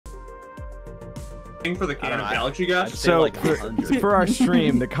For the can of Galaxy gas? So like for our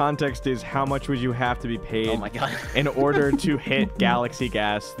stream, the context is how much would you have to be paid in order to hit Galaxy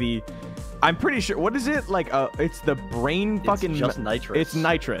Gas? I'm pretty sure. What is it like? It's the brain fucking. It's just nitrous. It's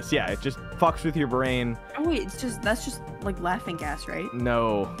nitrous. Yeah, it just fucks with your brain. Oh wait, that's just like laughing gas, right?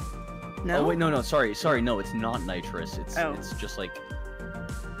 No. No. Oh wait, no. Sorry. No, it's not nitrous. It's just like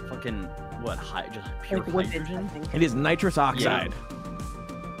fucking what? Just pure like hydrogen. It is nitrous oxide.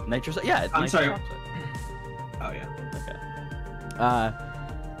 Yeah. Nitrous. Yeah. It's nitrous oxide. Oh yeah. Okay.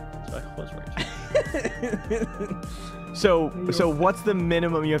 So I was right. So what's the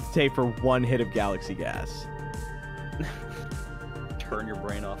minimum you have to take for one hit of Galaxy Gas? Turn your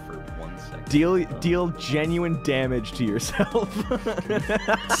brain off for 1 second. Deal genuine damage to yourself.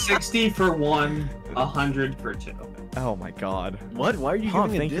 60 for 1, 100 for 2. Oh my god. What? Why are you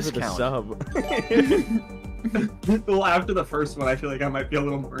giving a discount? You for the sub. Well, after the first one, I feel like I might be a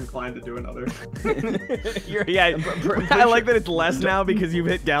little more inclined to do another. I like that it's less now because you've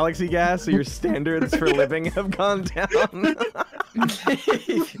hit Galaxy Gas, so your standards for living have gone down.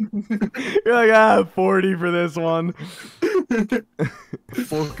 You're like, 40 for this one.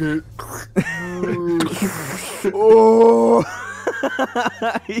 Fuck it. Oh.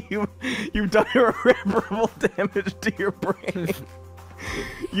 You've done irreparable damage to your brain.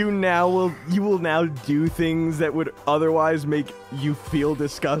 You will now do things that would otherwise make you feel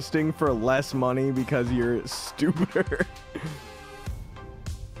disgusting for less money because you're stupider.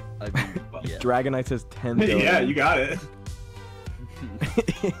 I mean, yeah. Dragonite says 10 billion. Yeah, you got it.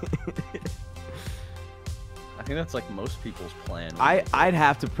 I think that's like most people's plan. I'd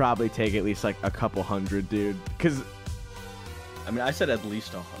have to probably take at least like a couple hundred, dude. Cause I mean, I said at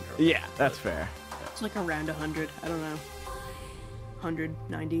least 100. Yeah, that's fair. It's like around 100. I don't know.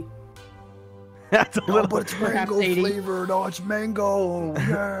 190. That's a little. But it's mango flavored. Oh, it's mango.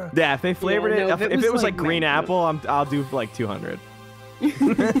 Yeah. Yeah, if they flavored Yeah, no, it, if it was like green mango. apple, I'll do like 200.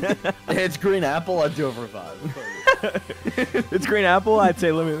 It's green apple. I'd do it for 5. It's green apple. I'd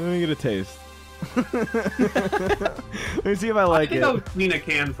say let me get a taste. Let me see if I like it. I'll clean a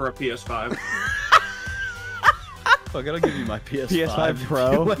can for a PS5. I gotta give you my PS5. PS5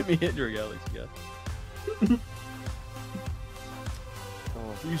 Pro. Let me hit your Galaxy Gas.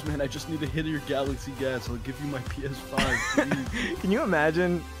 Please, man, I just need a hit of your Galaxy Gas. I'll give you my PS5, please. Can you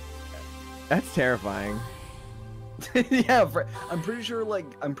imagine? That's terrifying. Yeah, I'm pretty sure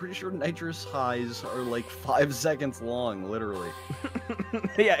nitrous highs are like 5 seconds long, literally.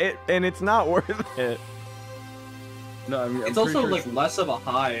 Yeah, and it's not worth it. No, I mean It's also like less of a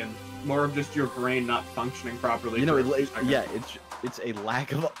high and more of just your brain not functioning properly. You know, yeah, it's a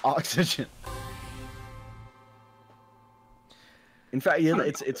lack of oxygen. In fact, yeah,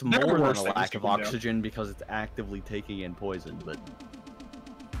 it's more than a lack of oxygen because it's actively taking in poison. But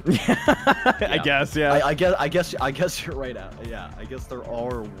yeah. I guess, yeah. I guess you're right. Yeah, I guess there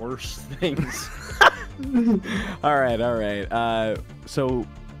are worse things. all right. So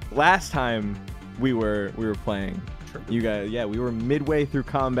last time we were playing, you guys, yeah, we were midway through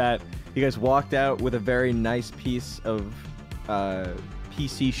combat. You guys walked out with a very nice piece of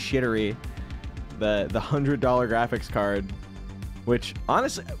PC shittery, the $100 graphics card. Which,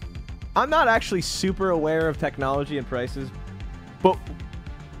 honestly, I'm not actually super aware of technology and prices, but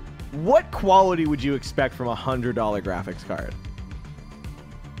what quality would you expect from a $100 graphics card?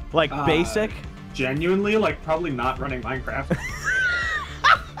 Like, basic? Genuinely, like, probably not running Minecraft.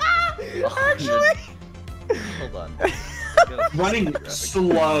 Actually? Hold on. Running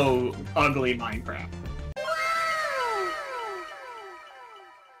slow, ugly Minecraft.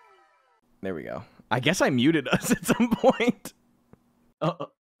 There we go. I guess I muted us at some point.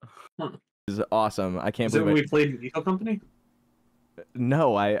 This is awesome. I can't believe it. We played in Eco Company?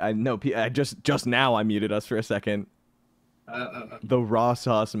 No, I know. I just now I muted us for a second. The raw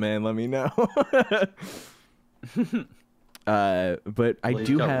sauce man, let me know. But I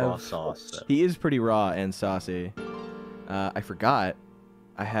do have raw sauce. He is pretty raw and saucy. I forgot.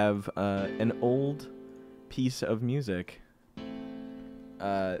 I have an old piece of music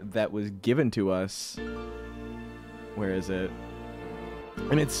that was given to us. Where is it?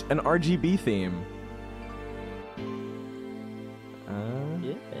 And it's an RGB theme.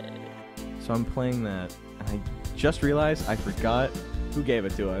 Yeah. So I'm playing that. And I just realized I forgot who gave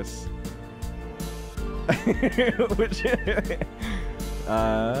it to us. Which it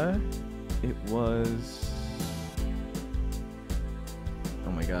was.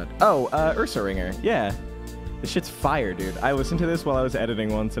 Oh my god. Oh, Ursa Ringer. Yeah. This shit's fire, dude. I listened to this while I was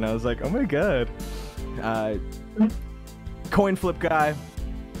editing once and I was like, oh my god. Coin flip guy.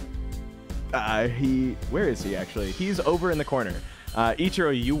 Where is he actually? He's over in the corner.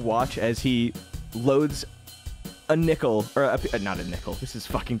 Ichiro, you watch as he loads a nickel, or not a nickel. This is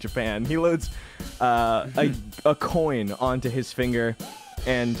fucking Japan. He loads a coin onto his finger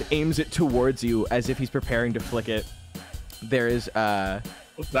and aims it towards you as if he's preparing to flick it. There is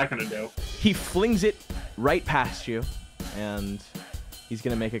What's that gonna do? he flings it right past you, and he's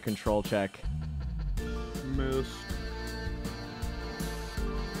gonna make a control check. Miss.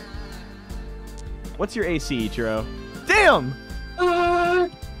 What's your AC, Ichiro? Damn!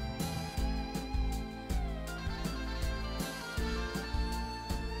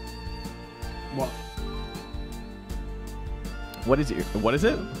 What? What is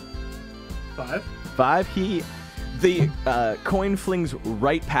it? 5? 5. The coin flings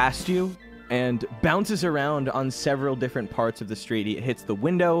right past you and bounces around on several different parts of the street. It hits the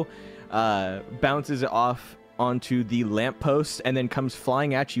window, bounces off onto the lamppost, and then comes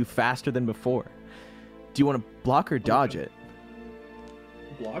flying at you faster than before. Do you want to block or dodge it?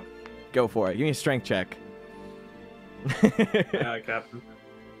 Block? Go for it. Give me a strength check. Yeah, Captain.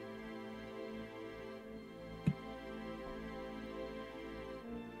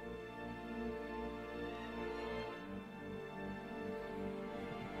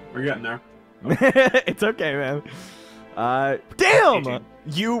 We're getting there. It's okay, man. Damn! 18.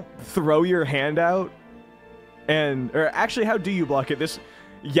 You throw your hand out, or actually, how do you block it? This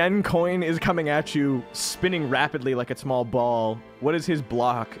yen coin is coming at you, spinning rapidly like a small ball. What is his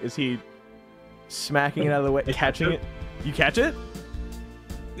block? Is he smacking it out of the way, catching it? You catch it?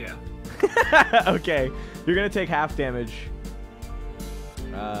 Yeah. Okay, you're gonna take half damage.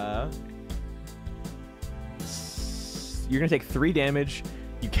 You're gonna take 3 damage.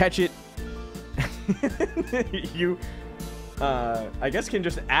 You catch it. You, I guess, can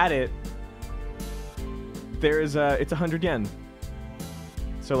just add it. There's it's 100 yen.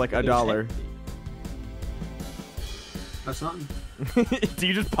 So like $1. That's nothing. Do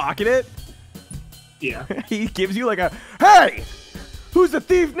you just pocket it? Yeah. He gives you like a, hey, who's the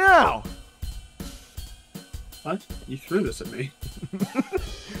thief now? What? You threw this at me.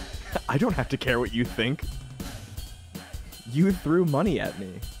 I don't have to care what you think. You threw money at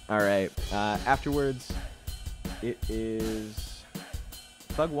me. All right. Afterwards, it is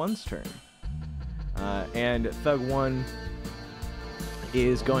Thug 1's turn. And Thug 1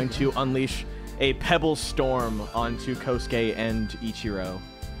 is going to unleash a pebble storm onto Kosuke and Ichiro.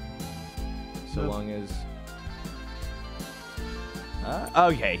 So long as...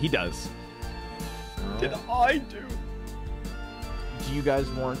 okay, he does. Did I do? Do you guys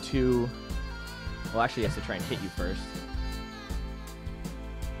want to... Well, actually, he has to try and hit you first.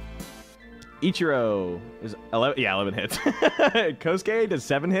 Ichiro is 11. Yeah, 11 hits. Kosuke does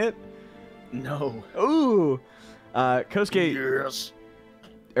 7 hit. No. Ooh. Kosuke Yes.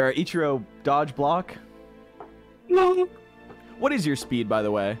 or Ichiro dodge block. No. What is your speed, by the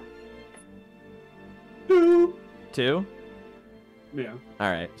way? 2. 2. Yeah.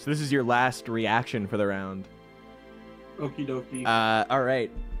 All right. So this is your last reaction for the round. Okie dokie. All right.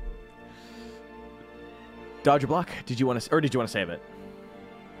 Dodge or block? Did you want to save it?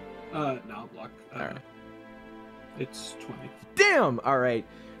 No, block. All right. It's 20. Damn! All right.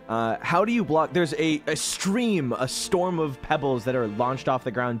 How do you block? There's a storm of pebbles that are launched off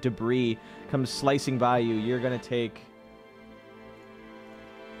the ground. Debris comes slicing by you. You're going to take...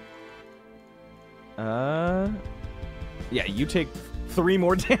 Yeah, you take 3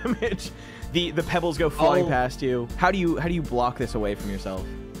 more damage. The pebbles go flying past you. How do you block this away from yourself?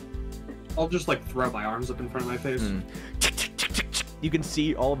 I'll just like throw my arms up in front of my face. You can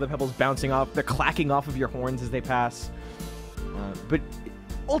see all of the pebbles bouncing off. They're clacking off of your horns as they pass. But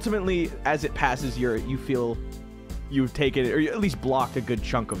ultimately, as it passes, you feel you've taken it, or you at least blocked a good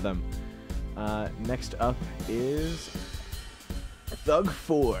chunk of them. Next up is Thug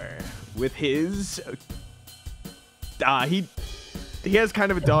 4 with his... he has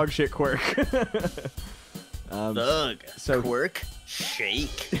kind of a dog shit quirk. Thug. So Quirk.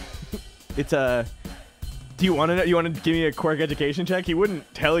 Shake. It's a... Do you want to know? You want to give me a quirk education check? He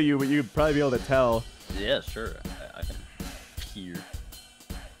wouldn't tell you, but you'd probably be able to tell. Yeah, sure. I can hear.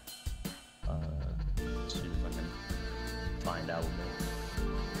 As soon as I can find out.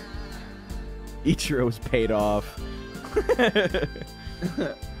 Ichiro's paid off.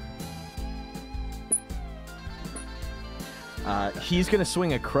 He's gonna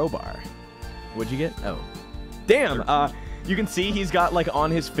swing a crowbar. What'd you get? Oh, damn. You can see he's got like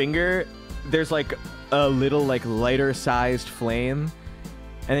on his finger. There's like a little like lighter sized flame,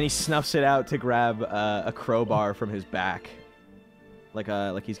 and then he snuffs it out to grab a crowbar from his back, like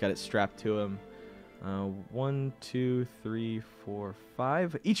he's got it strapped to him. 1, 2, 3, 4,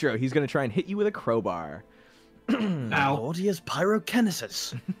 5. Ichiro, he's gonna try and hit you with a crowbar. Ow. Claudia's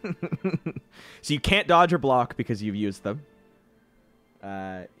pyrokinesis. So you can't dodge or block because you've used them.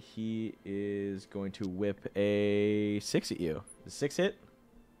 He is going to whip a 6 at you. Does 6 hit?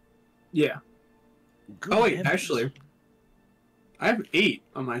 Yeah. Good Oh wait, heavens. actually, I have 8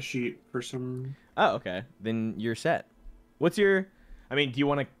 on my sheet for some. Oh, okay. Then you're set. What's your... I mean, do you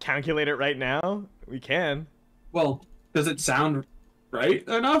want to calculate it right now? We can. Well, does it sound right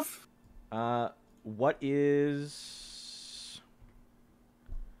enough? What's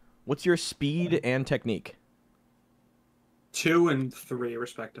your speed and technique? 2 and 3,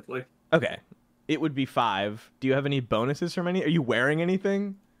 respectively. Okay. It would be 5. Do you have any bonuses from any? Are you wearing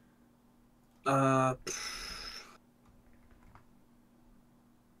anything? I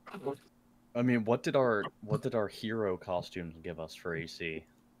mean, what did our hero costumes give us for AC?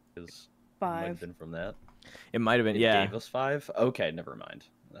 Because might have 5. been from that. It might have been, It yeah. gave us 5. Okay, never mind.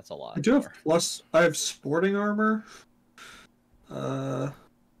 That's a lot. I do have more. plus. I have sporting armor. I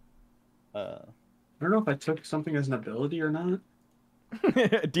don't know if I took something as an ability or not.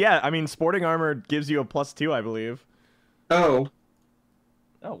 Yeah, I mean, sporting armor gives you a +2, I believe. Oh,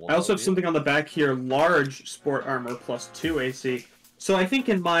 Oh, well, I also have yeah. something on the back here. Large sport armor +2 AC. So I think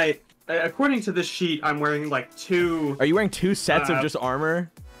in my, according to this sheet, I'm wearing like 2. Are you wearing 2 sets of just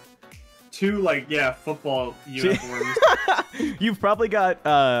armor? 2 like football uniforms. You've probably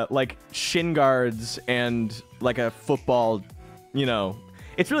got like shin guards and like a football, you know.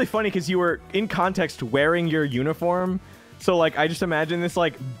 It's really funny because you were in context wearing your uniform, so like I just imagine this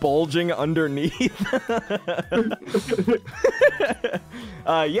like bulging underneath.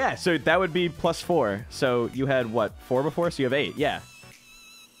 Yeah, so that would be +4. So you had what, 4 before? So you have 8. Yeah.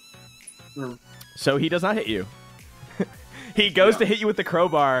 So he does not hit you. He goes to hit you with the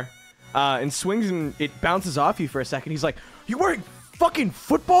crowbar, and swings, and it bounces off you for a second. He's like, "You wearing fucking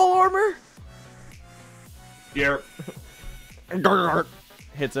football armor?" Yeah.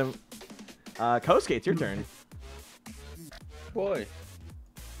 Hits him. Kosuke, it's your turn. Boy.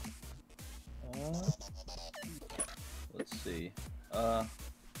 Let's see. I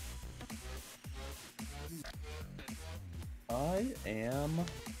am.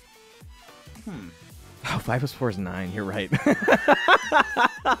 Oh, 5 + 4 is 9. You're right.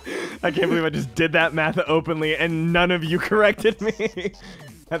 I can't believe I just did that math openly and none of you corrected me.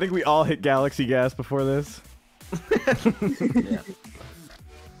 I think we all hit Galaxy Gas before this. Yeah.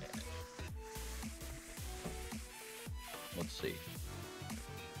 Let's see.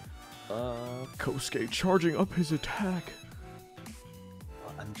 Kosuke charging up his attack.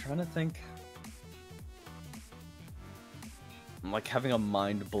 I'm trying to think. I'm like having a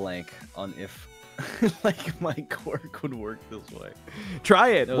mind blank on if like my quirk would work this way. Try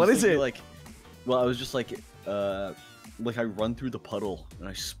it. I was What is thinking, it? Like, well, I was just like I run through the puddle and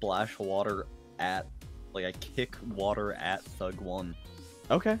I splash water at, like I kick water at Thug 1,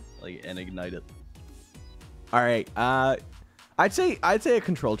 Okay. like, and ignite it. All right. I'd say a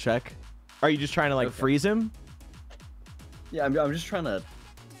control check. Are you just trying to like Okay. freeze him? Yeah, I'm just trying to.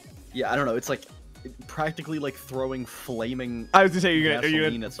 Yeah, I don't know. It's like practically like throwing flaming. I was gonna say, are you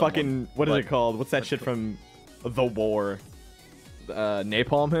gasoline gonna at someone, fucking, what is but- it called? What's that shit from the war?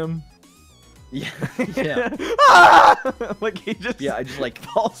 Napalm him? Yeah, yeah, Ah! Like he just yeah. I just like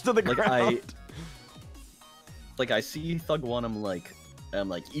falls to the like ground. I see Thug 1. I'm like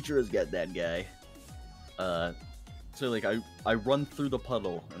Ichiro's got that guy. So like I run through the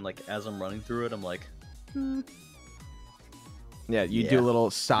puddle, and like as I'm running through it, I'm like, Yeah, you Yeah. do a little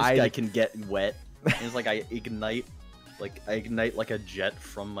this guy side. can get wet. And it's like I ignite like a jet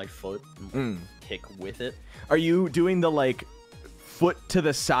from my foot and kick with it. Are you doing the like foot to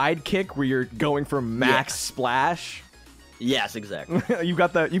the side kick where you're going for max splash? Yes, exactly. you've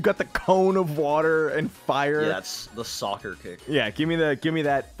got the cone of water and fire. Yeah, that's the soccer kick. Yeah, give me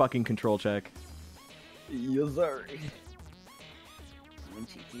that fucking control check. Yes, sir.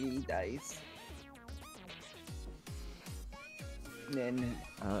 Dice. Then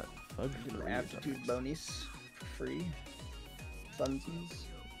aptitude bonus for free. Funsies.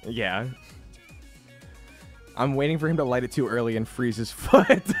 Yeah. I'm waiting for him to light it too early and freeze his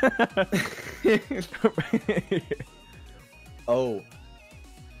foot. Oh.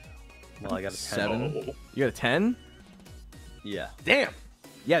 Well, I got a 10. 7. You got a 10? Yeah. Damn.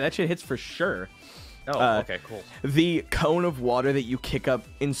 Yeah, that shit hits for sure. Oh, okay, cool. The cone of water that you kick up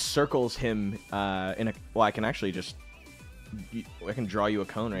encircles him in a... Well, I can actually just... I can draw you a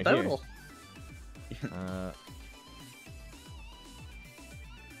cone right here. How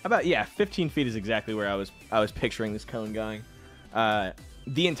about, yeah, 15 feet is exactly where I was picturing this cone going.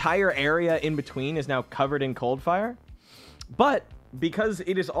 The entire area in between is now covered in cold fire, but because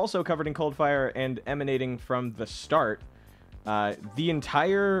it is also covered in cold fire and emanating from the start, the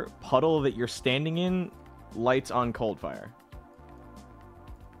entire puddle that you're standing in lights on cold fire.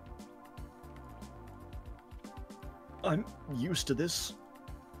 I'm used to this.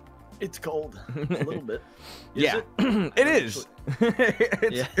 It's cold. A little bit. Yeah, it is.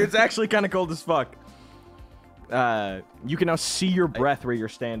 It's actually kind of cold as fuck. You can now see your breath where you're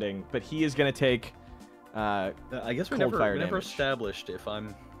standing, but he is going to take I guess we never established if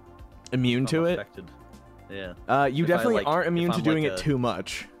I'm immune to affected. Yeah. You definitely aren't immune to doing it too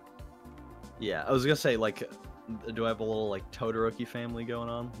much. Yeah, I was going to say, like, do I have a little, like, Todoroki family going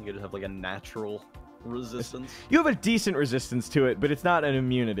on? You could have, like, a natural resistance. You have a decent resistance to it, but it's not an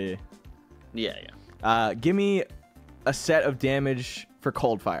immunity. Yeah. Give me a set of damage for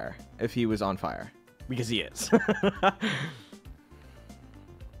cold fire if he was on fire, because he is. Oh my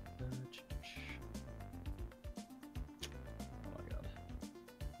god,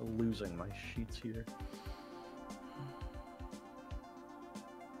 I'm losing my sheets here.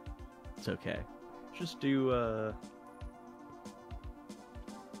 It's okay. Just do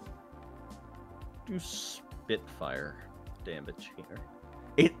Spitfire damage here.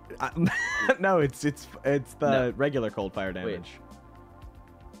 It no, it's the regular cold fire damage.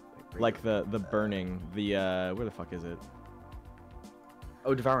 Wait, like the burning, the where the fuck is it?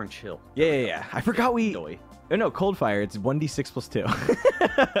 Oh, Devouring Chill. Yeah. I forgot we. Doi. Oh no, cold fire. It's 1d6 plus 2.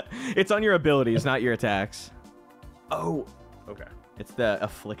 It's on your abilities, not your attacks. Oh. Okay. It's the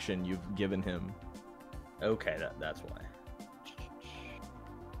affliction you've given him. Okay, that's why.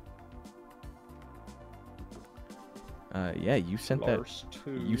 Yeah, you sent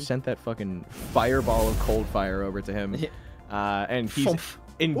that fucking fireball of cold fire over to him, and he's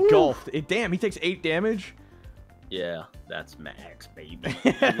engulfed. Damn, he takes 8 damage. Yeah, that's max, baby.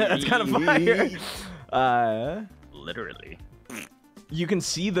 That's kind of fire. Literally. You can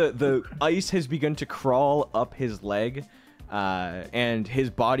see the ice has begun to crawl up his leg, and his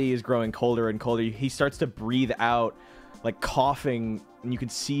body is growing colder and colder. He starts to breathe out, like coughing, and you can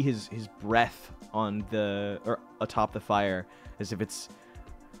see his breath on atop the fire, as if it's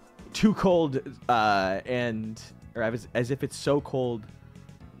too cold, or as if it's so cold,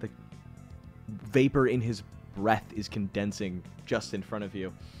 the vapor in his breath is condensing just in front of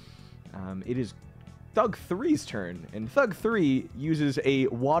you. It is Thug 3's turn, and Thug 3 uses a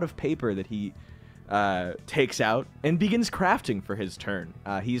wad of paper that he takes out and begins crafting for his turn.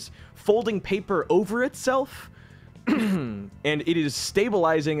 He's folding paper over itself, and it is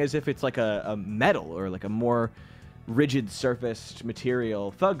stabilizing as if it's like a metal or like a more rigid surfaced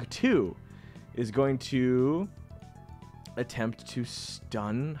material. Thug 2 is going to attempt to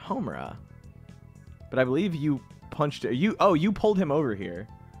stun Homura. But I believe you punched you pulled him over here.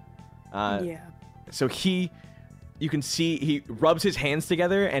 Yeah. So you can see he rubs his hands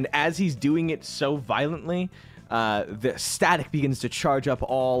together, and as he's doing it so violently, the static begins to charge up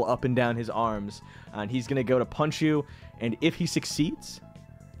all up and down his arms, and he's gonna go to punch you, and if he succeeds,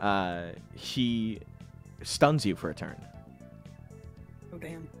 he stuns you for a turn. Oh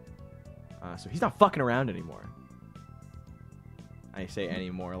damn. So he's not fucking around anymore. I say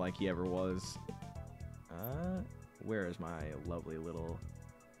anymore like he ever was. Where is my lovely little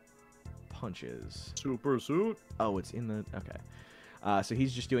punches? Super suit. Oh, it's in the... Okay. So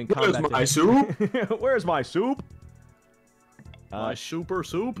he's just doing combat... Where's my soup? Where's my soup? My super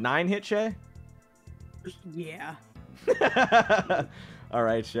soup? 9 hit, Shaye? Yeah. All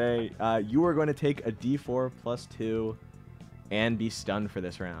right, Shaye. You are going to take a d4 plus 2 and be stunned for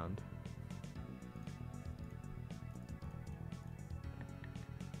this round.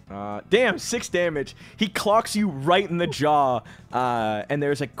 Damn, 6 damage. He clocks you right in the jaw, and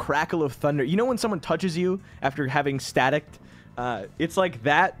there's a crackle of thunder. You know when someone touches you after having static? It's like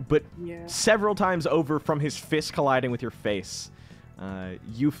that, but several times over from his fist colliding with your face.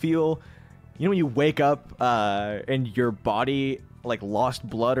 You feel, you know when you wake up and your body like lost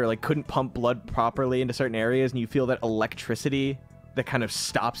blood or like couldn't pump blood properly into certain areas, and you feel that electricity that kind of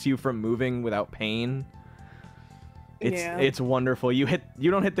stops you from moving without pain? It's wonderful. You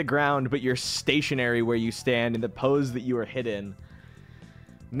don't hit the ground, but you're stationary where you stand in the pose that you are hit in.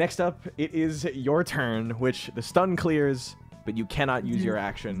 Next up, it is your turn, which the stun clears, but you cannot use your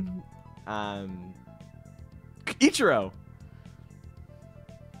action. Ichiro.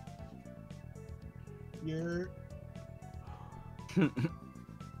 Yeah.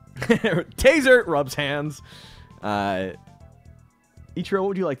 Taser rubs hands. Ichiro, what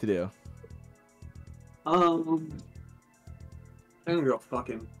would you like to do? I'm gonna go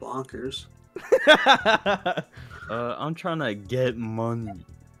fucking bonkers. I'm trying to get money.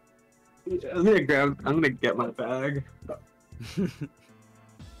 I'm gonna get my bag.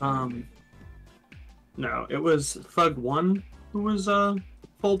 No, it was Thug 1 who was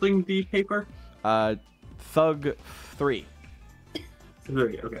folding the paper. Thug 3.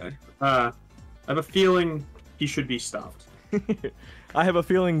 3, okay. I have a feeling he should be stopped. I have a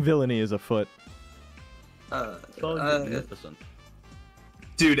feeling villainy is afoot. Magnificent.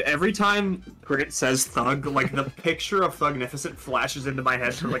 Dude, every time Grit says Thug, like, the picture of Thugnificent flashes into my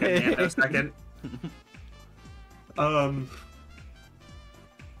head for like a nanosecond.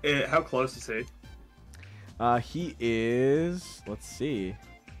 How close is he? He is... Let's see.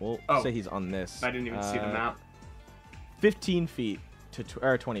 We'll say he's on this. I didn't even see the map. 15 feet to...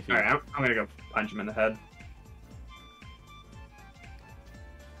 or 20 feet. Alright, I'm gonna go punch him in the head.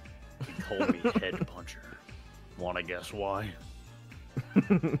 Call me head puncher. Wanna guess why?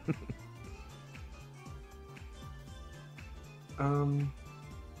 I'm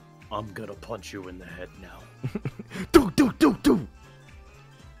gonna punch you in the head now. Do.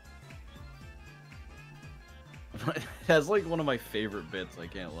 That's like one of my favorite bits, I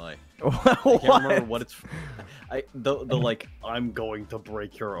can't lie. What? I can't remember what it's... The like, I'm going to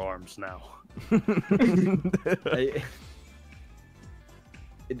break your arms now.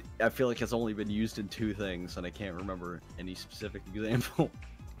 I feel like it's only been used in 2 things, and I can't remember any specific example.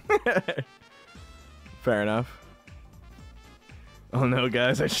 Fair enough. Oh no,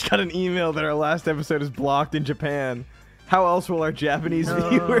 guys, I just got an email that our last episode is blocked in Japan. How else will our Japanese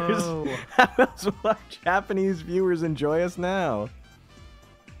viewers... How else will our Japanese viewers enjoy us now?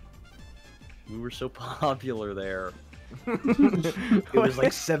 We were so popular there. It was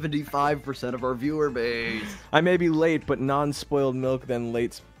like 75% of our viewer base. I may be late, but non-spoiled milk then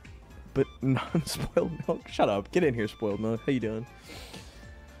late... But non-spoiled milk? Shut up. Get in here, spoiled milk. How you doing?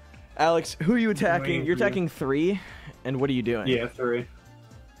 Alex, who are you attacking? You're attacking 3, and what are you doing? Yeah, 3.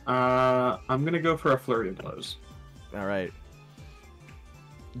 I'm gonna go for a flurry of blows. All right.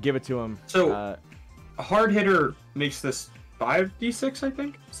 Give it to him. So, a hard hitter makes this 5d6, I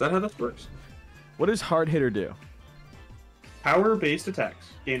think? Is that how this works? What does hard hitter do? Power-based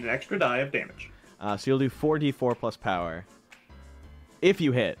attacks gain an extra die of damage. So you'll do 4d4 plus power. If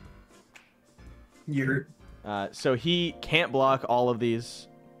you hit. So he can't block all of these.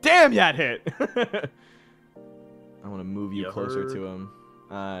 Damn, that hit! I want to move you closer to him.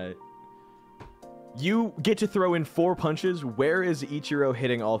 You get to throw in 4 punches. Where is Ichiro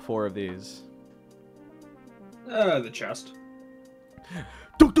hitting all 4 of these? The chest.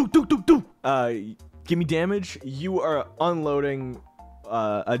 Give me damage. You are unloading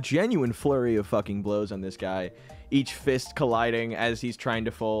a genuine flurry of fucking blows on this guy. Each fist colliding as he's trying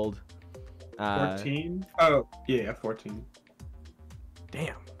to fold. 14? Oh, yeah, 14.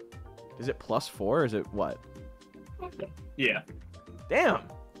 Damn. Is it +4 or is it what? Yeah. Damn.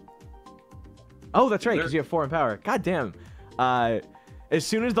 Oh, that's right, because you have 4 in power. God damn. As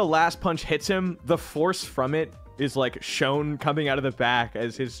soon as the last punch hits him, the force from it is like shown coming out of the back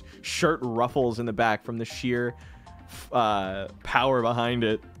as his shirt ruffles in the back from the sheer power behind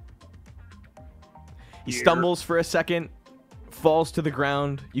it. He stumbles for a second, falls to the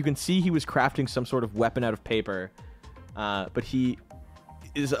ground. You can see he was crafting some sort of weapon out of paper, but he's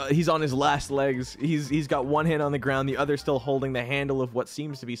on his last legs. He's got one hand on the ground, the other still holding the handle of what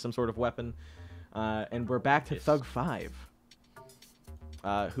seems to be some sort of weapon. And we're back to Thug 5,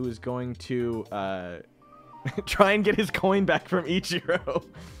 who is going to try and get his coin back from Ichiro.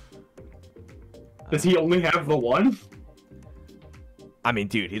 Does he only have the 1? I mean,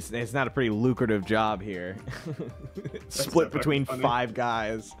 dude, it's not a pretty lucrative job here. Split between 5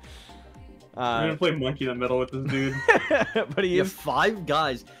 guys. I'm gonna play monkey in the middle with this dude. But he is 5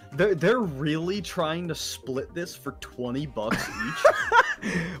 guys. They're really trying to split this for $20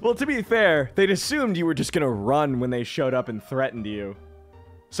 each. Well, to be fair, they'd assumed you were just gonna run when they showed up and threatened you.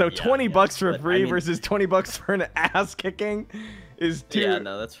 So yeah, $20 for free versus $20 for an ass kicking is too. Yeah,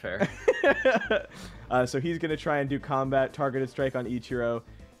 no, that's fair. So he's gonna try and do combat targeted strike on Ichiro.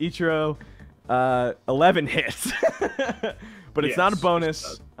 Ichiro, 11 hits, but it's not a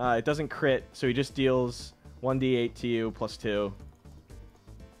bonus. It doesn't crit, so he just deals 1d8 to you plus 2.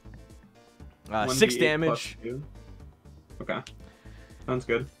 6 damage. Okay, sounds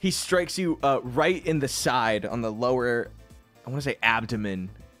good. He strikes you right in the side on the lower, I want to say abdomen,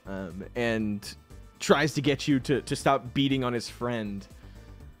 and tries to get you to stop beating on his friend.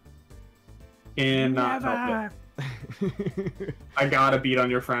 And not help it. I gotta beat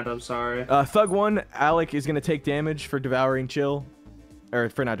on your friend, I'm sorry. Thug 1, Aliyk is gonna take damage for devouring chill. Or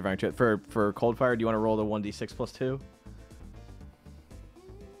for not devouring chill, for cold fire. Do you want to roll the 1d6 plus 2?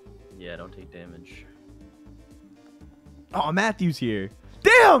 Yeah, don't take damage. Oh, Matthew's here.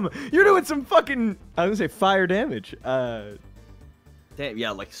 Damn! You're doing some fucking, I was gonna say fire damage. Damn,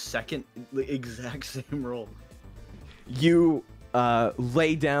 yeah, like second, the exact same roll. You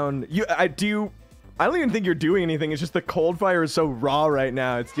lay down. I don't even think you're doing anything. It's just the cold fire is so raw right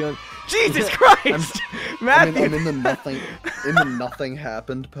now. It's dealing. Jesus Christ, Matthew! I'm in the nothing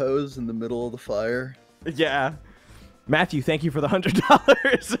happened pose in the middle of the fire. Yeah, Matthew, thank you for the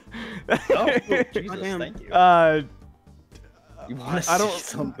 $100. Oh, Jesus, Damn. thank you. You want to see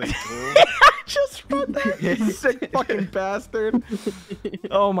something cool? Just read that, you sick fucking bastard.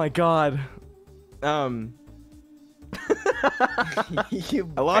 Oh my god. I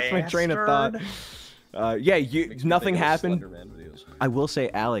lost my train of thought. Yeah, nothing happened. I will say,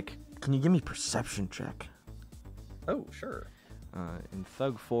 Aliyk, can you give me a perception check? Oh, sure. And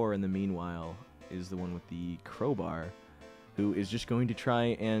Thug 4, in the meanwhile, is the one with the crowbar, who is just going to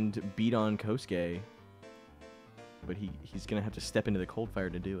try and beat on Kosuke. But he's going to have to step into the cold fire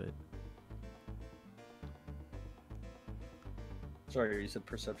to do it. Sorry, you said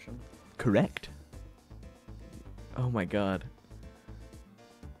perception? Correct. Oh my god.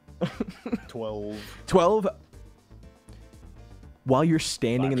 12. 12. While you're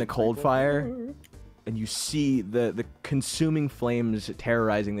standing in the cold fire and you see the consuming flames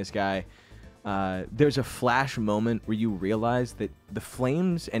terrorizing this guy, there's a flash moment where you realize that the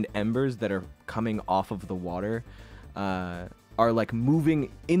flames and embers that are coming off of the water are like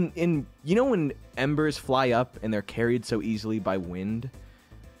moving in you know when embers fly up and they're carried so easily by wind?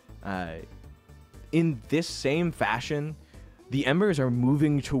 In this same fashion, the embers are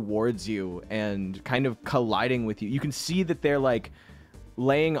moving towards you and kind of colliding with you. You can see that they're like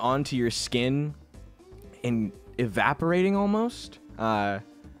laying onto your skin and evaporating almost.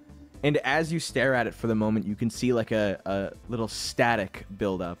 And as you stare at it for the moment, you can see like a little static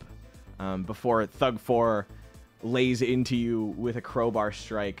build up before Thug 4 lays into you with a crowbar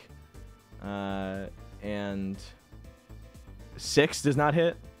strike. And 6 does not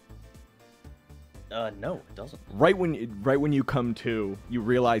hit. No, it doesn't. Right when you come to, you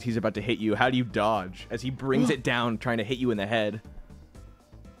realize he's about to hit you. How do you dodge as he brings it down, trying to hit you in the head?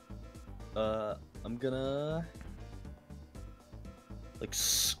 I'm gonna like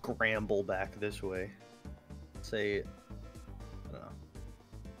scramble back this way. Say, I don't know.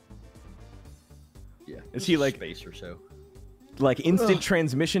 Yeah. Is he like space or so? Like instant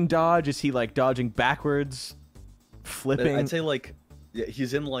transmission dodge? Is he like dodging backwards, flipping? I'd say like. Yeah,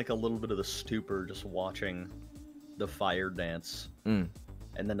 he's in like a little bit of the stupor, just watching the fire dance, and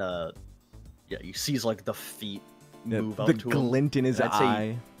then yeah, he sees like the feet move up the to glint him. in his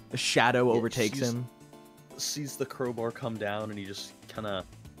eye, a shadow overtakes him. Sees the crowbar come down, and he just kind of,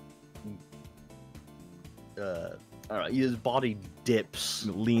 I don't know, his body dips,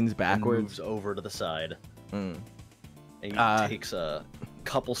 leans backwards, and moves over to the side, and he takes a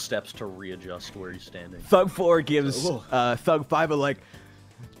couple steps to readjust where he's standing. Thug 4 gives Thug 5 a like,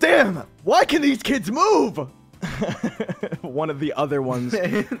 damn, why can these kids move? One of the other ones.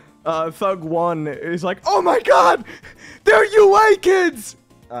 Thug 1 is like, oh my god, they're UA kids!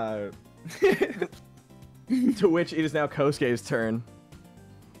 To which it is now Kosuke's turn.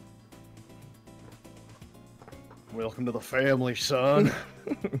 Welcome to the family, son.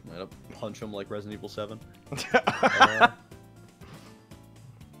 I'm gonna punch him like Resident Evil 7.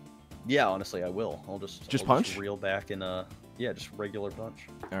 Yeah, honestly, I will. I'll just punch? Reel back in yeah, just regular punch.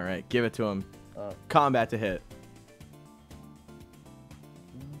 All right, give it to him. Combat to hit.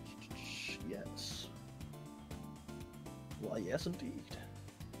 Yes. Why, yes, indeed.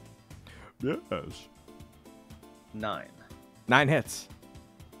 Yes. 9. 9 hits.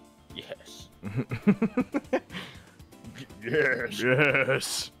 Yes. Yes.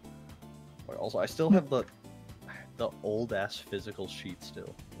 Yes. Wait, also, I still have the old ass physical sheet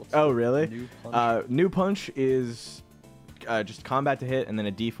still. What's really? New punch? New punch is just combat to hit and then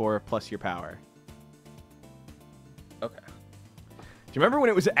a D4 plus your power. Okay. Do you remember when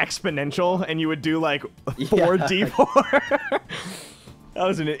it was exponential and you would do like 4 D4? That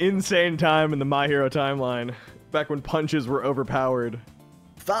was an insane time in the My Hero timeline. Back when punches were overpowered.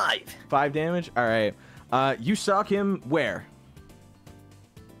 5. 5 damage? Alright. You sock him where?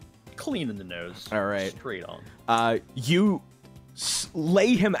 Clean in the nose. All right. Straight on. You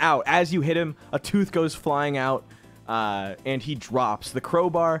lay him out. As you hit him, a tooth goes flying out, and he drops the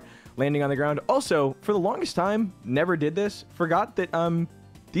crowbar, landing on the ground. Also, for the longest time, never did this. Forgot that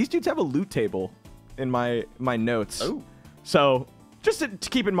these dudes have a loot table in my notes. Oh. So just to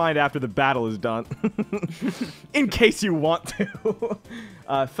keep in mind after the battle is done, in case you want to.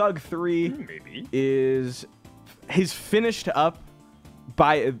 Thug 3 maybe is he's finished up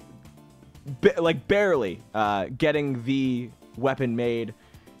by. Like barely getting the weapon made.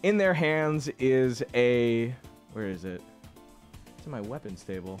 In their hands is a, where is it? to my weapons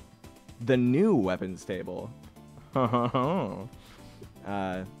table. The new weapons table.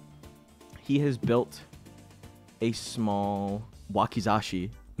 He has built a small wakizashi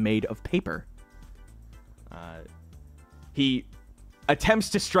made of paper. He attempts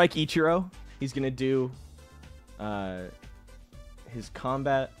to strike Ichiro. He's gonna do his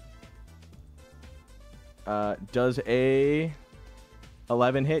combat. Does a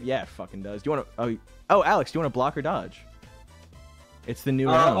 11 hit? Yeah, it fucking does. Do you want to? Oh, Alex, do you want to block or dodge? It's the new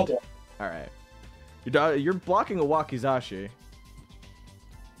round. Okay. All right. You're blocking a wakizashi.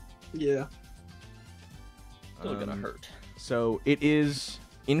 Yeah. Still gonna hurt. So it is,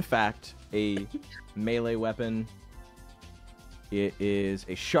 in fact, a melee weapon. It is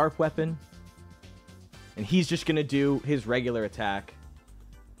a sharp weapon. And he's just going to do his regular attack.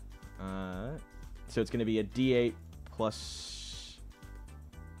 So it's going to be a D8 plus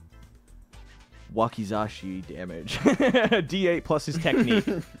wakizashi damage. D8 plus his technique.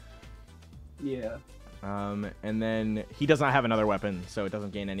 Yeah. And then he does not have another weapon, so it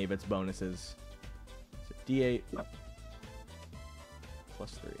doesn't gain any of its bonuses. So D8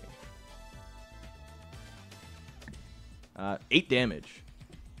 plus 3. 8 damage.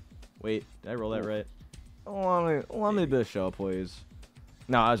 Wait, did I roll that right? Let me do the show, please.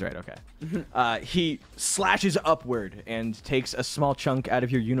 No, I was right. Okay. He slashes upward and takes a small chunk out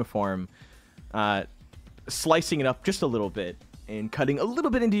of your uniform, slicing it up just a little bit and cutting a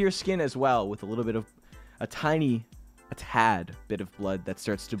little bit into your skin as well, with a little bit of a tad bit of blood that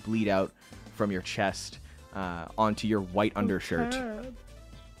starts to bleed out from your chest onto your white undershirt.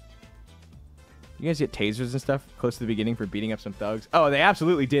 You guys get tasers and stuff close to the beginning for beating up some thugs? Oh, they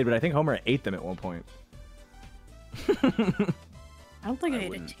absolutely did, but I think Homura ate them at one point. I don't think I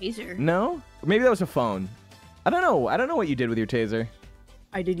ate a taser. No? Maybe that was a phone. I don't know. I don't know what you did with your taser.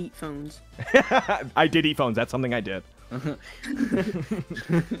 I did eat phones. I did eat phones. That's something I did. I'll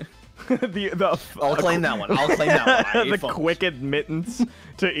claim that one. I'll claim that one. I ate The phones. quick admittance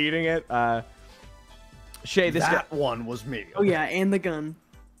to eating it. Shaye, this that one was me. Oh yeah, and the gun.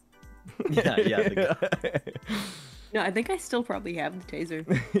 Yeah. No, I think I still probably have the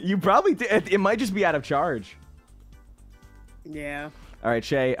taser. You probably did. It might just be out of charge. Yeah. All right,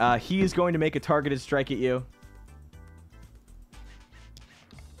 Shaye. He is going to make a targeted strike at you.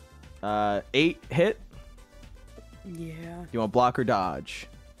 8 hit. Yeah. You want block or dodge?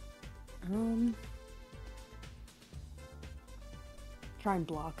 Try and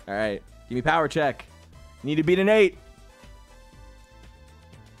block. All right. Give me power check. You need to beat an 8.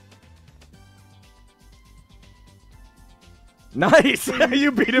 Nice! You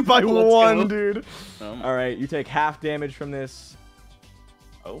beat it by Let's 1, go. dude. All right, you take half damage from this.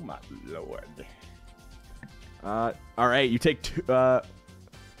 Oh my lord. All right, you take 2.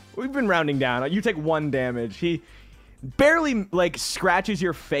 We've been rounding down. You take 1 damage. He barely scratches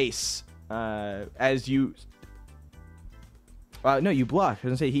your face as you. No, you block. I was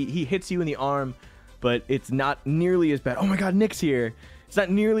gonna say he hits you in the arm, but it's not nearly as bad. Oh my God, Nick's here. It's not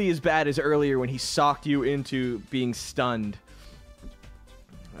nearly as bad as earlier when he socked you into being stunned.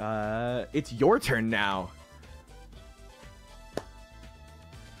 It's your turn now.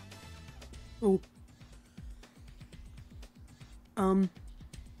 Oh. I'm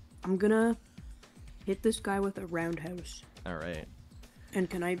gonna hit this guy with a roundhouse. All right. And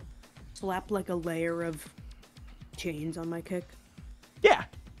can I slap like a layer of chains on my kick? Yeah.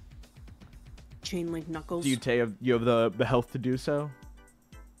 Chain link knuckles. Do you have the health to do so?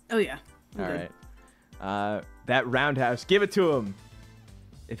 Oh yeah. I'm All good. right. That roundhouse, give it to him.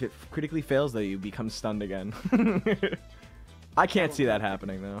 If it critically fails, though, you become stunned again. I can't see that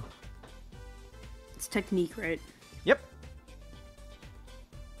happening, though. It's technique, right? Yep.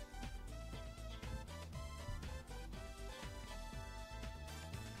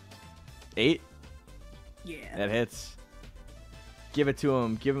 Eight. Yeah. That hits. Give it to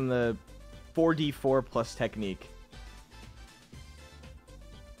him. Give him the 4d4 plus technique.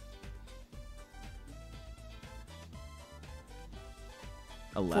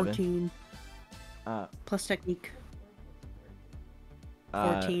 $11. 14. Plus technique.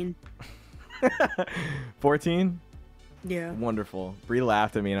 14. 14? Yeah. Wonderful. Bree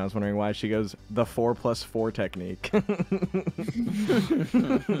laughed at me, and I was wondering why. She goes, the 4+4 technique.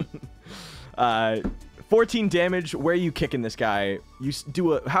 14 damage. Where are you kicking this guy? You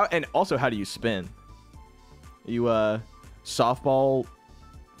do a how? And also, how do you spin? You softball,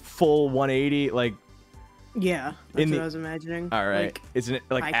 full 180, like. Yeah, that's In what the- I was imagining. All right, Like, isn't it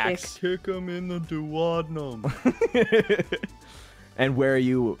like high axe? Kick him in the duodenum. And where are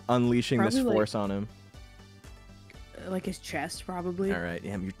you unleashing this Probably, like- force on him? like his chest, probably. All right,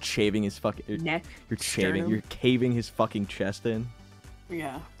 damn, you're shaving his fucking Neck. You're shaving. sternum. You're caving his fucking chest in.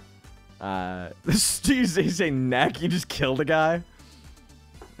 Yeah. Do you say neck? You just killed a guy.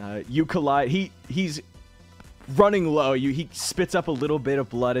 You collide. He's running low. He spits up a little bit of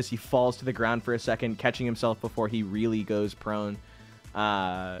blood as he falls to the ground for a second, catching himself before he really goes prone,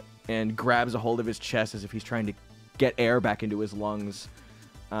 and grabs a hold of his chest as if he's trying to get air back into his lungs.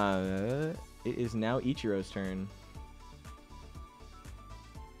 It is now Ichiro's turn.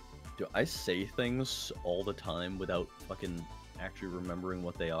 Do I say things all the time without fucking actually remembering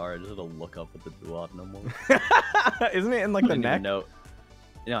what they are? I just have to look up what the duat no more. Isn't it in like the neck? No,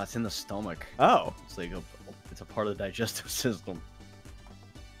 it's in the stomach. Oh, It's like it's a part of the digestive system.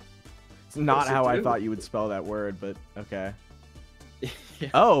 it's not does it how I do? thought you would spell that word, but okay. Yeah.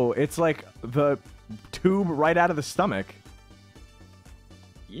 Oh, it's like the tube right out of the stomach.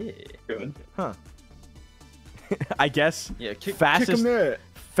 Yeah. Good. Huh. I guess. Yeah. Kick Fastest- him there.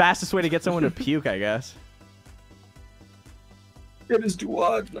 Fastest way to get someone to puke, I guess. It is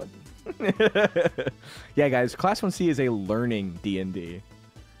duat. Yeah, guys, Class 1C is a learning D&D.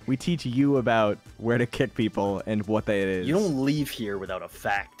 We teach you about where to kick people and what that is. You don't leave here without a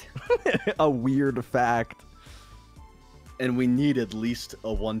fact. A weird fact. And we need at least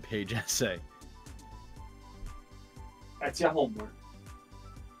a one-page essay. That's your homework.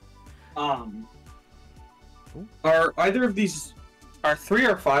 Are either of these, are 3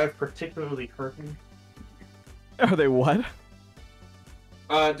 or 5 particularly hurting? Are they what?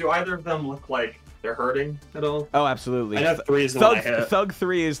 Do either of them look like they're hurting at all? Oh, absolutely. I know 3 is the one I hit. Thug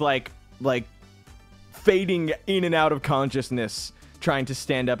 3 is like fading in and out of consciousness, trying to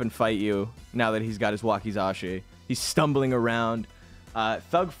stand up and fight you now that he's got his wakizashi. He's stumbling around.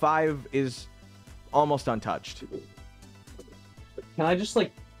 Thug 5 is almost untouched. Can I just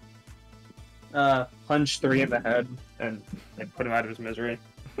like punch 3 in the head and put him out of his misery?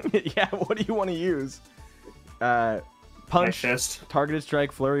 Yeah, what do you want to use? My Punch, fist. targeted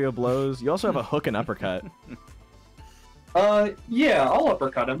strike, flurry of blows. You also have a hook and uppercut. Yeah, I'll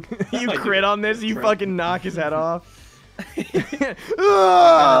uppercut him. You I crit do. on this, you Crit. fucking knock his head off.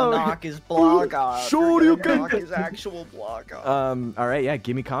 Knock his block off. Sure you can. knock his actual block off. All right, yeah,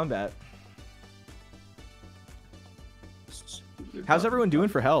 give me combat. How's everyone doing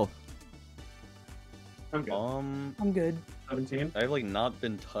for health? I'm good. I'm good. 17. I've like not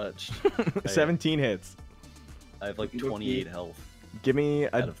been touched. 17 hits. I have like 28 health. Give me a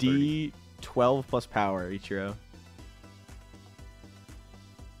Out of 30. D12 plus power, Ichiro.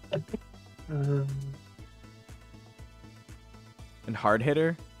 And hard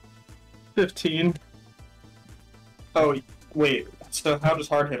hitter? 15. Oh, wait. So how does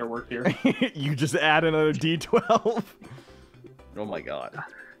hard hitter work here? You just add another D12. Oh my god.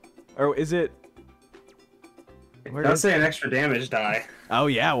 Or is it? Where Don't is- say an extra damage die. Oh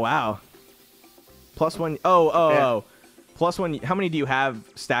yeah, wow. Plus one. Oh. Plus one. How many do you have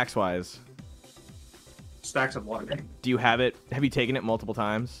stacks wise? Stacks of water. Do you have it? Have you taken it multiple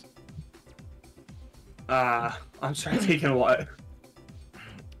times? I'm sorry, taking what?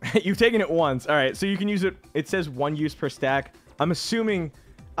 You've taken it once. All right, so you can use it. It says 1 use per stack. I'm assuming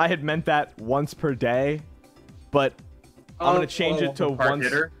I had meant that once per day, but I'm gonna change it to hard once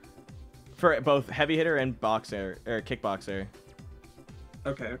hitter. for both heavy hitter and boxer or kickboxer.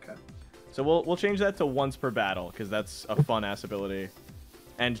 Okay. So we'll change that to once per battle because that's a fun ass ability,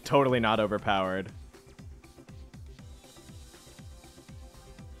 and totally not overpowered.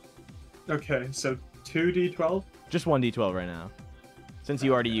 Okay, so 2d12? Just 1d12 right now, since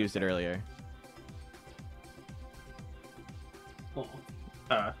you already used it earlier.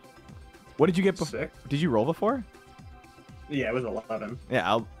 Oh. What did you get before? 6? Did you roll before? Yeah, it was 11.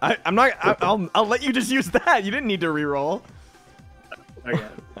 Yeah, I'll let you just use that. You didn't need to re-roll. Okay.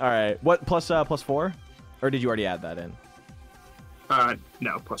 All right. What plus 4? Or did you already add that in?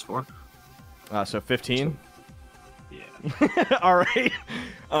 No, plus 4. So 15. Yeah. All right.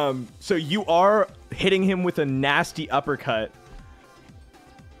 So you are hitting him with a nasty uppercut.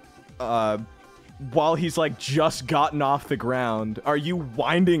 While he's like just gotten off the ground. Are you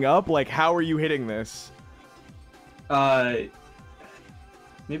winding up? Like, how are you hitting this?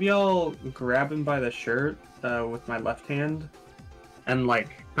 Maybe I'll grab him by the shirt with my left hand and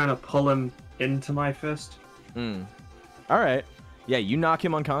like kind of pull him into my fist. All right. Yeah, you knock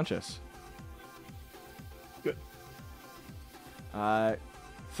him unconscious. Good. Thug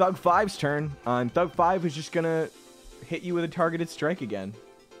 5's turn. Thug 5 is just gonna hit you with a targeted strike again,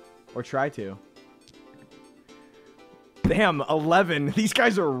 or try to. Damn, 11. These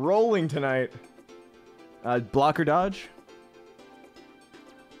guys are rolling tonight. Block or dodge?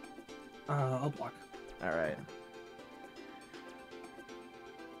 I'll block. All right.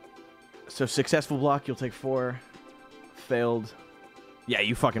 So successful block, you'll take 4. Failed. Yeah,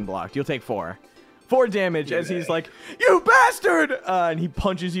 you fucking blocked. You'll take 4. 4 damage as he's like, "You bastard!" And he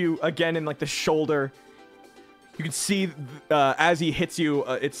punches you again in like the shoulder. You can see as he hits you,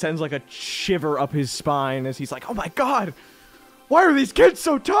 it sends like a shiver up his spine as he's like, "Oh my god, why are these kids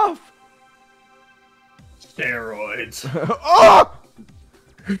so tough?" Steroids. Oh!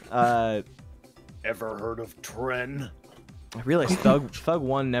 Ever heard of Tren? I realized Thug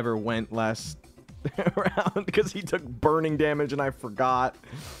 1 never went last round because he took burning damage and I forgot.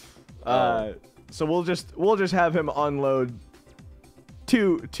 So we'll just have him unload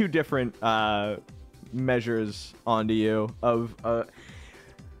two different measures onto you of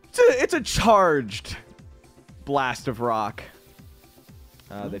it's a charged blast of rock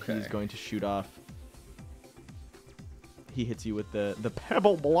that he's going to shoot off. He hits you with the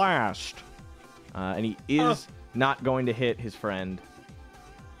pebble blast, and he is not going to hit his friend.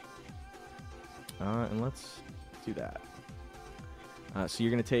 And let's do that. So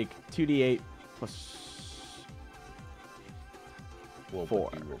you're gonna take 2d8 plus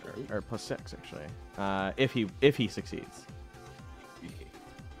 4 or plus 6 actually. If he succeeds.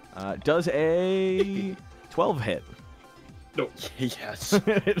 Does a 12 hit? No. Yes.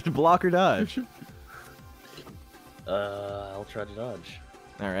 Block or dodge? I'll try to dodge.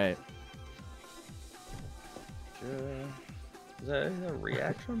 All right. Is that a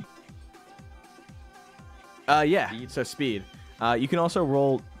reaction? Yeah. Speed. So speed. You can also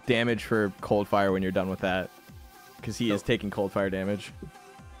roll damage for cold fire when you're done with that, because he is taking cold fire damage.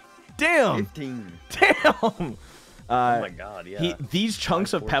 Damn. 15. Damn. Oh my god, yeah. These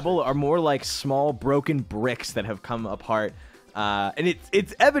chunks of pebble are more like small broken bricks that have come apart. And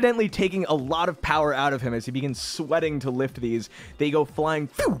it's evidently taking a lot of power out of him as he begins sweating to lift these. They go flying,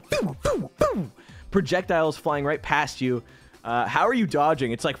 projectiles flying right past you. How are you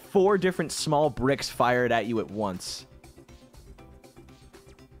dodging? It's like 4 different small bricks fired at you at once.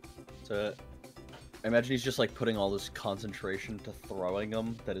 So, I imagine he's just like putting all this concentration to throwing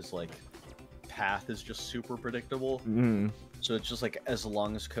them. That his like path is just super predictable. Mm. So it's just like as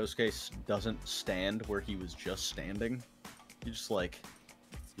long as Kosuke doesn't stand where he was just standing, he's just like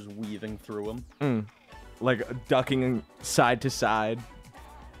weaving through him. Mm. Like ducking side to side.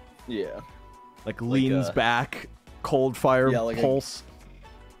 Yeah. Like leans back, cold fire pulse.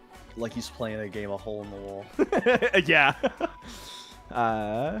 Like he's playing a game of hole in the wall. Yeah.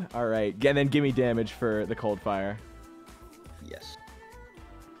 All right. And then give me damage for the cold fire. Yes.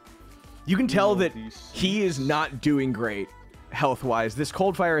 You can tell that he is not doing great health-wise. This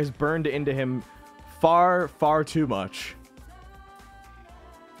cold fire has burned into him far, far too much.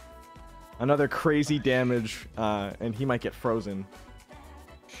 Another crazy damage, and he might get frozen.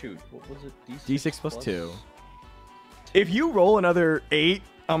 Shoot, what was it? D6 plus 2. If you roll another 8,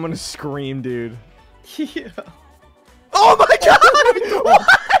 I'm gonna scream, dude. Yeah. Oh my god! What?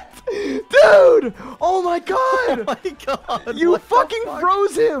 Dude! Oh my god! Oh my god! You fucking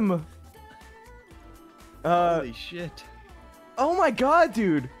froze him! Holy shit. Oh my god,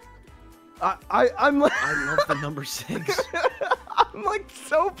 dude! I'm like... I love the number 6. I'm like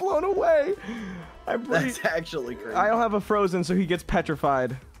so blown away. That's actually crazy. I don't have a frozen, so he gets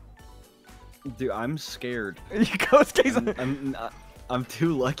petrified. Dude, I'm scared. I'm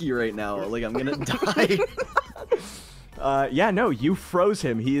too lucky right now. Like, I'm gonna die. Yeah, no, you froze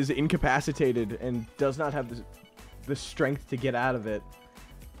him. He is incapacitated and does not have the strength to get out of it.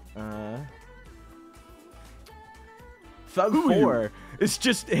 Thug 4 is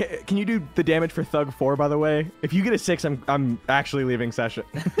just... Can you do the damage for Thug 4, by the way? If you get a 6, I'm actually leaving session.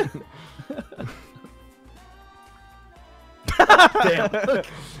 Damn.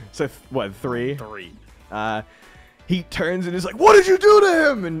 So, what, 3? 3. He turns and is like, "What did you do to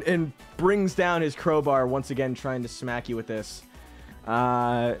him?" And brings down his crowbar once again, trying to smack you with this.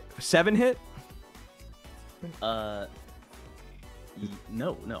 7 hit?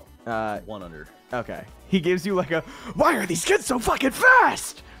 No. 100. Okay. He gives you like a, "Why are these kids so fucking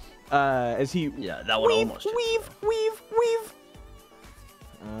fast?" As he... Yeah, that one almost hit. Weave.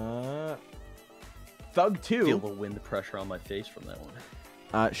 Thug 2. Feel the wind pressure on my face from that one.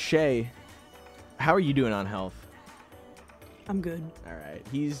 Shaye, how are you doing on health? I'm good. All right.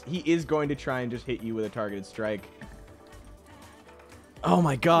 He is going to try and just hit you with a targeted strike. Oh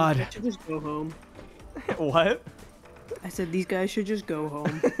my god. I should just go home. What? I said these guys should just go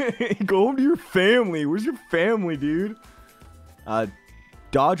home. Go home to your family. Where's your family, dude?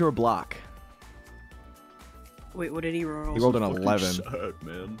 Dodge or block? Wait, what did he roll? He rolled an 11. Sad,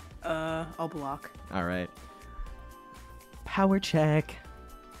 man. I'll block. All right. Power check.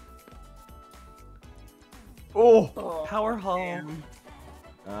 Oh, Power haul. Damn.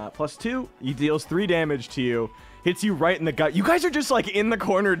 +2. He deals 3 damage to you. Hits you right in the gut. You guys are just like in the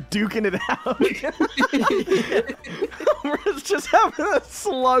corner duking it out. We're just having a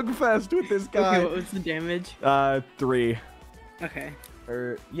slugfest with this guy. Okay, what was the damage? 3. Okay.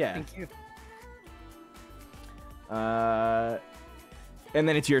 Yeah. Thank you. And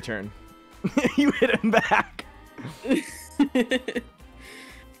then it's your turn. You hit him back.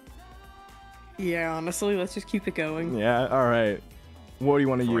 Yeah, honestly, let's just keep it going. Yeah, alright. What do you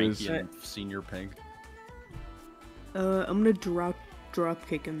want to use? Frankie and Senior Pink. I'm gonna drop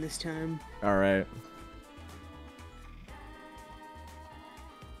kick him this time. Alright.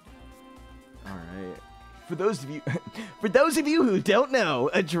 Alright. For those of you who don't know,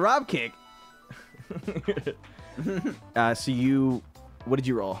 a drop kick. So you, what did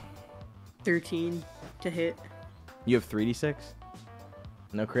you roll? 13 to hit. You have 3d6?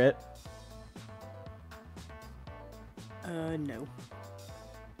 No crit? No.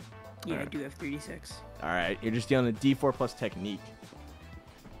 Yeah, I do have 3d6. Alright, you're just dealing a d4 plus technique.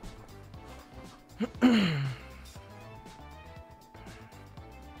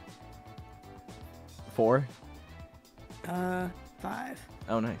 4? 5.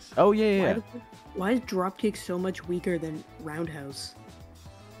 Oh, nice. Oh, yeah. Why is dropkick so much weaker than roundhouse?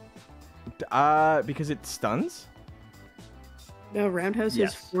 Because it stuns? No, roundhouse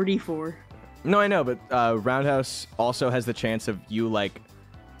is 44. No, I know, but roundhouse also has the chance of you, like,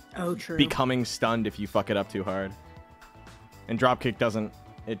 Oh, true. becoming stunned if you fuck it up too hard. And dropkick doesn't,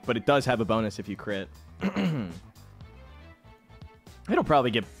 but it does have a bonus if you crit. It'll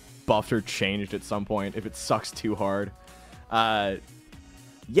probably get buffed or changed at some point if it sucks too hard.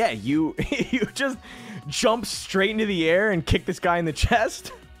 Yeah, you you just jump straight into the air and kick this guy in the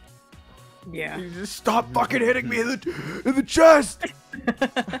chest. Yeah. You just stop fucking hitting me in the chest.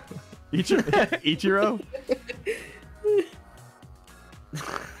 Ichiro?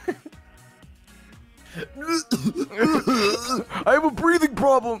 I have a breathing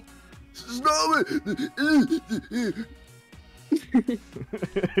problem. Stop it.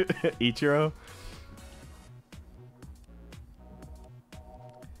 Ichiro?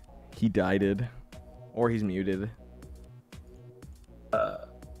 He died. Or he's muted.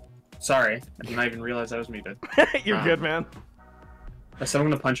 Sorry, I did not even realize I was muted. You're good, man. So I'm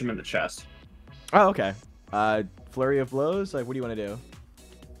gonna punch him in the chest. Oh, okay. Flurry of blows? Like, what do you want to do?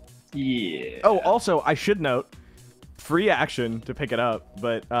 Yeah. Oh, also, I should note, free action to pick it up,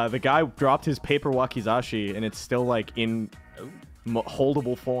 but the guy dropped his paper wakizashi, and it's still, like, in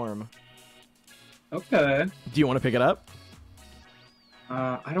holdable form. Okay. Do you want to pick it up?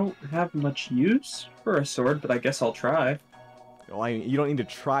 I don't have much use for a sword, but I guess I'll try. Well, you don't need to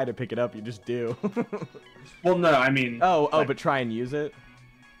try to pick it up, you just do. Well, no, I mean... Oh, like, but try and use it?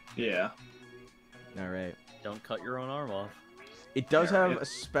 Yeah. Alright. Don't cut your own arm off. It does have a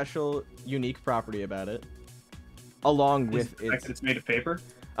special, unique property about it. Along with the fact that it's made of paper?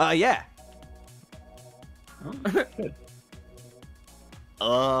 Yeah. Oh, good.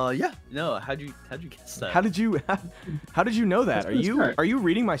 Yeah. No, how'd you guess that? How did you know that? Are you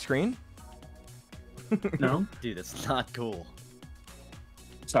reading my screen? No? Dude, that's not cool.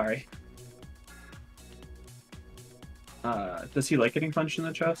 Sorry. Does he like getting punched in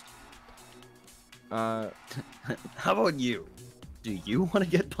the chest? How about you? Do you want to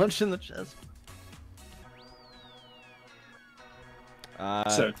get punched in the chest?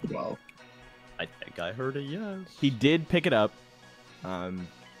 So, well. I think I heard a yes. He did pick it up.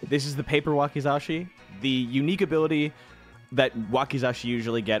 This is the paper wakizashi. The unique ability that wakizashi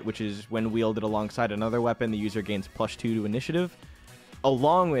usually get, which is when wielded alongside another weapon, the user gains +2 to initiative.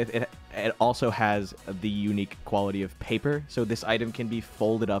 Along with it, it also has the unique quality of paper, so this item can be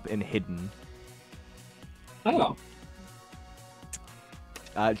folded up and hidden. Oh.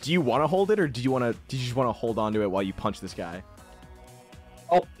 Do you want to hold it, or do you just want to hold on to it while you punch this guy?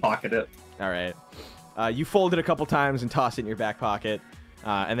 I'll pocket it. All right. You fold it a couple times and toss it in your back pocket,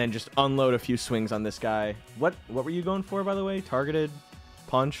 and then just unload a few swings on this guy. What were you going for, by the way? Targeted,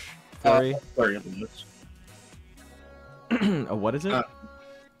 punch, flurry. Flurry of blows. What is it?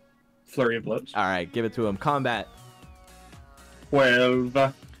 Flurry of blows. All right, give it to him. Combat.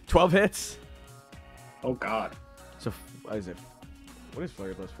 12. 12 hits. Oh God. So what is it? What is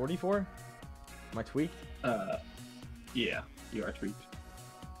flurry of blows? 44? Am I tweaked? Yeah, you are tweaked.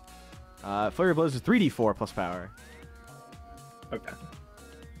 Flurry of blows is 3d4 plus power. Okay.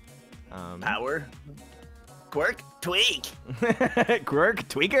 Power. Quirk. Tweak. Quirk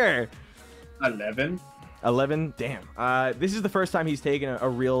tweaker. 11. 11. Damn. This is the first time he's taken a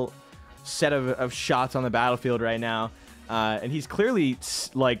real set of shots on the battlefield right now. And he's clearly,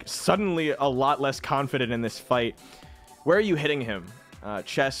 like, suddenly a lot less confident in this fight. Where are you hitting him?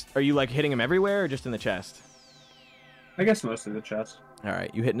 Chest. Are you like hitting him everywhere or just in the chest? I guess mostly the chest. All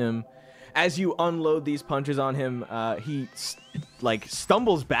right, you hitting him. As you unload these punches on him, he like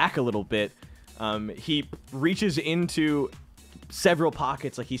stumbles back a little bit. He reaches into several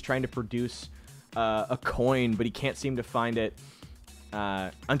pockets like he's trying to produce a coin, but he can't seem to find it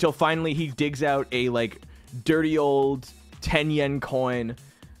until finally he digs out a like dirty old 10 yen coin,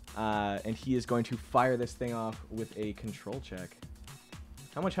 and he is going to fire this thing off with a control check.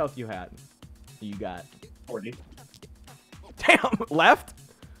 How much health you got? 40. Damn, left?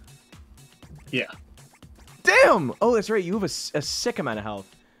 Yeah. Damn! Oh, that's right. You have a sick amount of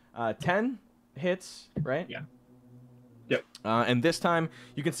health. 10 hits, right? Yeah. Yep. And this time,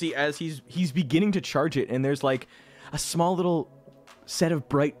 you can see as he's beginning to charge it, and there's like a small little set of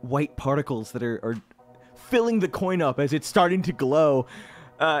bright white particles that are filling the coin up as it's starting to glow.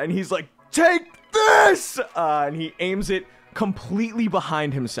 And he's like, "Take this!" And he aims it completely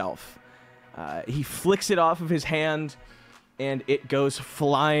behind himself. He flicks it off of his hand, and it goes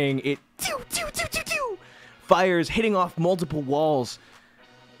flying. It fires, hitting off multiple walls.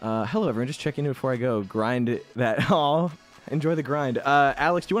 Hello, everyone. Just checking in before I go. Grind that. Aw, enjoy the grind.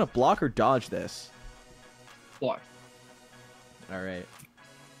 Alex, do you want to block or dodge this? Block. All right.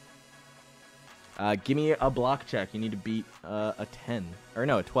 Give me a block check. You need to beat a 10. Or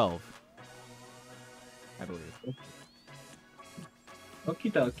no, a 12. I believe.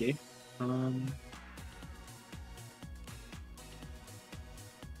 Okie dokie.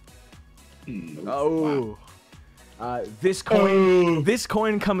 Oh. Wow. This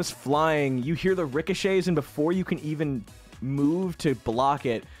coin comes flying. You hear the ricochets, and before you can even move to block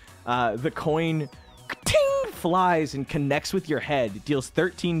it, the coin ting, flies and connects with your head. It deals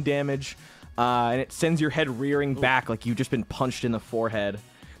 13 damage, and it sends your head rearing back like you've just been punched in the forehead.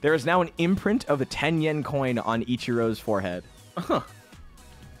 There is now an imprint of a 10 yen coin on Ichiro's forehead.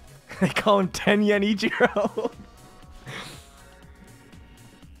 They call him 10 yen Ichiro.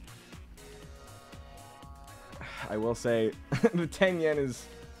 I will say, the 10 yen is...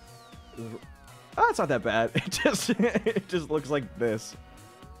 Oh, it's not that bad. It just looks like this.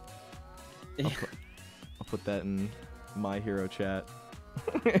 I'll put that in my hero chat.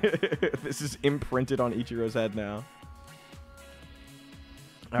 This is imprinted on Ichiro's head now.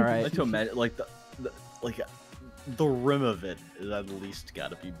 All right. I like to imagine, like the rim of it is at least got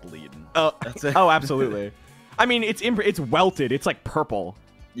to be bleeding. Oh, that's it. Oh, absolutely. I mean, it's welted. It's like purple.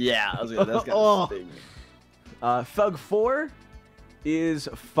 Yeah, I was gonna, that's gotta sting. Thug 4 is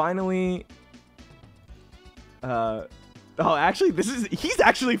finally. Oh, actually, he's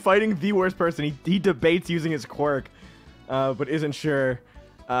actually fighting the worst person. He debates using his quirk, but isn't sure.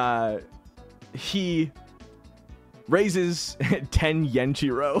 He raises 10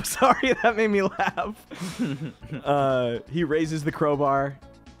 Yenchiro. Sorry, that made me laugh. He raises the crowbar.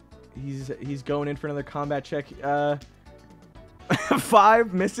 He's going in for another combat check.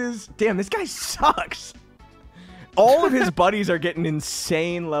 5 misses. Damn, this guy sucks. All of his buddies are getting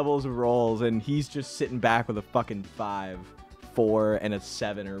insane levels of rolls, and he's just sitting back with a fucking 5, 4, and a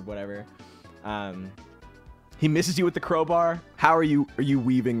 7 or whatever. He misses you with the crowbar. How are you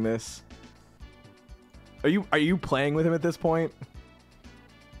weaving this? Are you playing with him at this point?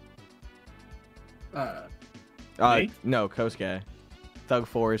 Me? No, Kosuke. Thug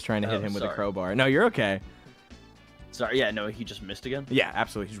 4 is trying to hit him with a crowbar. No, you're okay. Sorry, yeah, no, he just missed again? Yeah,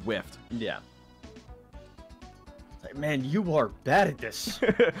 absolutely. He's whiffed. Yeah. Like, man, you are bad at this.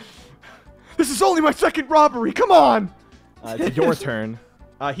 This is only my second robbery. Come on. It's your turn.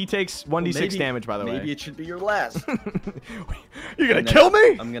 He takes 1d6 damage, by the way. Maybe it should be your last. You're gonna kill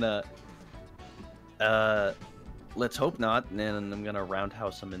me? I'm gonna... let's hope not, and then I'm gonna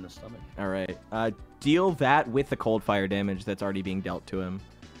roundhouse him in the stomach. All right. Deal that with the cold fire damage that's already being dealt to him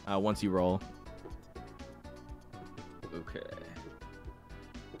once you roll. Okay.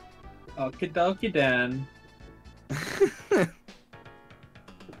 Okie dokie then.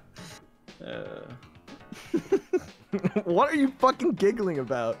 What are you fucking giggling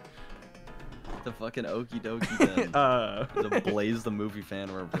about? The fucking okie dokie then. The Blaze the movie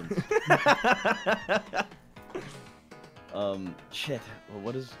fan reference. Shit. Well,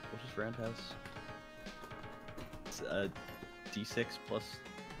 what is roundhouse? It's a D6 plus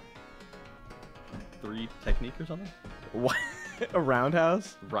 3 technique or something? What? A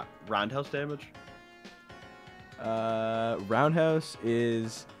roundhouse? Roundhouse damage? Roundhouse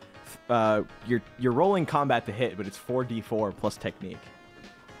is you're rolling combat to hit, but it's 4d4 plus technique.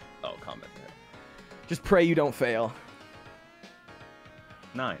 Oh, combat to hit. Just pray you don't fail.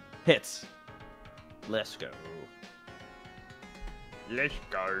 9. Hits. Let's go. Let's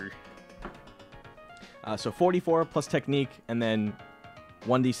go. So 44 plus technique, and then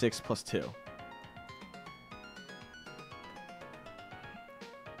 1d6 plus 2.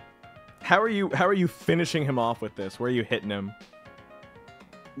 How are you finishing him off with this? Where are you hitting him?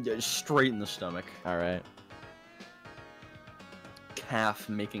 Yeah, straight in the stomach. All right. Calf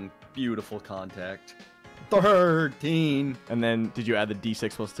making beautiful contact. 13. And then did you add the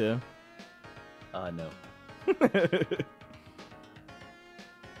d6 plus 2? No.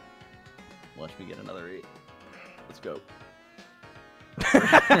 Watch me get another 8. Let's go.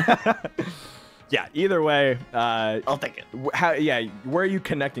 Yeah, either way, I'll take it. yeah, where are you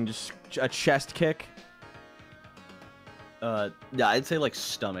connecting? Just a chest kick? Yeah, I'd say like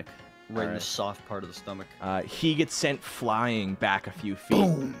stomach. Right in the Alright. soft part of the stomach. He gets sent flying back a few feet,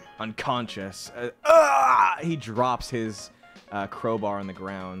 Boom. unconscious. He drops his crowbar on the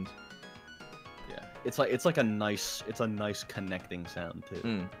ground. Yeah. It's like a nice connecting sound too.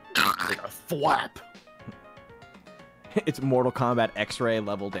 Mm. Like a thwap. It's Mortal Kombat X-ray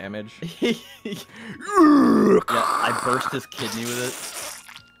level damage. Yeah, I burst his kidney with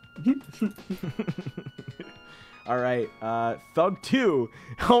it. All right, Thug 2,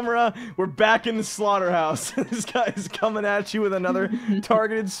 Homura, we're back in the slaughterhouse. This guy is coming at you with another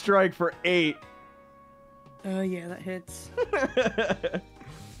targeted strike for 8. Yeah, that hits.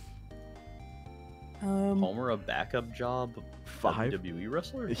 Homer a backup job? 5? WWE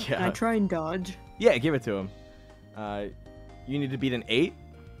wrestler? Can I Yeah. try and dodge? Yeah, give it to him. You need to beat an 8.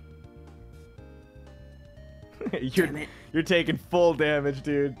 Damn it. You're taking full damage,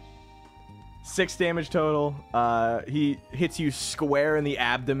 dude. 6 damage total. He hits you square in the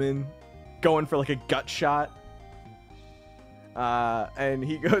abdomen, going for like a gut shot. And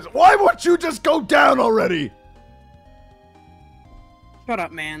he goes, "Why won't you just go down already?" Shut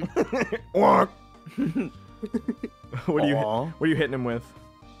up, man. What are you Aw. what are you hitting him with?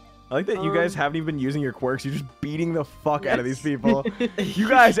 I like that you guys haven't even been using your quirks. You're just beating the fuck out of these people. You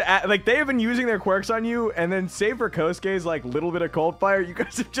guys, like, they have been using their quirks on you, and then save for Kosuke's, like, little bit of cold fire, you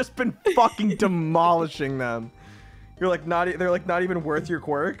guys have just been fucking demolishing them. You're like, they're like not even worth your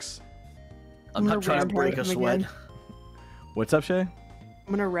quirks. I'm not trying to break a roundhouse him sweat. again. What's up, Shaye?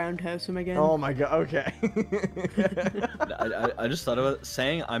 I'm gonna roundhouse him again. Oh my god, okay. I just thought about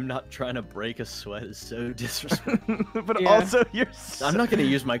saying I'm not trying to break a sweat is so disrespectful. But Yeah. also, you're I'm not gonna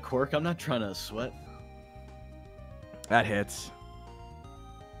use my quirk. I'm not trying to sweat. That hits.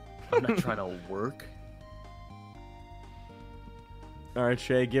 I'm not trying to work. Alright,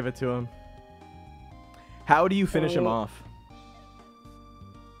 Shaye, give it to him. How do you finish him off?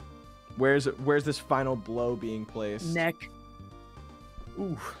 Where's this final blow being placed? Neck.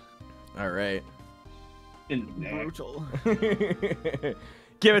 Ooh, Alright. In the neck. brutal.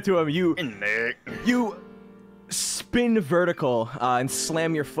 Give it to him. You Nick. spin vertical and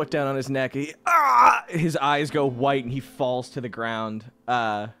slam your foot down on his neck. His eyes go white and he falls to the ground.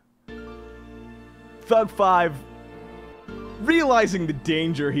 Thug 5, realizing the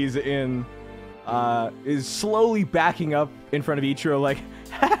danger he's in, is slowly backing up in front of Ichiro like,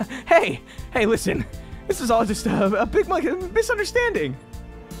 hey, listen, this is all just a big misunderstanding.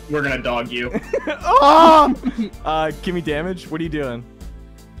 We're gonna dog you. Give me damage. What are you doing?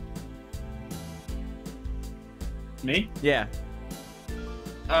 Me? Yeah.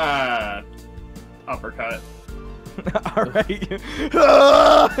 Uppercut. All right.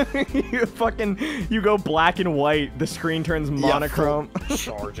 You go black and white. The screen turns monochrome.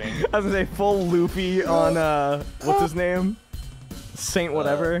 Charging. I was gonna say full loopy on what's his name? Saint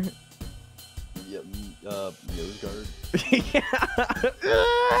whatever. Yep. Nosegard.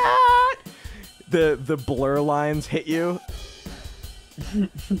 The blur lines hit you.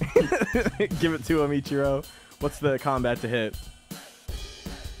 Give it to him, Ichiro. What's the combat to hit?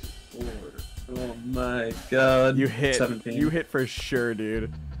 Oh my god. You hit. 17. You hit for sure,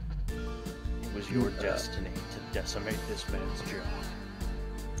 dude. It was your destiny to decimate this man's jaw.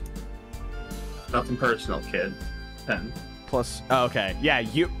 Nothing personal, kid. 10. Plus, oh, okay, yeah,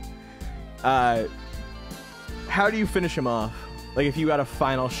 you. How do you finish him off? Like, if you got a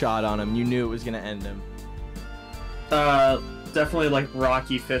final shot on him, you knew it was gonna end him. Definitely like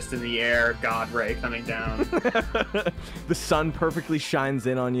Rocky fist in the air, God Ray coming down. The sun perfectly shines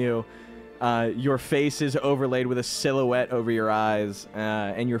in on you. Your face is overlaid with a silhouette over your eyes,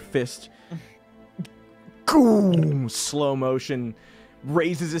 and your fist, slow motion,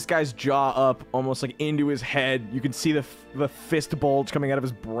 raises this guy's jaw up almost like into his head. You can see the fist bulge coming out of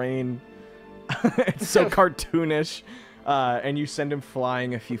his brain. It's so cartoonish. And you send him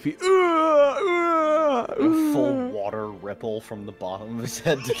flying a few feet. A full water ripple from the bottom of his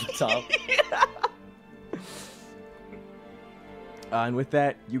head to the top. And with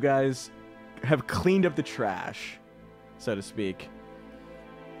that, you guys have cleaned up the trash, so to speak.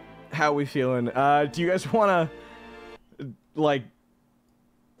 how we feeling? Do you guys want to, like,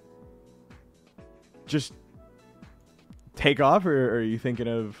 just take off, or are you thinking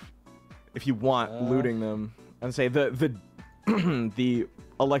of, if you want, looting them? And say the the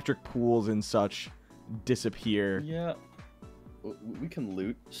electric pools and such disappear. Yeah, we can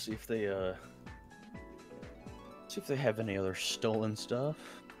loot. See if they have any other stolen stuff.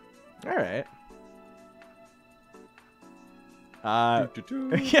 All right. Yeah,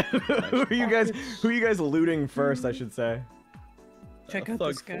 who are you guys looting first, I should say? Check out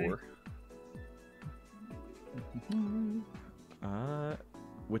this guy.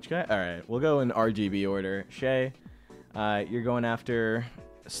 Which guy? All right, we'll go in RGB order. Shaye, you're going after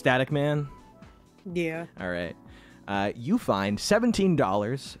Static Man. Yeah. All right. You find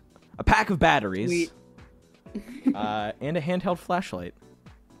 $17, a pack of batteries, Sweet. and a handheld flashlight.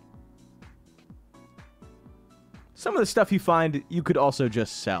 Some of the stuff you find, you could also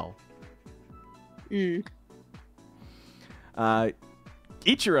just sell. Ichiro,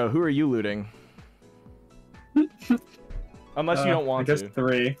 who are you looting? Unless you don't want I guess to.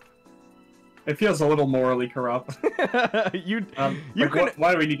 3. It feels a little morally corrupt. you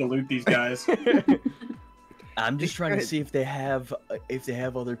Why do we need to loot these guys? I'm just trying to see if they have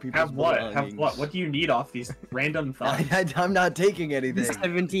other people's Have what? belongings. Have what? What do you need off these random thugs? I'm not taking anything.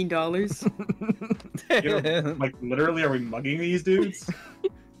 $17. Like, literally, are we mugging these dudes?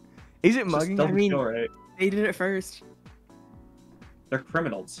 Is it mugging? Just I mean- feel right. They did it first. They're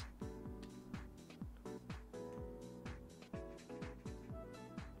criminals.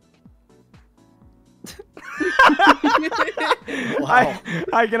 Wow.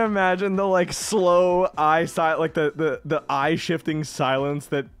 I can imagine the like slow eye like the eye shifting silence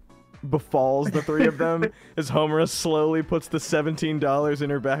that befalls the three of them as Homura slowly puts the $17 in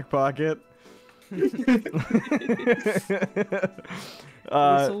her back pocket.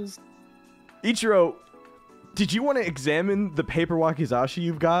 Whistles. Ichiro, did you want to examine the paper wakizashi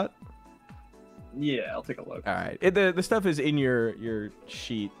you've got? Yeah, I'll take a look. All right, the stuff is in your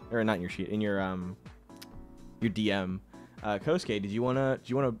sheet, or not your sheet, in your DM. Kosuke, did you wanna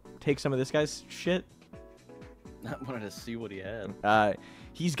take some of this guy's shit? I wanted to see what he had.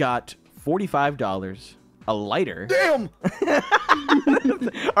 He's got $45, a lighter. Damn!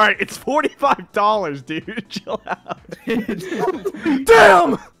 All right, it's $45, dude. Chill out.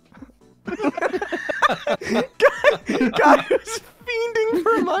 Damn! guy who's fiending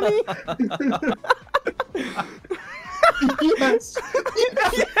for money. Yes.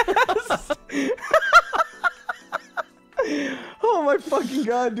 Yes. Oh my fucking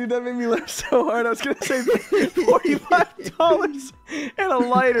god, dude, that made me laugh so hard. I was gonna say $45 and a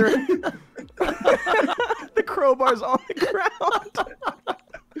lighter. The crowbar's on the ground.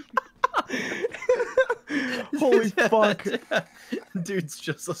 Holy fuck. Dude's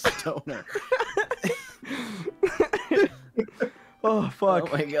just a stoner. Oh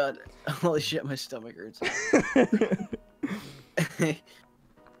fuck. Oh my god. Holy shit, my stomach hurts.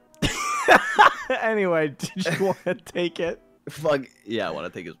 Anyway, did you want to take it? Fuck. Yeah, I want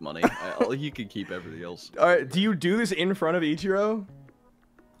to take his money. He can keep everything else. Alright, do you do this in front of Ichiro?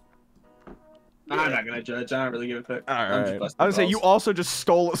 I'm not gonna judge. I don't really give a fuck. Alright. I would say you also just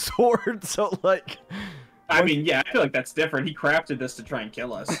stole a sword, so like... I mean, yeah, I feel like that's different. He crafted this to try and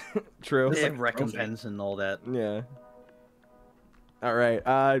kill us. True. They have recompense and all that. Yeah. Alright,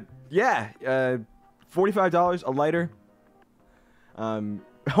 yeah, $45, a lighter.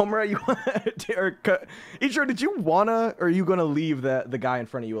 Homura, you or Ichiro, did you wanna, or are you gonna leave the guy in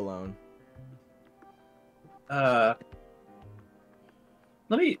front of you alone? Let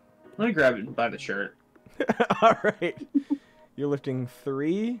me grab it by the shirt. All right, you're lifting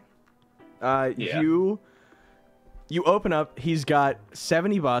 3. Yeah. You open up. He's got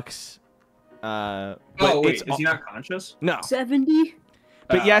 $70. Oh but wait, is he not conscious? No. 70?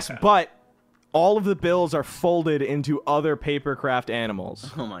 But yes, okay. but all of the bills are folded into other papercraft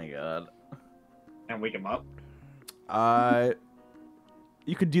animals. Oh my god. And wake him up.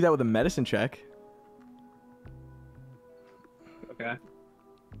 You could do that with a medicine check. Okay.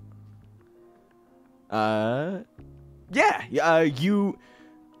 Yeah. Are you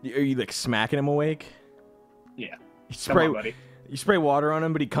like smacking him awake? Yeah. You Come on, spray, buddy. you spray water on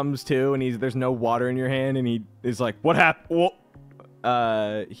him, but he comes to, and there's no water in your hand, and he is like, "What happened?" Well,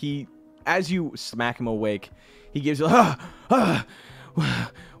 as you smack him awake, he gives you,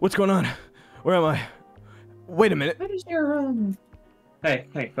 what's going on? Where am I? Wait a minute. How does your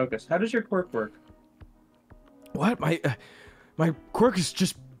Hey, focus. How does your quirk work? What? My quirk is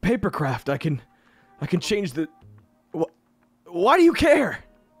just papercraft. I can change the. Why do you care?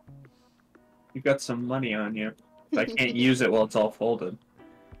 You've got some money on you. I can't use it while it's all folded.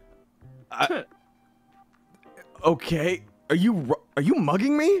 Okay. Are you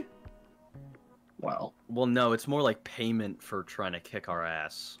mugging me? Well, Well, no, it's more like payment for trying to kick our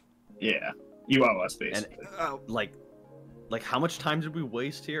ass. yeah. You owe us, And basically. like how much time did we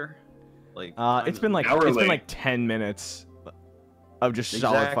waste here? Like, It's been like hourly. 10 minutes of just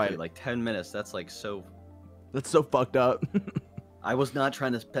exactly, solid fight. like 10 minutes. That's like so. That's so fucked up. I was not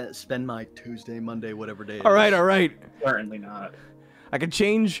trying to spend my Tuesday, Monday, whatever day. All right. Certainly not. I can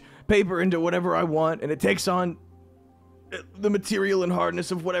change paper into whatever I want, and it takes on the material and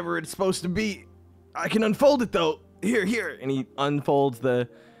hardness of whatever it's supposed to be. I can unfold it though. Here, and he unfolds a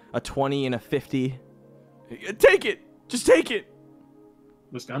 20 and a 50. Take it. Just take it.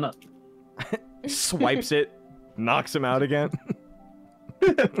 Was gonna. Swipes it, knocks him out again.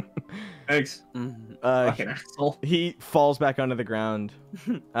 Thanks. Fucking asshole. He falls back onto the ground.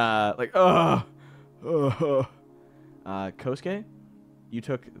 Kosuke, you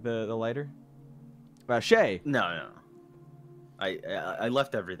took the lighter. Shaye. No. I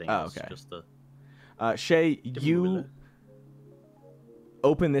left everything. Oh, else, okay. Just the. Shaye, Give you him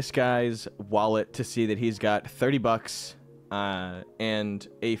open this guy's wallet to see that he's got $30 and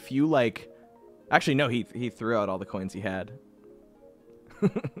a few actually no, he threw out all the coins he had.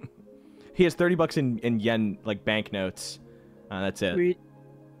 He has $30 in yen banknotes. That's it. Sweet.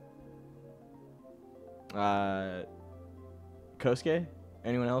 Kosuke,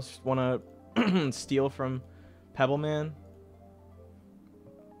 anyone else want to steal from Pebble Man?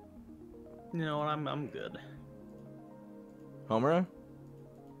 You know what? I'm good. Homura?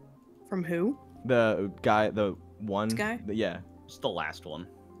 From who? The guy, the one. This guy? Yeah. It's the last one.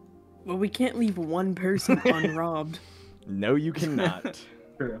 Well, we can't leave one person unrobbed. No, you cannot.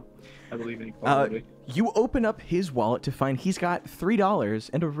 True. I believe in equality. You open up his wallet to find he's got $3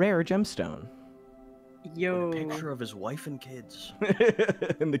 and a rare gemstone. Yo. A picture of his wife and kids.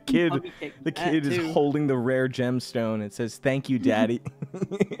 And the Let me take the that kid is too. holding the rare gemstone. It says, "Thank you, Daddy."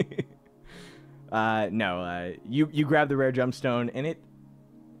 No, you grab the rare gemstone, and it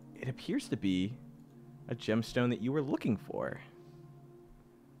appears to be a gemstone that you were looking for.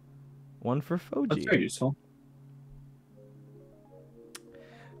 One for Foji. That's very useful.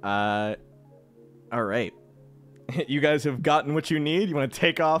 All right. You guys have gotten what you need. You want to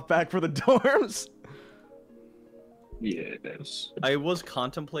take off back for the dorms? Yeah, it is. I was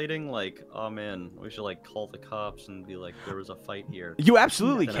contemplating oh man, we should call the cops and be like, there was a fight here. You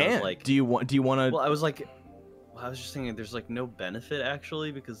absolutely And then I was can. like- Do you want to? Well, I was just thinking there's no benefit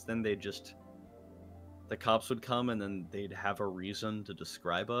actually, because then the cops would come and then they'd have a reason to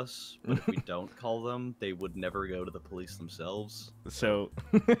describe us. But if we don't call them, they would never go to the police themselves. So,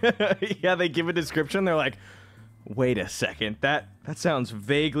 yeah, they give a description. They're like, wait a second, that sounds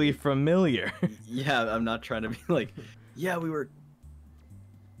vaguely familiar. Yeah, I'm not trying to be like, yeah, we were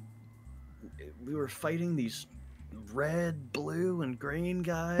fighting these red, blue, and green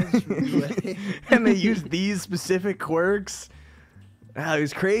guys from UA. And they use these specific quirks. Wow, it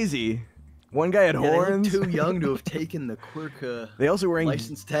was crazy. One guy had Yeah, they look horns. too young to have taken the quirk They also wearing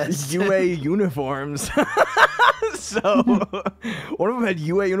license test. UA uniforms. So one of them had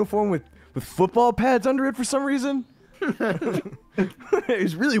UA uniform with football pads under it for some reason. It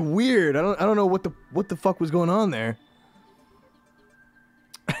was really weird. I don't know what the fuck was going on there.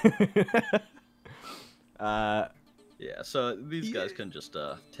 Yeah, so these guys can just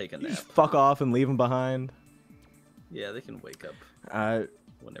take a You nap. just fuck off and leave them behind. Yeah, they can wake up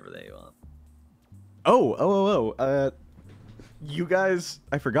whenever they want. You guys,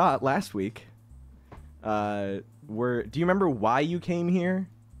 I forgot last week. Do you remember why you came here?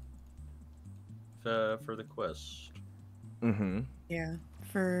 For the quest. Mm-hmm. Yeah.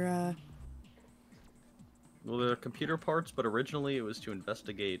 For, Well, they're computer parts, but originally it was to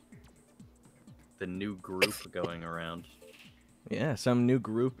investigate the new group going around. Yeah, some new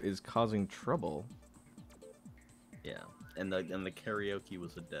group is causing trouble. Yeah, and the karaoke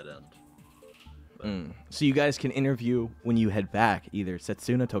was a dead end. But, So you guys can interview when you head back, either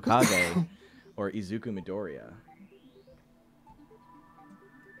Setsuna Tokage or Izuku Midoriya.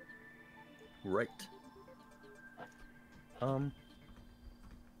 Right.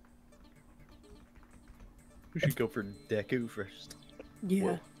 We should go for Deku first. yeah.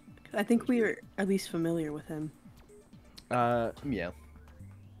 Whoa. I think we are at least familiar with him. Yeah.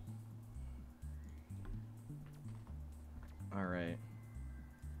 All right.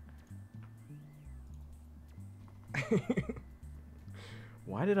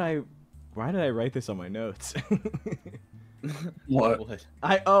 Why did I write this on my notes? What? What?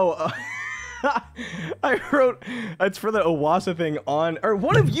 I wrote it's for the Owasa thing on, or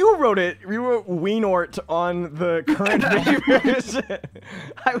one of you wrote it. You wrote Weenort on the current favors.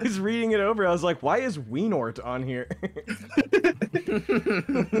 I was reading it over. I was like, why is Weenort on here?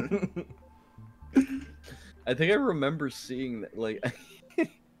 I think I remember seeing that, like,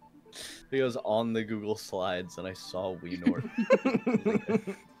 it was on the Google Slides, and I saw Weenort.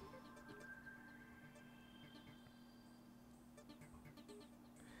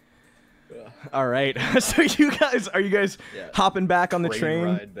 All right. So are you guys hopping back on the train?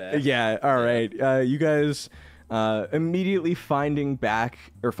 Ride back. Yeah. All right. You guys immediately finding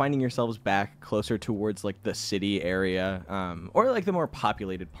yourselves back closer towards like the city area, or like the more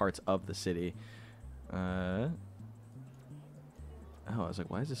populated parts of the city. Oh, I was like,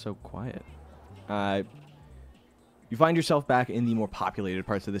 why is this so quiet? You find yourself back in the more populated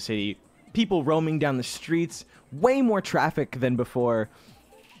parts of the city. People roaming down the streets, way more traffic than before.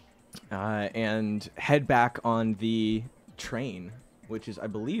 And head back on the train, which is, I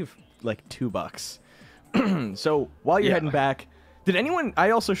believe, like $2. So while you're heading back, did anyone?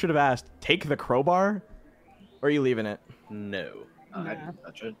 I also should have asked. Take the crowbar, or are you leaving it? No. I didn't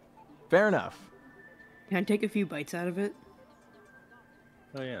touch it. Fair enough. Can I take a few bites out of it?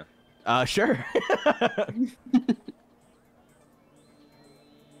 Oh yeah. Sure.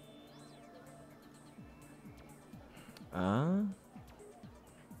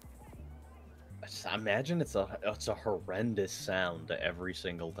 I imagine it's a horrendous sound every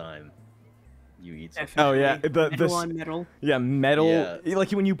single time you eat something. Oh yeah, Metal on metal. Yeah, metal. Yeah.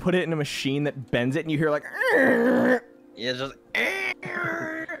 Like when you put it in a machine that bends it, and you hear like. Yeah, just.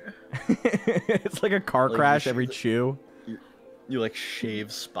 It's like a car Like, crash every chew. You like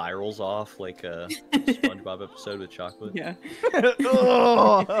shave spirals off like a SpongeBob episode with chocolate. Yeah.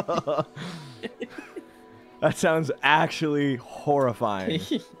 Oh! That sounds actually horrifying.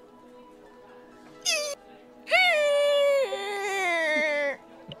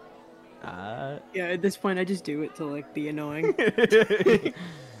 Yeah, at this point I just do it to like be annoying.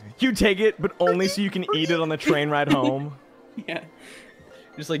 You take it, but only so you can eat it on the train ride home. Yeah.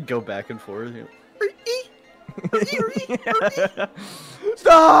 You just like go back and forth. You know.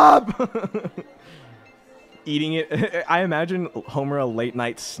 Stop! Eating it. I imagine Homura a late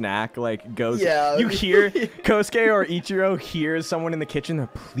night snack like goes. Yeah. You hear Kosuke or Ichiro hears someone in the kitchen.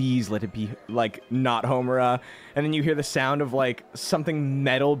 Please let it be like not Homura. And then you hear the sound of like something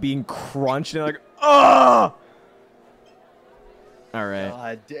metal being crunched and like, oh! All right.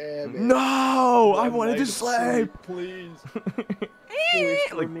 God damn it. No, I wanted to sleep. Please.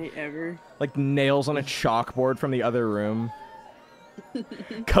 Worst Like- roommate ever. Like nails on a chalkboard from the other room.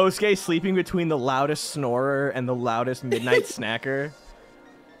 Kosuke sleeping between the loudest snorer and the loudest midnight snacker.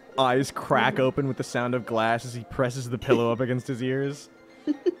 Eyes crack open with the sound of glass as he presses the pillow up against his ears.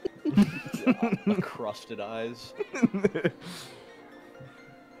 Crusted eyes.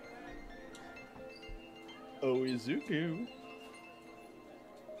 Oizuku.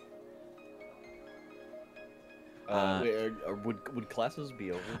 Would classes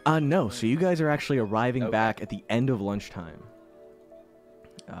be over? No. So you guys are actually arriving Okay. back at the end of lunchtime.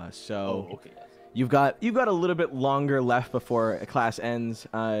 So Oh, okay. you've got a little bit longer left before a class ends.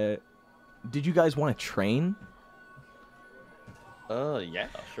 Did you guys want to train? Yeah,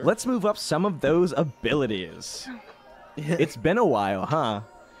 sure. Let's move up some of those abilities. It's been a while, huh?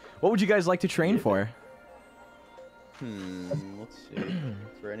 What would you guys like to train for? Let's see.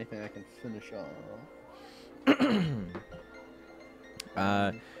 Is there anything I can finish off?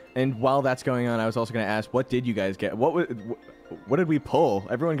 And while that's going on, I was also going to ask, what did you guys get? What did we pull?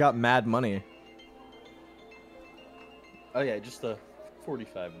 Everyone got mad money. Oh yeah, just the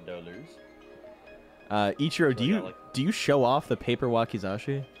 $45. Ichiro, So I got, like- do you show off the paper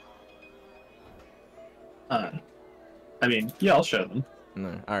wakizashi? I mean, yeah, I'll show them.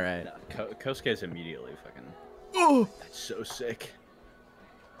 No. All right. No, Kosuke's immediately fucking. Oh. That's so sick.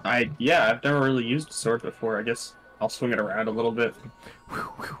 Yeah, I've never really used a sword before. I guess I'll swing it around a little bit.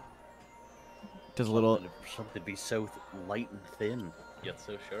 Does a little. Something to be so light and thin, yet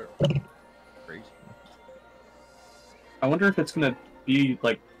so sharp. Crazy. I wonder if it's gonna be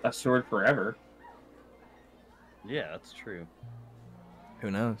like a sword forever. Yeah, that's true. Who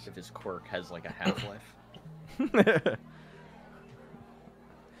knows? If his quirk has like a half-life.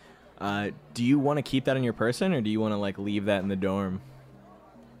 Do you want to keep that on your person, or do you want to like leave that in the dorm?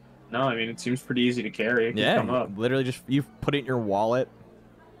 No, I mean it seems pretty easy to carry. It can come up. Literally just you put it in your wallet.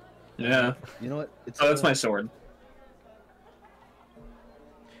 Yeah. You know what? It's Oh, that's my sword.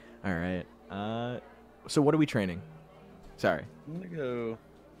 All right. So what are we training? Sorry. I'm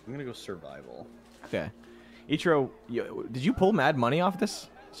gonna go survival. Okay. Ichiro, did you pull mad money off this?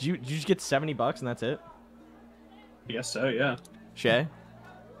 Did you just get $70 and that's it? I guess so, yeah. Shaye?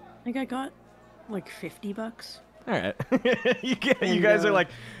 I think I got like $50. All right. you guys are like,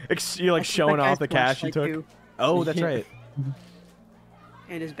 you're like showing off the cash you took. Too. Oh, that's right.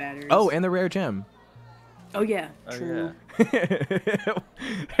 And his batteries. Oh, and the rare gem. Oh yeah, Oh, true. yeah.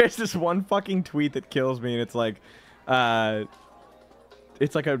 There's this one fucking tweet that kills me, and it's like the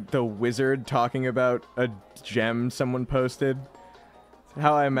wizard talking about a gem someone posted.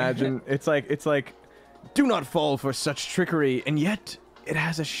 How I imagine it's like, do not fall for such trickery, and yet it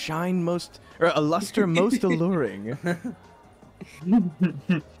has a shine most, or a luster most alluring.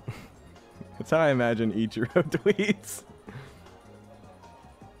 That's how I imagine Ichiro tweets.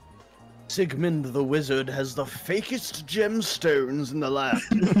 Sigmund the wizard has the fakest gemstones in the land.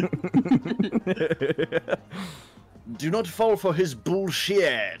 Do not fall for his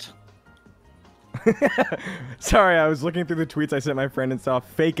bullshit. Sorry, I was looking through the tweets I sent my friend and saw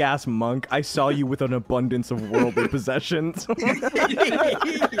fake ass monk. I saw you with an abundance of worldly possessions. I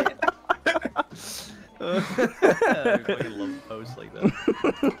fucking love posts like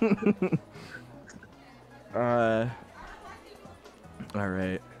that. All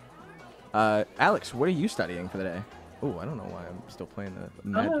right. Alex, what are you studying for the day? Oh, I don't know why I'm still playing the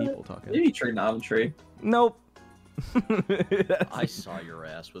mad people talking. Maybe trigonometry. Nope. I saw your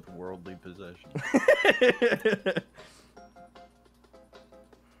ass with worldly possessions.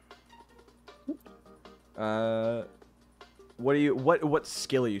 What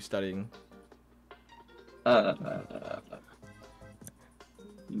skill are you studying?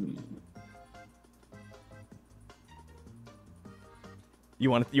 You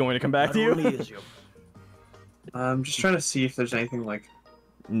want me to come back to you? I'm just trying to see if there's anything like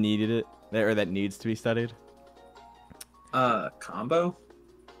Needed it or that needs to be studied. combo.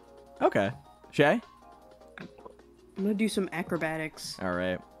 Okay, Shaye. I'm gonna do some acrobatics. All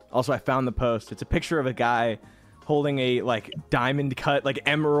right. Also, I found the post. It's a picture of a guy holding a like diamond cut, like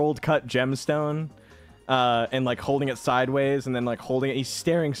emerald cut gemstone, and like holding it sideways, and then like holding it. He's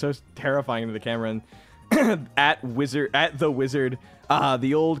staring so terrifying into the camera. And at the wizard,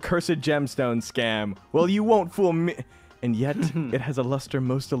 the old cursed gemstone scam. Well, you won't fool me. And yet, it has a luster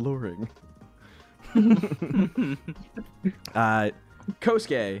most alluring.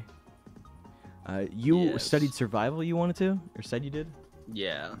 Kosuke, you Yes. studied survival. You wanted to, or said you did?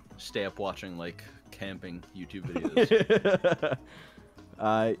 Yeah, stay up watching like camping YouTube videos.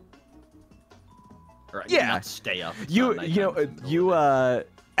 Or, Yeah. not stay up. It's You not you know nighttime, it's the middle of the day.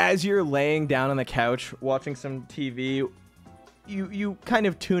 as you're laying down on the couch watching some TV, you kind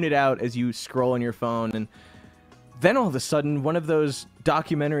of tune it out as you scroll on your phone, and then all of a sudden one of those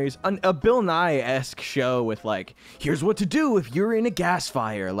documentaries, a Bill Nye-esque show with like, here's what to do if you're in a gas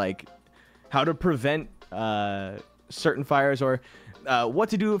fire, like how to prevent certain fires, or what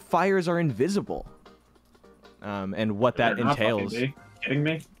to do if fires are invisible, and what that Better not fucking entails. be. Kidding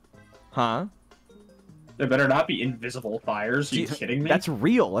me? Huh? There better not be invisible fires. Are you kidding me? That's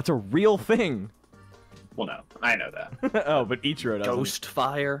real. That's a real thing. Well, no, I know that. Oh, but Ichiro doesn't. Ghost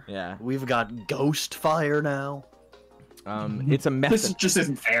fire. Yeah. We've got ghost fire now. It's a This method. just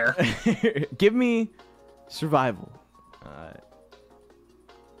isn't fair. Give me survival.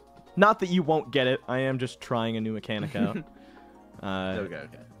 Not that you won't get it. I am just trying a new mechanic out. Okay.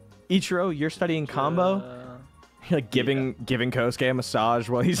 Ichiro, you're studying combo. You're like giving Kosuke a massage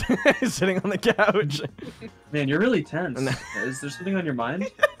while he's sitting on the couch. Man, you're really tense. Is there something on your mind?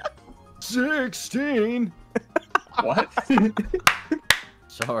 16. What?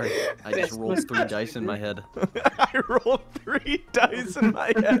 Sorry, I just rolled 3 dice in my head. I rolled 3 dice in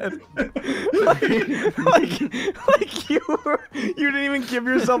my head. like you didn't even give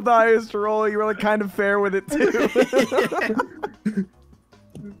yourself the highest roll. You were like kind of fair with it too.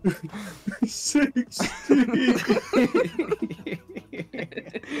 16.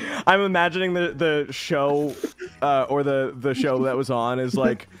 I'm imagining the show, or the show that was on is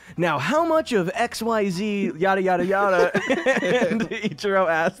like, now how much of XYZ yada yada yada, and Ichiro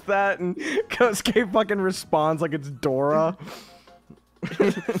asks that, and Kosuke fucking responds like it's Dora.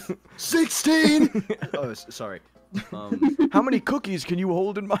 16. Oh, sorry. How many cookies can you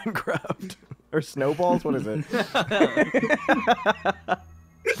hold in Minecraft? Or snowballs? What is it?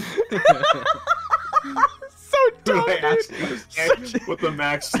 So dumb, I asked dude. you what the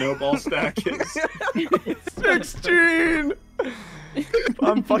max snowball stack is. 16.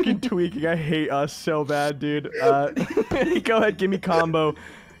 I'm fucking tweaking. I hate us so bad, dude. Go ahead, give me combo.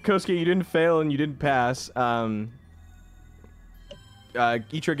 Kosuke, you didn't fail and you didn't pass. Ichiro,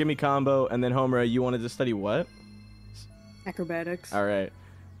 give me combo, and then Homura, you wanted to study what? Acrobatics. All right.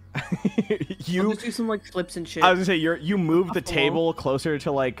 You I'll just do some like flips and shit. I was gonna say you move the Off the wall. table closer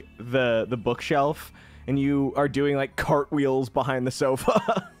to like the bookshelf, and you are doing like cartwheels behind the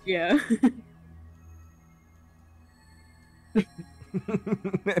sofa. Yeah.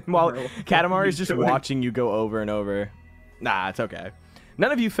 While Bro, Katamari is what are you just doing? watching you go over and over. Nah, it's okay.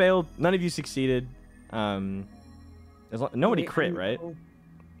 None of you failed. None of you succeeded. Nobody Wait, crit, I'm- right? oh,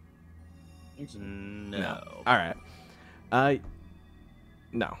 No. All right.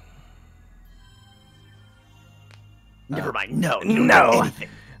 No. Never mind. No. No.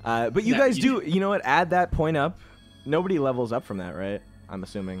 But you No, guys you do. You know what? Add that point up. Nobody levels up from that, right? I'm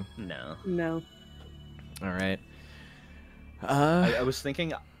assuming. No. No. All right. I was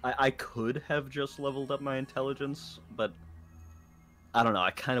thinking I could have just leveled up my intelligence, but I don't know.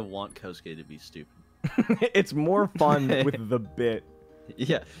 I kind of want Kosuke to be stupid. It's more fun with the bit.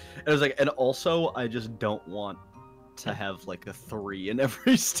 Yeah, it was like, and also I just don't want to have like a 3 in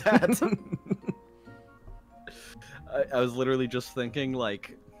every stat. I was literally just thinking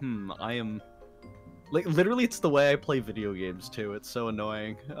like, I am like literally it's the way I play video games too. It's so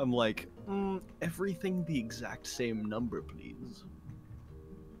annoying. I'm like, everything the exact same number, please.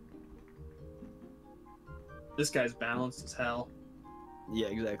 This guy's balanced as hell. Yeah,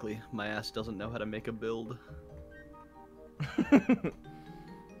 exactly. My ass doesn't know how to make a build.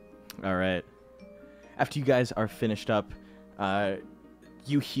 All right. After you guys are finished up,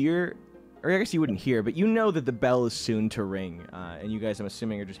 you hear, or I guess you wouldn't hear, but you know that the bell is soon to ring, and you guys, I'm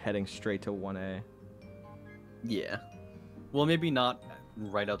assuming, are just heading straight to 1A. Yeah. Well, maybe not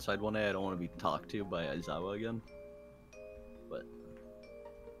right outside 1A. I don't want to be talked to by Aizawa again. But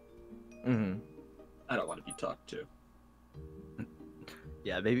Mm-hmm. I don't want to be talked to.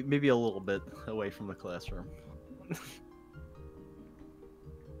 yeah, maybe a little bit away from the classroom.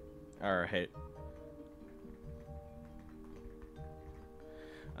 All right.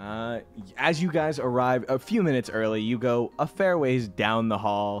 As you guys arrive a few minutes early, you go a fair ways down the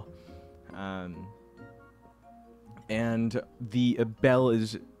hall, and the bell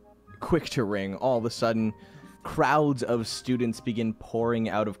is quick to ring. All of a sudden, crowds of students begin pouring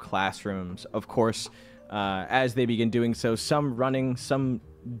out of classrooms. Of course, as they begin doing so, some running, some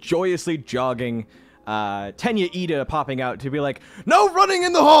joyously jogging, Tenya Ida popping out to be like, "No running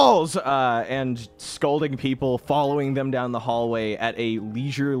in the halls!" And scolding people, following them down the hallway at a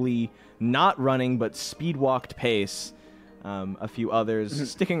leisurely, not running, but speed-walked pace. A few others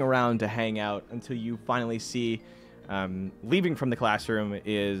sticking around to hang out until you finally see, leaving from the classroom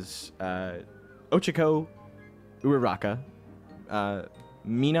is Ochiko Uraraka,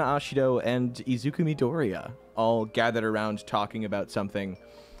 Mina Ashido, and Izuku Midoriya, all gathered around talking about something.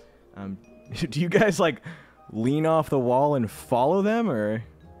 Do you guys, like, lean off the wall and follow them, or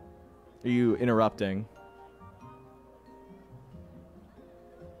are you interrupting?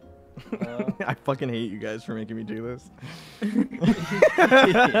 I fucking hate you guys for making me do this.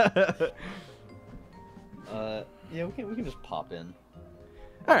 Yeah, we can just pop in.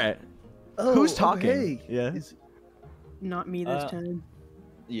 All right. Oh, Who's talking? hey. Yeah. Not me this time.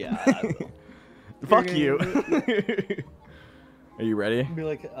 Yeah. Fuck You're you. gonna- Are you ready? Be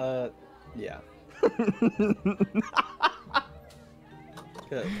like, yeah.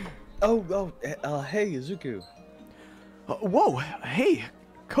 Good. Hey, Izuku. Whoa, hey,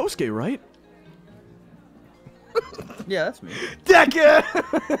 Kosuke, right? Yeah, that's me.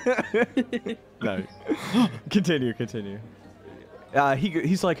 Deka! No. Continue.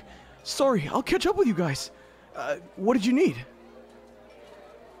 He's like, sorry, I'll catch up with you guys. What did you need?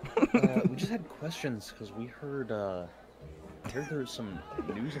 We just had questions because we heard there was some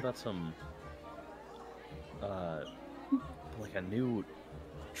news about some like a new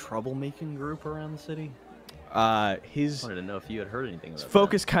troublemaking group around the city. His Wanted to know if you had heard anything about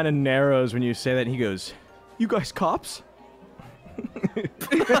focus kind of narrows when you say that. And he goes, "You guys cops?"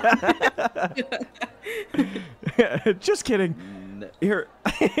 Just kidding. that. Here.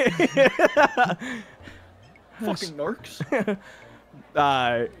 Fucking narcs.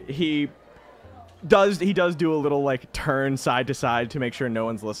 He does do a little like turn side to side to make sure no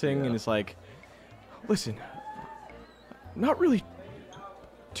one's listening, and it's like, listen, not really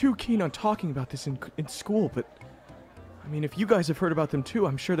too keen on talking about this in school, but I mean, if you guys have heard about them too,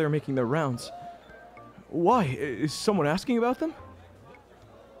 I'm sure they're making their rounds. Why? Is someone asking about them?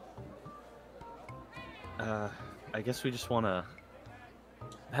 I guess we just want to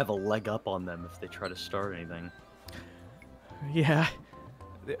have a leg up on them if they try to start anything. Yeah.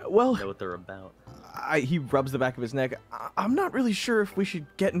 Well, Know what they're about. he rubs the back of his neck. I'm not really sure if we should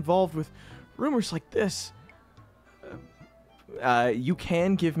get involved with rumors like this. You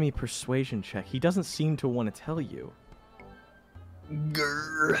can give me persuasion check. He doesn't seem to want to tell you.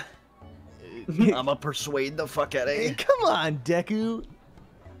 Grr. I'ma persuade the fuck out of Hey, you. come on, Deku.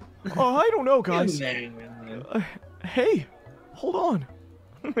 Oh, I don't know, guys. Hey, hold on.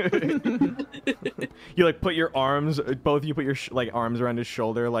 You like put your arms, both of you put your like arms around his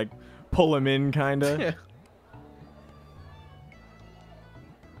shoulder, like pull him in, kinda.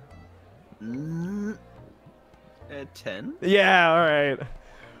 At 10? Yeah, all right.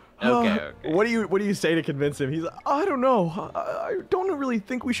 Okay. What do you say to convince him? He's like, I don't know. I don't really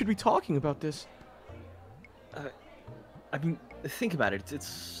think we should be talking about this. I mean, think about it.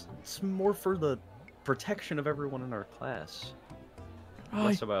 It's more for the protection of everyone in our class.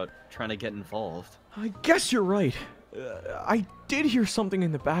 Less about trying to get involved. I guess you're right. I did hear something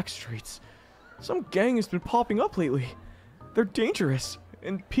in the back streets. Some gang has been popping up lately. They're dangerous,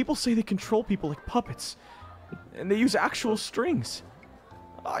 and people say they control people like puppets. And they use actual strings.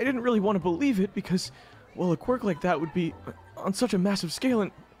 I didn't really want to believe it because, well, a quirk like that would be on such a massive scale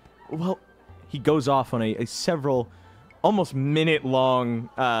and, well... He goes off on a several, almost minute-long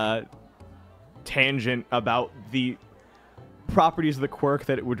tangent about the properties of the quirk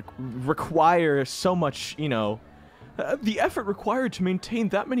that it would require so much, you know... the effort required to maintain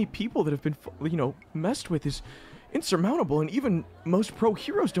that many people that have been, you know, messed with is insurmountable, and even most pro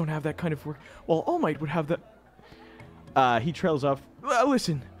heroes don't have that kind of work, while All Might would have that... he trails off.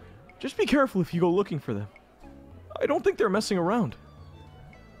 Listen, just be careful if you go looking for them. I don't think they're messing around.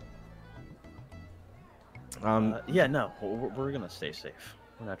 Yeah, no, we're gonna stay safe.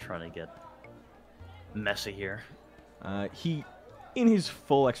 We're not trying to get messy here. He, in his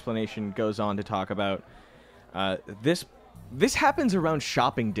full explanation, goes on to talk about this happens around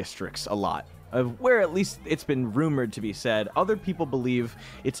shopping districts a lot, of where at least it's been rumored to be said. Other people believe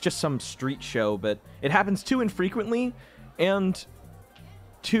it's just some street show, but it happens too infrequently and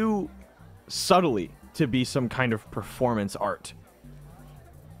too subtly to be some kind of performance art.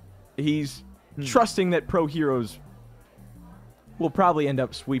 He's trusting that pro heroes will probably end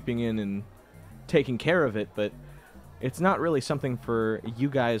up sweeping in and taking care of it, but it's not really something for you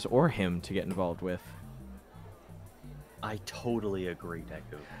guys or him to get involved with. I totally agree,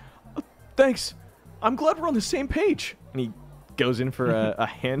 Deku. Thanks. I'm glad we're on the same page. And he goes in for a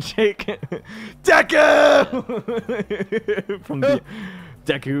handshake. Deku! From the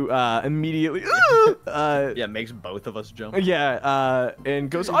Deku immediately. Yeah, makes both of us jump. Yeah, and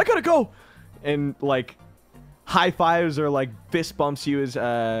goes, I gotta go. And like high fives or like fist bumps you as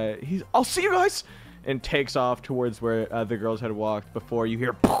I'll see you guys, and takes off towards where the girls had walked before you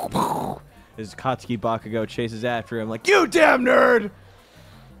hear as Katsuki Bakugo chases after him like, you damn nerd!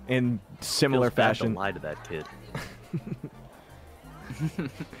 In similar Feels bad fashion. to lie to that kid.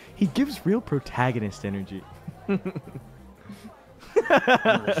 He gives real protagonist energy. There's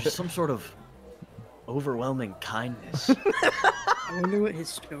just some sort of overwhelming kindness. I wonder what his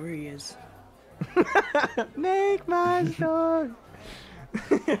story is. Make my story.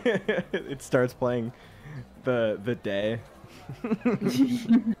 It starts playing the day.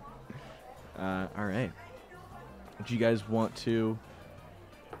 All right. Do you guys want to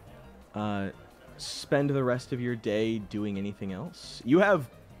spend the rest of your day doing anything else? You have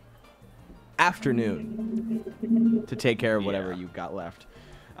afternoon to take care of whatever you've got left.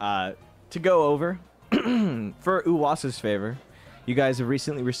 To go over, for Uwasa's favor, you guys have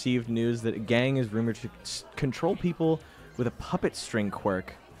recently received news that a gang is rumored to control people with a puppet string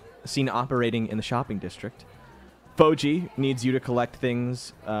quirk seen operating in the shopping district. Foji needs you to collect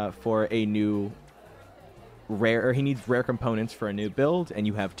things for a new he needs rare components for a new build, and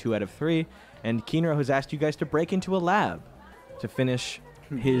you have 2 out of 3. And Kinro has asked you guys to break into a lab to finish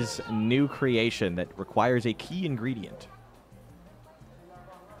his new creation that requires a key ingredient.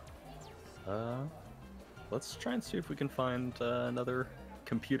 Let's try and see if we can find another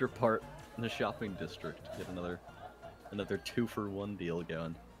computer part in the shopping district. Get another 2-for-1 deal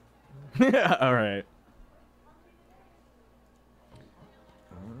going. All right.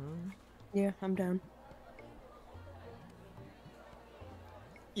 Yeah, I'm down.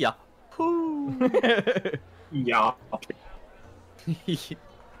 Yeah. Yeah.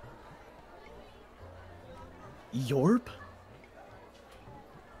 Yorp?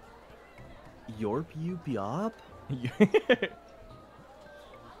 Yorp you biop?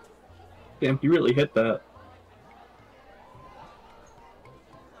 Damn, you really hit that.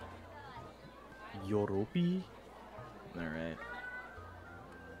 Yoropi? Alright.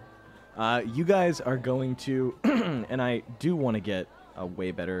 You guys are going to, and I do want to get a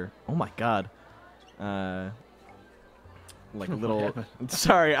way better, oh my god, like a little,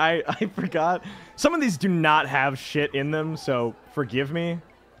 sorry, I forgot. Some of these do not have shit in them, so forgive me.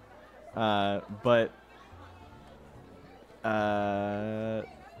 But there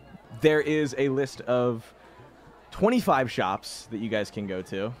is a list of 25 shops that you guys can go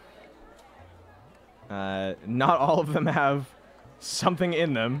to. Not all of them have something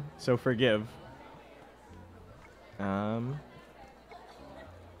in them, so forgive. All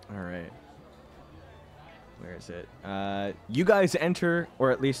right. Where is it? You guys enter,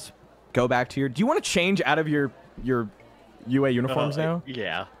 or at least go back to your... Do you want to change out of your UA uniforms now?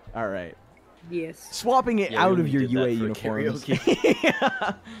 Yeah. All right. Yes. Swapping it Yeah, we out of only your did that UA for uniforms.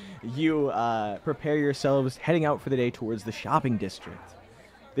 karaoke. You prepare yourselves heading out for the day towards the shopping district.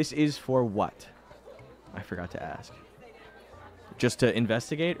 This is for what? I forgot to ask. Just to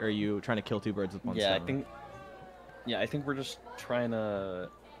investigate, or are you trying to kill two birds with one stone? I think we're just trying to...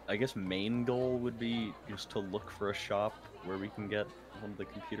 I guess main goal would be just to look for a shop where we can get one of the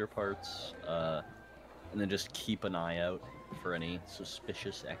computer parts, and then just keep an eye out for any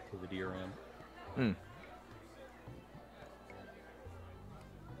suspicious activity around.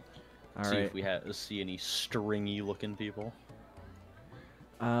 All see right. if we see any stringy-looking people.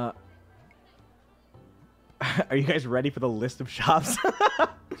 Are you guys ready for the list of shops?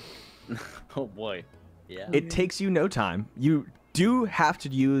 Oh boy. Yeah. It takes you no time. You do have to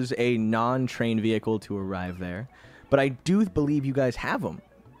use a non-trained vehicle to arrive there, but I do believe you guys have them.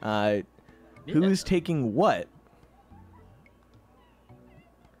 Who's taking what?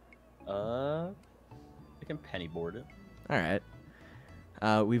 I can pennyboard it. All right.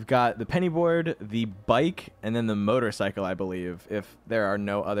 We've got the pennyboard, the bike, and then the motorcycle, I believe, if there are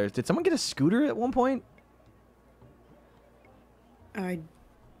no others. Did someone get a scooter at one point? I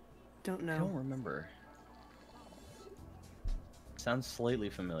don't know. I don't remember. Sounds slightly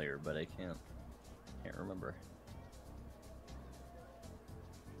familiar, but I can't remember.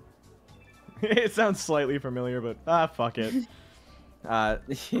 It sounds slightly familiar, but fuck it. So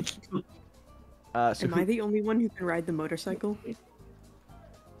Am I the only one who can ride the motorcycle?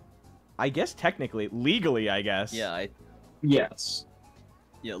 I guess technically, legally, I guess. Yeah, Yes.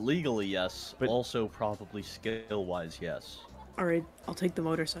 yeah, legally yes, But- but also probably skill-wise yes. Alright, I'll take the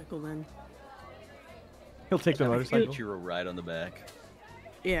motorcycle then. He'll take the motorcycle. Ichiro ride on the back.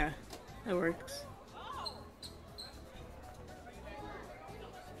 Yeah, that works.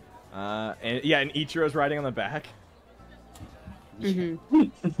 And Ichiro's riding on the back.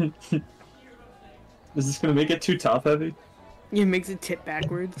 Mm-hmm. Is this gonna make it too top heavy? It makes it tip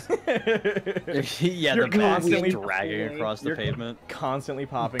backwards. Yeah, You're the back constantly- is dragging across the You're- pavement. Constantly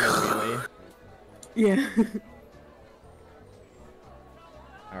popping a wheelie. Yeah.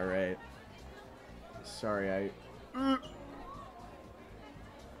 All right. Sorry, I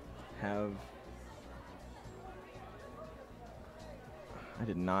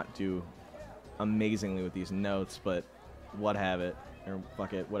did not do amazingly with these notes, but what have it, or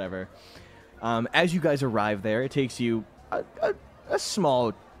fuck it, whatever. As you guys arrive there, it takes you a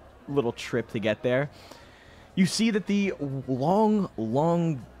small little trip to get there. You see that the long,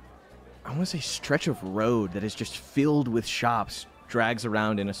 I want to say stretch of road that is just filled with shops drags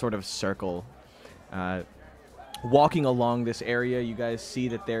around in a sort of circle. Walking along this area, you guys see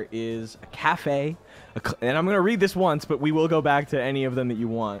that there is a cafe, and I'm going to read this once, but we will go back to any of them that you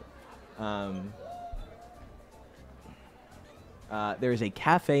want. There is a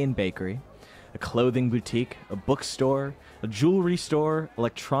cafe and bakery, a clothing boutique, a bookstore, a jewelry store,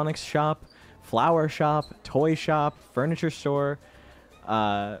 electronics shop, flower shop, toy shop, furniture store,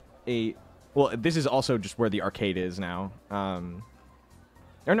 well, this is also just where the arcade is now.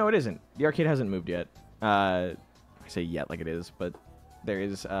 Or no, it isn't. The arcade hasn't moved yet. I say yet like it is, but there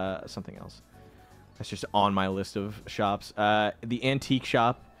is something else. That's just on my list of shops. The antique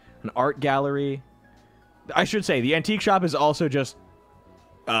shop, an art gallery. I should say, the antique shop is also just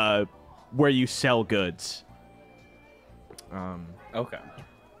where you sell goods. Okay.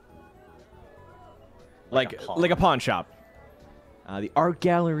 Like a pawn shop. The art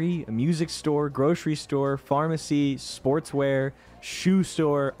gallery, a music store, grocery store, pharmacy, sportswear, shoe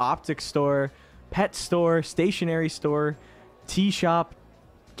store, optics store, pet store, stationery store, tea shop,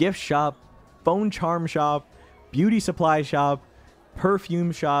 gift shop, phone charm shop, beauty supply shop,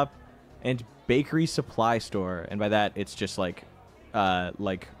 perfume shop, and bakery supply store. And by that, it's just like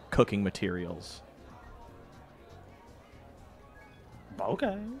cooking materials.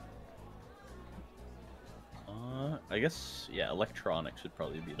 Okay. I guess, yeah, electronics would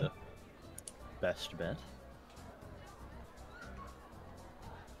probably be the best bet.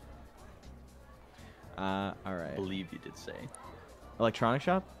 All I right. believe you did say. Electronic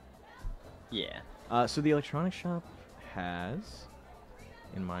shop? Yeah. So the electronic shop has,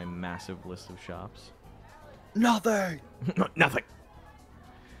 in my massive list of shops, Nothing! nothing.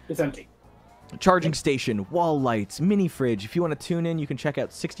 It's empty. charging station, wall lights, mini fridge. If you want to tune in, you can check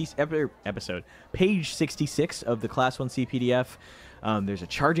out page 66 of the Class 1C PDF. There's a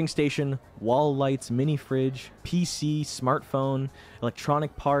charging station, wall lights, mini fridge, PC, smartphone,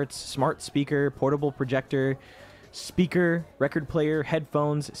 electronic parts, smart speaker, portable projector, speaker, record player,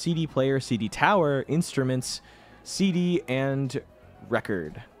 headphones, CD player, CD tower, instruments, CD, and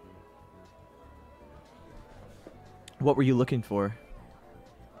record. What were you looking for?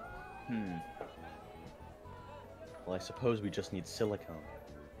 Well, I suppose we just need silicone.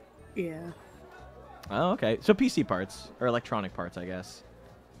 Yeah. Oh, okay. So PC parts, or electronic parts, I guess.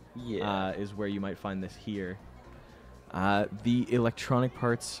 Yeah. Is where you might find this here. The electronic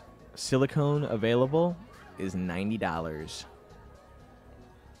parts silicone available is $90.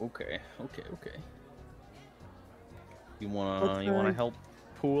 Okay. You wanna help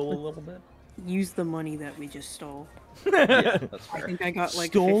pool a little bit? Use the money that we just stole. Yeah, that's I fair. think I got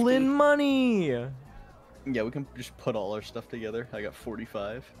like Stolen 50. money. Yeah, we can just put all our stuff together. I got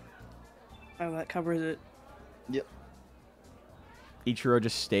 45. Oh, that covers it. Yep. Ichiro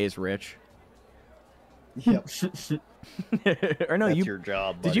just stays rich. Yep. Or no, That's you your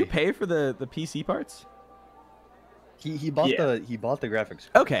job, did you buddy. pay for the PC parts? He bought Yeah. the graphics.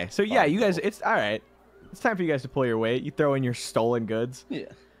 Okay, so yeah, you guys, bundle. it's all right. It's time for you guys to pull your weight. You throw in your stolen goods. Yeah.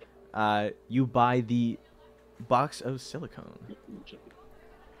 You buy the box of silicone.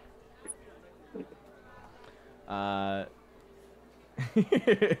 The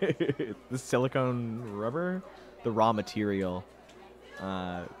silicone rubber, the raw material,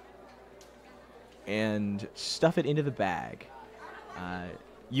 and stuff it into the bag.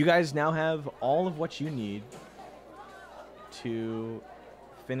 You guys now have all of what you need to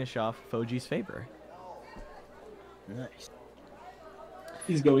finish off Foji's favor. Nice.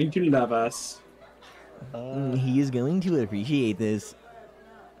 He's going to love us. He is going to appreciate this.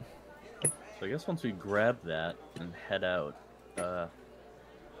 So I guess once we grab that and head out,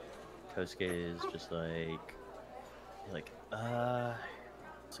 Kosuke is just so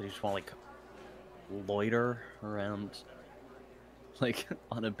you just want like loiter around, like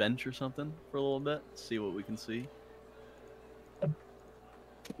on a bench or something for a little bit, see what we can see.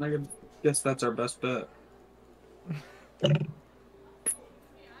 I guess that's our best bet.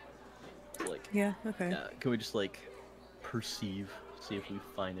 Like, Yeah, okay. can we just like perceive, see if we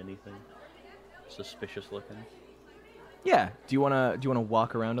find anything suspicious looking? Yeah. Do you wanna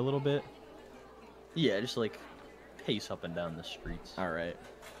walk around a little bit? Yeah, just like pace up and down the streets. All right.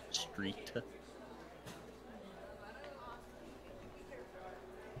 Street.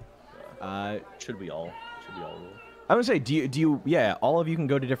 Should we all roll? I would say, do you? Yeah, all of you can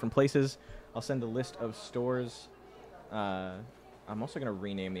go to different places. I'll send a list of stores. I'm also gonna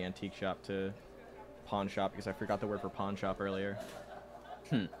rename the antique shop to pawn shop because I forgot the word for pawn shop earlier.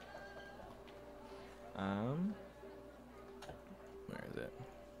 Where is it?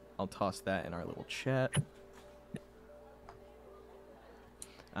 I'll toss that in our little chat.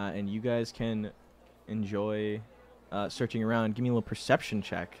 And you guys can enjoy searching around. Give me a little perception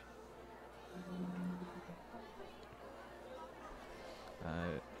check.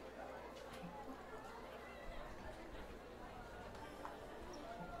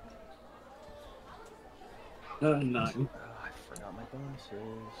 Nine. I forgot my bonuses.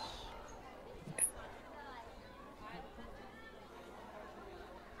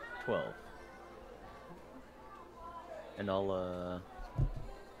 $12. And I'll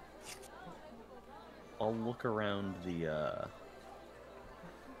look around the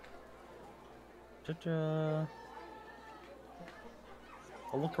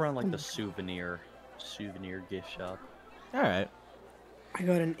I'll look around like the souvenir gift shop. All right. I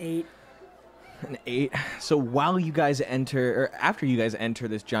got an 8. An 8. So while you guys enter, or after you guys enter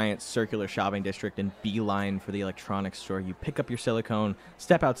this giant circular shopping district and beeline for the electronics store, you pick up your silicone,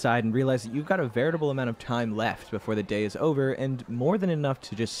 step outside, and realize that you've got a veritable amount of time left before the day is over, and more than enough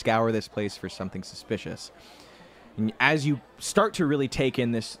to just scour this place for something suspicious. And as you start to really take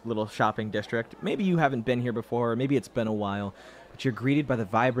in this little shopping district, maybe you haven't been here before, or maybe it's been a while, but you're greeted by the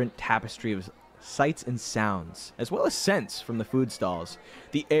vibrant tapestry of sights and sounds, as well as scents from the food stalls.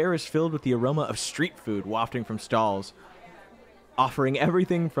 The air is filled with the aroma of street food wafting from stalls, offering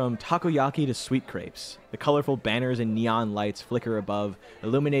everything from takoyaki to sweet crepes. The colorful banners and neon lights flicker above,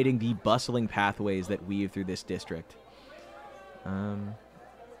 illuminating the bustling pathways that weave through this district.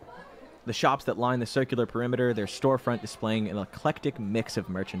 The shops that line the circular perimeter, their storefront displaying an eclectic mix of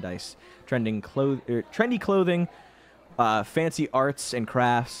merchandise, trendy clothing, fancy arts and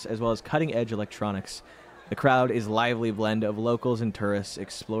crafts, as well as cutting-edge electronics. The crowd is a lively blend of locals and tourists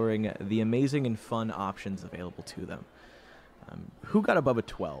exploring the amazing and fun options available to them. Who got above a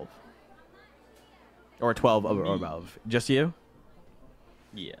 12? Or 12 or above. Just you?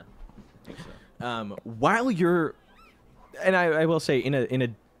 Yeah. I think so. While you're, and I will say, in a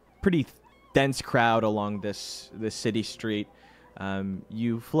pretty dense crowd along this city street,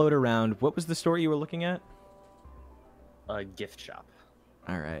 you float around. What was the store you were looking at? A gift shop.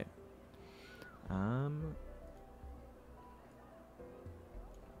 All right. Let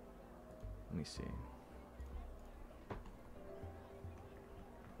me see.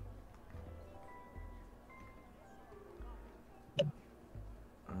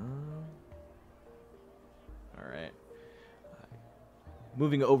 All right.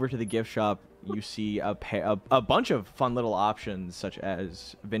 Moving over to the gift shop, you see a bunch of fun little options, such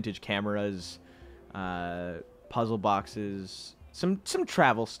as vintage cameras, puzzle boxes, some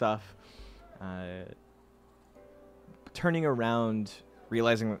travel stuff. Turning around,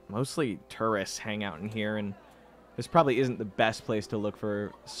 realizing that mostly tourists hang out in here, and this probably isn't the best place to look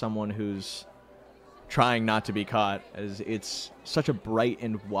for someone who's trying not to be caught, as it's such a bright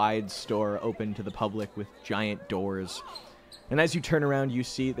and wide store open to the public with giant doors. And as you turn around, you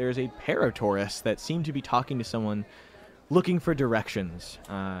see there's a pair of tourists that seem to be talking to someone looking for directions.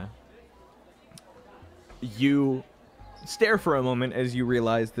 You stare for a moment as you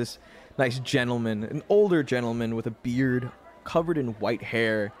realize this nice gentleman, an older gentleman with a beard covered in white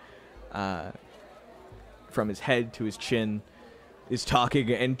hair from his head to his chin, is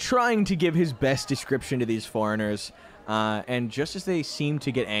talking and trying to give his best description to these foreigners. And just as they seem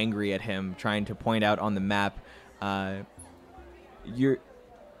to get angry at him, trying to point out on the map, your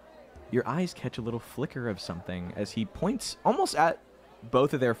eyes catch a little flicker of something as he points almost at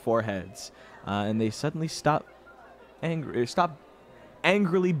both of their foreheads, and they suddenly stop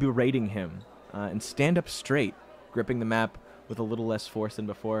angrily berating him and stand up straight, gripping the map with a little less force than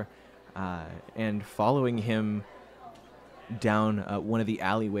before, and following him down one of the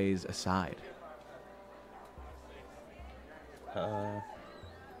alleyways aside. I'll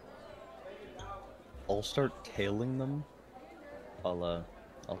start tailing them. I'll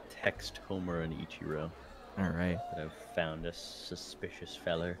text Homura and Ichiro All right. that I've found a suspicious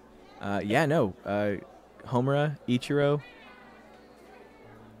feller. Yeah, no. Homura, Ichiro.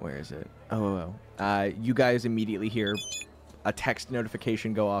 Where is it? Oh. You guys immediately hear a text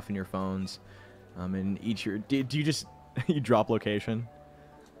notification go off in your phones. And Ichiro, do you just you drop location?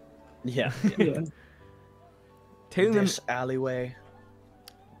 Yeah. Tailing them, This alleyway.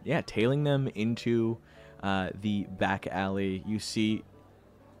 yeah, tailing them into the back alley. You see.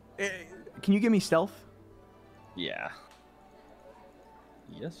 Can you give me stealth? Yeah.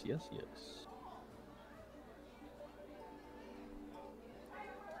 Yes.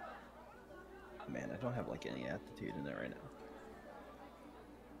 Man, I don't have like any aptitude in it right now.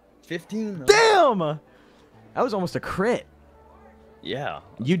 15. Though. Damn! That was almost a crit. Yeah.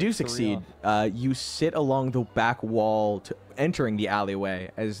 You do 3 succeed. off. You sit along the back wall entering the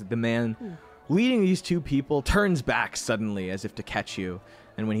alleyway as the man leading these two people turns back suddenly as if to catch you.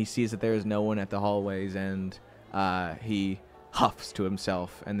 And when he sees that there is no one at the hallway's end, he huffs to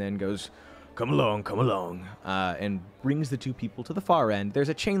himself and then goes, come along, and brings the two people to the far end. There's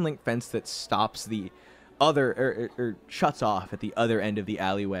a chain link fence that stops the other, or shuts off at the other end of the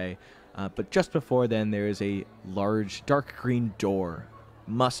alleyway. But just before then, there is a large dark green door,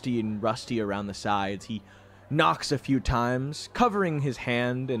 musty and rusty around the sides. He knocks a few times, covering his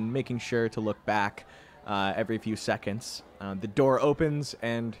hand and making sure to look back every few seconds. The door opens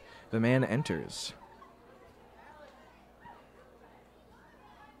and the man enters.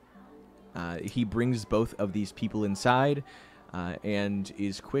 He brings both of these people inside and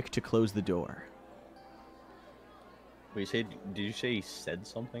is quick to close the door. Wait, did you say he said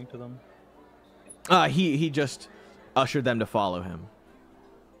something to them? He just ushered them to follow him.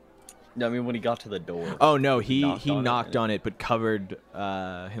 No, I mean when he got to the door. Oh no, he knocked on it, but covered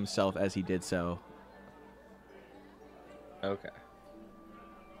himself as he did so. Okay.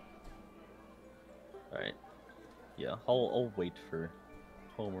 Alright. Yeah, I'll wait for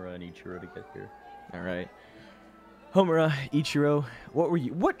Homura and Ichiro to get here. All right. Homura, Ichiro,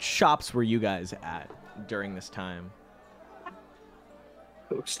 what shops were you guys at during this time?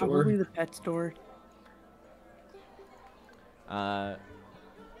 Bookstore. Probably the pet store. All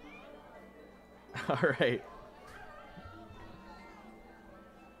right.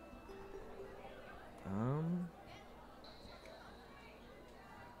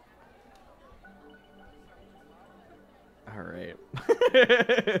 All right.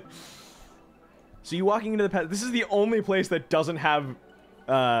 So you walking into the pet. This is the only place that doesn't have,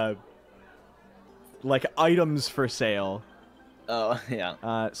 like items for sale. Oh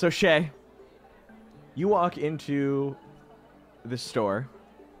yeah. So Shaye, you walk into the store,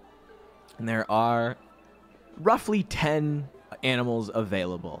 and there are roughly 10 animals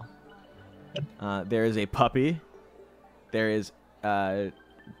available. There is a puppy. There is, I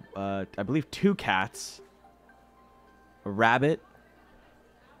believe, 2 cats, a rabbit,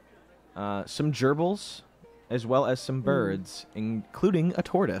 some gerbils, as well as some birds, including a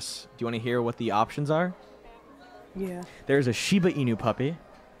tortoise. Do you want to hear what the options are? Yeah. There's a Shiba Inu puppy.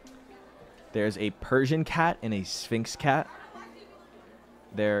 There's a Persian cat and a Sphinx cat.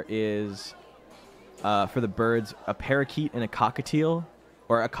 There is, for the birds, a parakeet and a cockatiel,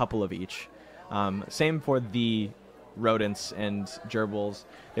 or a couple of each. Same for the rodents and gerbils.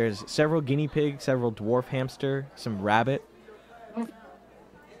 There's several guinea pigs, several dwarf hamster, some rabbit.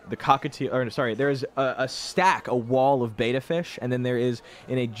 The cockatiel, or sorry, there's a stack, a wall of betta fish, and then there is,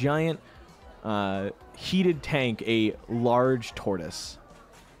 in a giant heated tank, a large tortoise.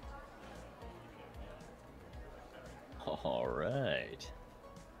 All right.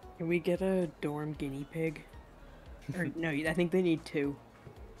 Can we get a dorm guinea pig? Or no, I think they need 2.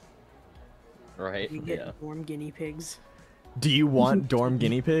 Right. We get dorm guinea pigs. Do you want dorm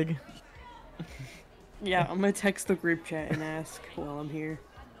guinea pig? Yeah, I'm gonna text the group chat and ask while I'm here.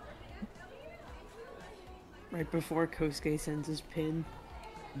 Right before Kosuke sends his pin.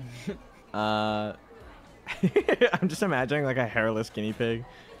 I'm just imagining like a hairless guinea pig.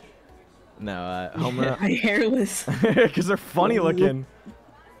 No, Homura. Hairless. Because they're funny looking.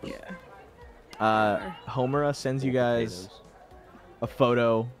 Yeah. Homura sends you guys a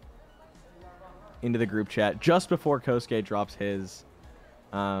photo into the group chat just before Kosuke drops his.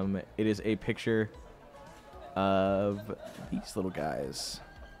 It is a picture of these little guys.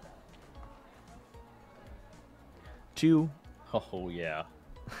 2. Oh yeah.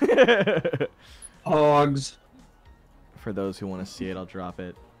 Hogs. For those who want to see it, I'll drop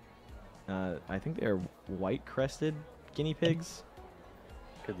it. I think they're white-crested guinea pigs.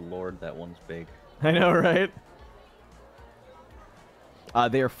 Good lord, that one's big. I know, right?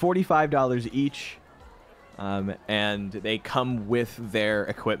 They are $45 each, and they come with their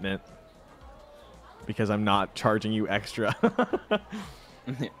equipment because I'm not charging you extra.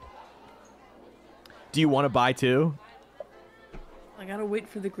 Do you want to buy 2? I gotta wait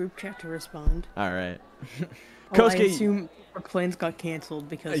for the group chat to respond. All right. Oh, I assume our plans got canceled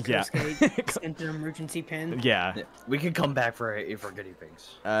because Yeah. Kosuke sent an emergency pin. Yeah. We can come back for guinea pigs.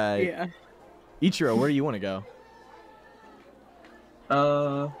 Yeah. Ichiro, where do you want to go?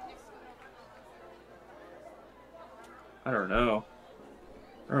 I don't know.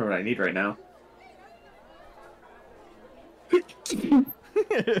 I don't know what I need right now.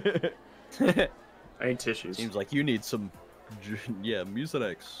 I need tissues. Seems like you need some,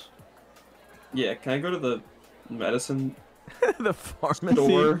 Mucinex. Yeah, can I go to the medicine The pharmacy.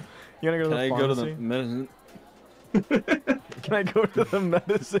 store? You want to go to Can the I pharmacy? go to the medicine? Can I go to the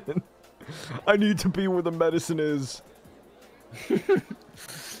medicine? I need to be where the medicine is.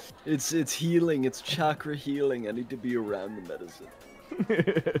 It's healing. It's chakra healing. I need to be around the medicine.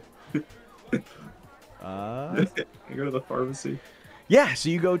 Can I go to the pharmacy? Yeah, so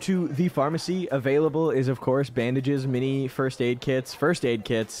you go to the pharmacy. Available is, of course, bandages, mini first aid kits,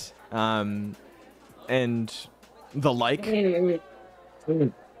 and the like.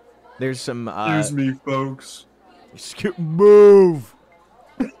 There's some. Excuse me, folks. Move!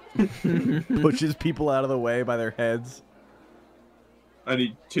 Pushes people out of the way by their heads. I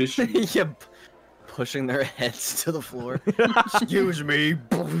need tissue. Yeah, pushing their heads to the floor. Excuse me.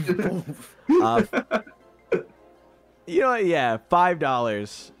 You know what? Yeah,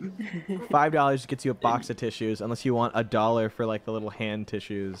 $5. $5 gets you a box of tissues, unless you want $1 for like the little hand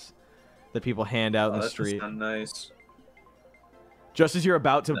tissues that people hand out in the street. That nice. Just as you're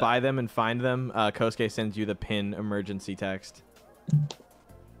about to buy them and find them, Kosuke sends you the pin emergency text.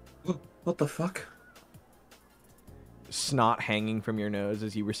 What the fuck? Snot hanging from your nose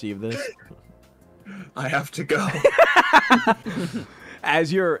as you receive this. I have to go.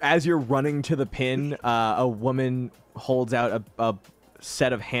 As you're running to the pin, a woman holds out a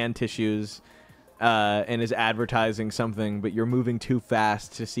set of hand tissues and is advertising something, but you're moving too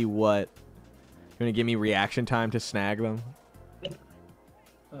fast to see what. You're gonna give me reaction time to snag them?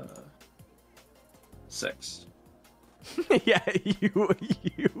 6. Yeah,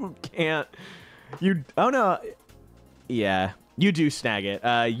 you can't. Oh no. Yeah, you do snag it.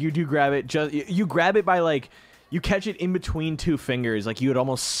 You do grab it. You grab it by like. You catch it in between 2 fingers, like you had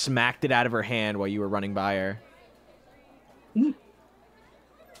almost smacked it out of her hand while you were running by her.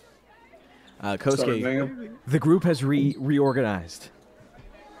 Kosuke, the group has reorganized.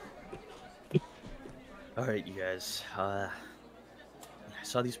 All right, you guys. I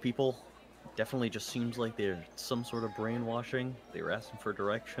saw these people. Definitely just seems like they're some sort of brainwashing. They were asking for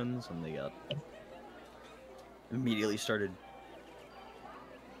directions, and they got immediately started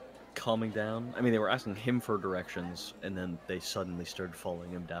calming down. I mean, they were asking him for directions, and then they suddenly started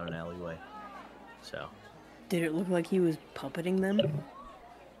following him down an alleyway. So. Did it look like he was puppeting them?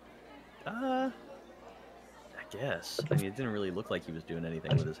 I guess. I mean, it didn't really look like he was doing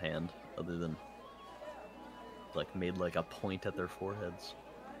anything with his hand, other than, like, made, like, a point at their foreheads.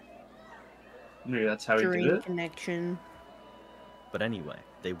 Maybe that's how he did Dream it. connection. But anyway,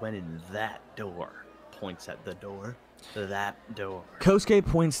 they went in that door. Points at the door. That door. Kosuke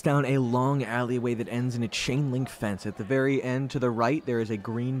points down a long alleyway that ends in a chain link fence. At the very end to the right, there is a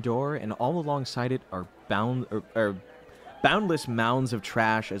green door, and all alongside it are boundless mounds of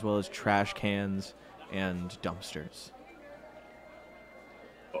trash, as well as trash cans and dumpsters.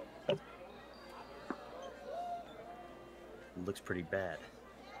 Looks pretty bad.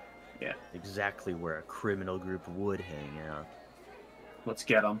 Yeah. Exactly where a criminal group would hang out. Let's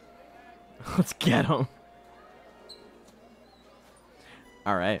get him. Let's get him.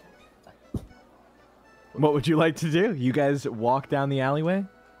 All right. What would you like to do? You guys walk down the alleyway?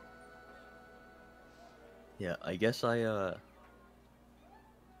 Yeah, I guess You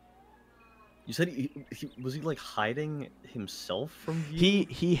said was he like hiding himself from view?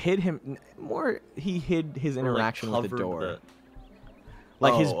 He hid him more. He hid his interaction like, with the covered door.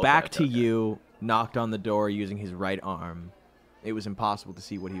 Like his Oh, back okay, to okay. you, knocked on the door using his right arm. It was impossible to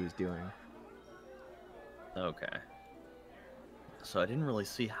see what he was doing. Okay. So I didn't really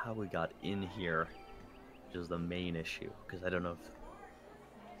see how we got in here, which is the main issue, because I don't know if...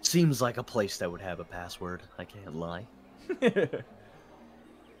 Seems like a place that would have a password, I can't lie.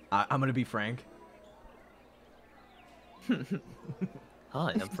 I'm gonna be frank. Hi,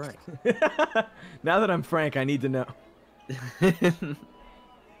 I'm Frank. Now that I'm frank, I need to know.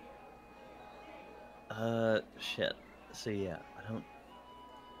 Shit. So yeah, I don't...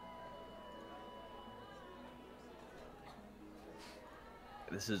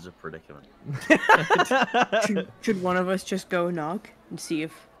 This is a predicament. Should one of us just go knock and see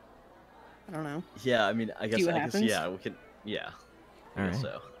if... I don't know. Yeah, I mean, I guess, what happens? yeah, we can... Yeah. All right.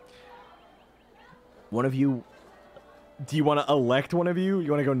 So... One of you. Do you want to elect one of you?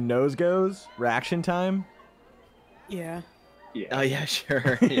 You want to go nose goes? Reaction time? Yeah. Yeah. Oh, yeah,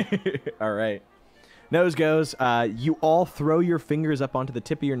 sure. Yeah. All right. Nose goes. You all throw your fingers up onto the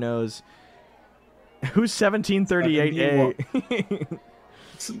tip of your nose. Who's 1738A?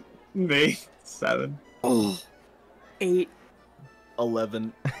 Me. 7. Oh. 8.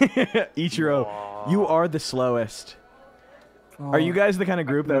 11. Ichiro, you are the slowest. Are you guys the kind of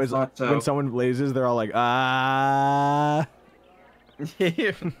group that was thought so. when someone blazes, they're all like, ah?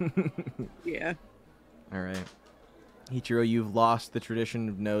 Yeah. All right. Ichiro, you've lost the tradition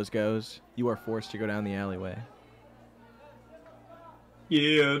of nose goes. You are forced to go down the alleyway.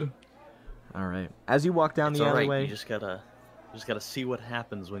 Yeah. All right. As you walk down It's the all right, alleyway, you just gotta see what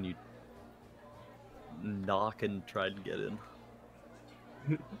happens when you knock and try to get in.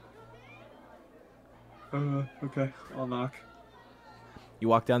 Okay. I'll knock. you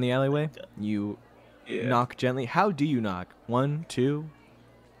walk down the alleyway. Okay. You Yeah. knock gently. How do you knock? 1, 2.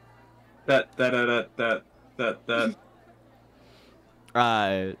 That.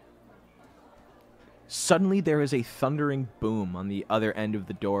 Suddenly there is a thundering boom on the other end of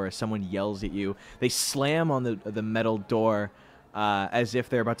the door as someone yells at you. They slam on the metal door as if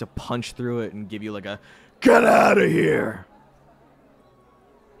they're about to punch through it and give you like a, get out of here!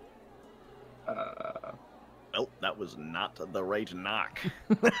 Nope, that was not the right knock.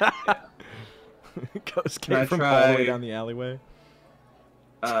 Kosuke I from all the way try- down the alleyway.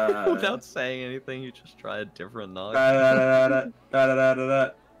 Without saying anything, you just try a different knock.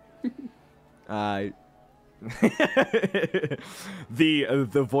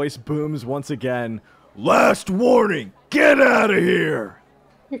 The voice booms once again. Last warning! Get out of here!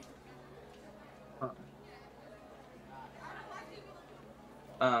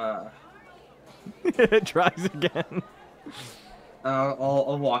 It tries again.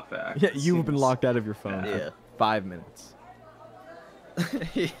 I'll walk back. Yeah, you've been locked out of your phone Yeah. for 5 minutes.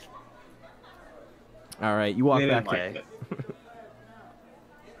 All right, you walk They back. didn't Okay. like it.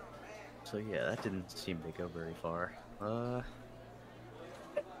 So yeah, that didn't seem to go very far.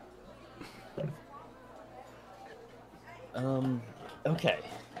 Okay.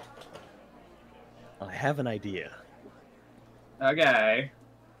 I have an idea. Okay.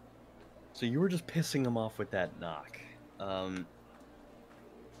 So you were just pissing him off with that knock. You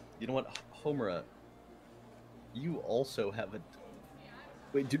know what, Homura? You also have a...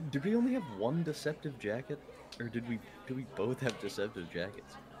 Wait, did we only have one deceptive jacket? Or do we both have deceptive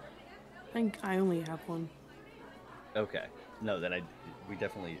jackets? I think I only have one. Okay. No, then I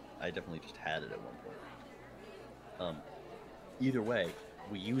definitely just had it at one point. Either way,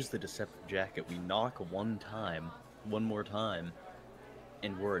 we use the deceptive jacket. We knock one more time,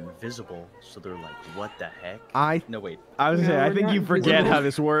 and we're invisible. So they're like, "What the heck?" No, wait. I was gonna say, I think you forget how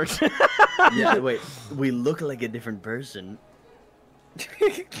this works. Yeah, wait. We look like a different person.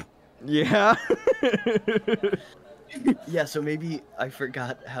 Yeah. Yeah, so maybe I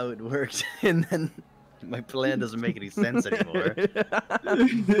forgot how it worked, and then my plan doesn't make any sense anymore.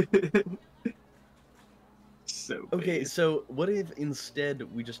 So Okay, base. so what if instead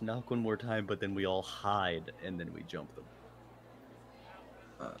we just knock one more time, but then we all hide, and then we jump them?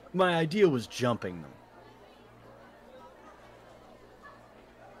 My idea was jumping them.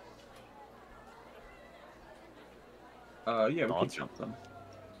 Yeah, we can Thoughts? jump them.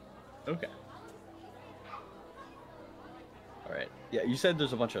 Okay. Alright. Yeah, you said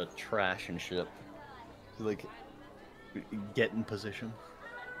there's a bunch of trash and shit. So, like, get in position.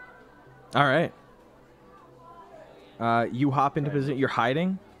 All right. You hop into position. You're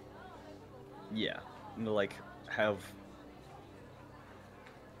hiding. Yeah. And to, like, have...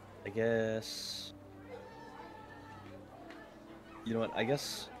 I guess... You know what? I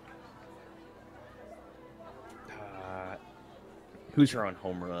guess... Who's Ichiro and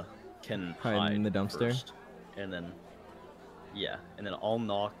Homura can hiding hide in the dumpster? first, and then... Yeah, and then I'll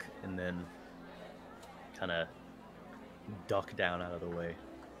knock, and then... kind of duck down out of the way.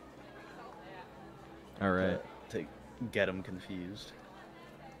 All right. To get them confused.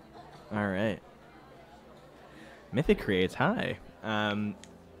 All right. Mythic creates hi.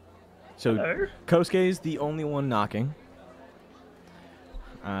 So Hello? Kosuke is the only one knocking.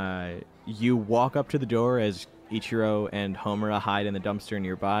 You walk up to the door as Ichiro and Homura hide in the dumpster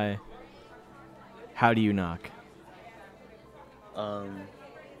nearby. How do you knock?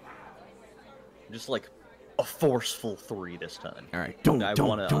 Just like a forceful 3 this time. All right. I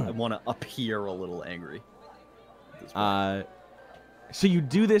wanna appear a little angry. So you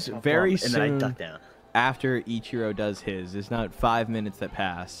do this very and soon then I duck down. after Ichiro does his. It's not 5 minutes that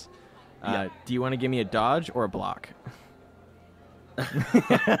pass. Yeah. Do you want to give me a dodge or a block? I'm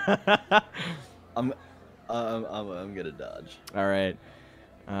gonna dodge. All right.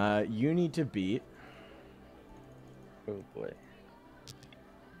 You need to beat Oh boy.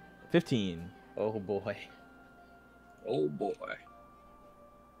 15. Oh boy. Oh boy.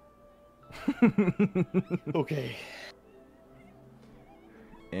 Okay.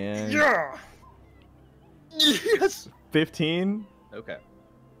 And Yeah. Yes. 15. Okay.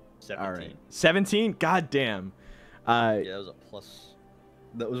 17. All right. 17. God damn. Yeah, that was a plus.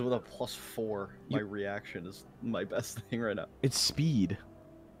 That was with a +4. My reaction is my best thing right now. It's speed.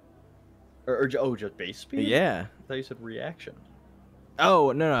 Oh, just base speed? Yeah. I thought you said reaction.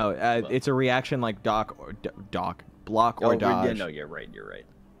 Oh no. It's a reaction like block or dodge. Yeah, no, you're right. You're right.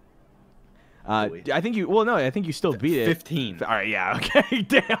 I think you. Well, no, I think you still beat it. 15. All right. Yeah. Okay.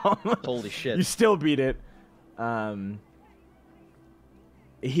 Damn. Holy shit. You still beat it. Or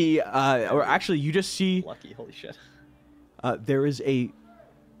actually, you just see Lucky. Holy shit. there is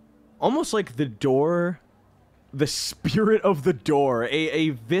almost like the door, the spirit of the door, a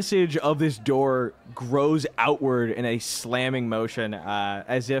visage of this door grows outward in a slamming motion,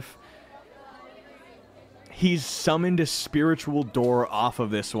 as if he's summoned a spiritual door off of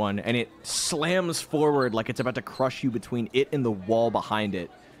this one, and it slams forward like it's about to crush you between it and the wall behind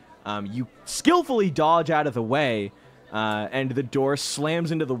it. You skillfully dodge out of the way, and the door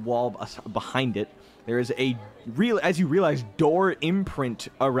slams into the wall behind it. There is as you realize, door imprint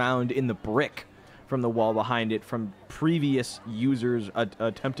around in the brick from the wall behind it from previous users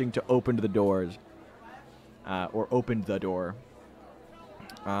attempting to open the doors, or opened the door.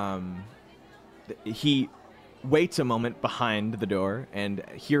 He waits a moment behind the door, and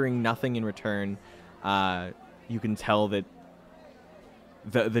hearing nothing in return, you can tell that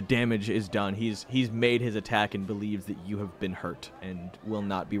the damage is done. He's made his attack and believes that you have been hurt and will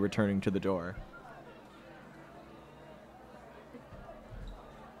not be returning to the door.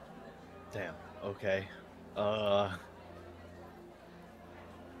 Damn. Okay. Well,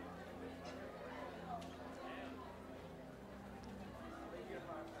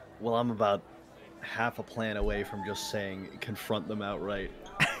 I'm about half a plan away from just saying confront them outright.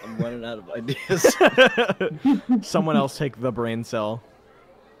 I'm running out of ideas. Someone else take the brain cell.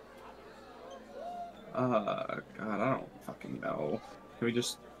 God, I don't fucking know. Can we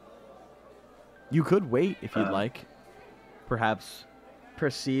just... You could wait if you'd like. Perhaps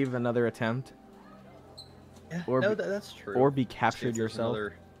perceive another attempt. Yeah, Or no, be- that's true. or be See if captured there's yourself.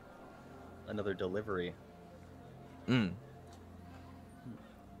 Another delivery. Would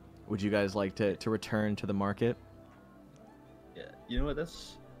you guys like to return to the market? Yeah, you know what?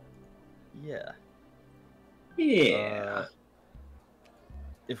 Yeah. Yeah.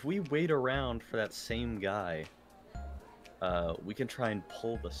 If we wait around for that same guy, we can try and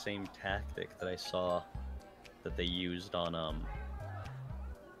pull the same tactic that I saw that they used on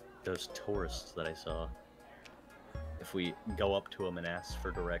those tourists that I saw. If we go up to them and ask for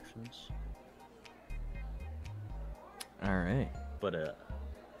directions. All right. But are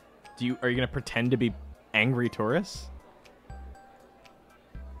you gonna pretend to be angry tourists?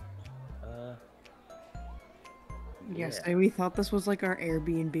 Yes, yeah. we thought this was like our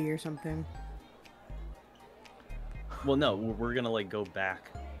Airbnb or something. Well, no, we're gonna like go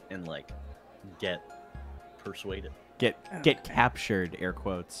back and like get persuaded. Get captured, air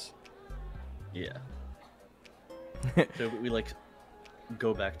quotes. Yeah. So we like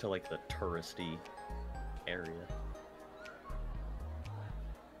go back to like the touristy area.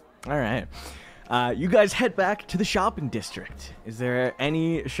 All right. You guys head back to the shopping district. Is there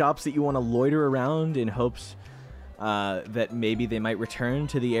any shops that you want to loiter around in hopes that maybe they might return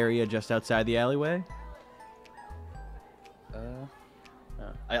to the area just outside the alleyway?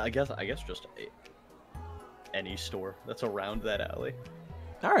 I guess just any store that's around that alley.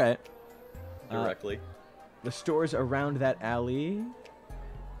 All right. Directly. The stores around that alley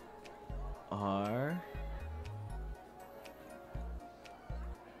are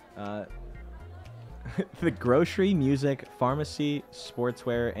the grocery, music, pharmacy,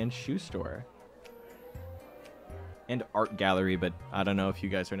 sportswear, and shoe store. And art gallery, but I don't know if you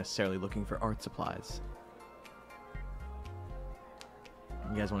guys are necessarily looking for art supplies.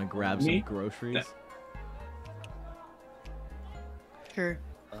 You guys want to grab some groceries? Sure.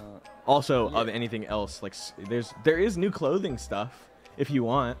 Also, of anything else, like there is new clothing stuff if you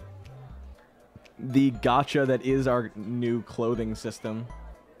want. The gacha that is our new clothing system.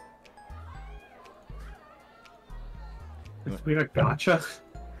 We got gotcha.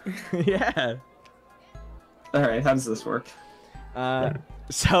 Yeah. All right, how does this work?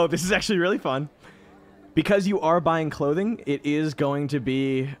 So this is actually really fun. Because you are buying clothing, it is going to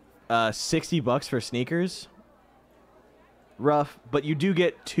be $60 for sneakers. Rough, but you do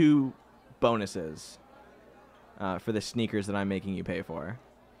get 2 bonuses for the sneakers that I'm making you pay for.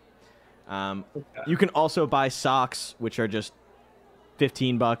 You can also buy socks, which are just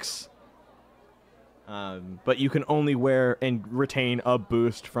 $15. But you can only wear and retain a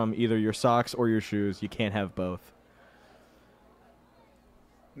boost from either your socks or your shoes. You can't have both.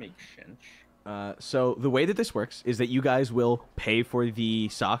 Makes sense. So the way that this works is that you guys will pay for the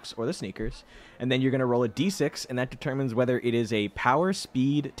socks or the sneakers, and then you're going to roll a d6, and that determines whether it is a power,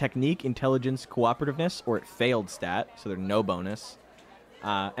 speed, technique, intelligence, cooperativeness, or it failed stat, so there's no bonus.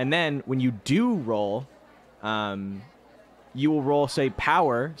 And then when you do roll, you will roll, say,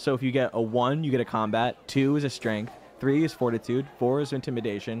 power. So if you get a 1, you get a combat, 2 is a strength, 3 is fortitude, 4 is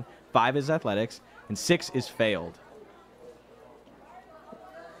intimidation, 5 is athletics, and 6 is failed.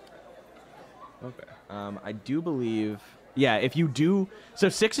 Okay. I do believe... Yeah, if you do... So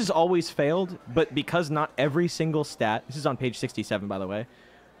 6 is always failed, but because not every single stat... This is on page 67, by the way.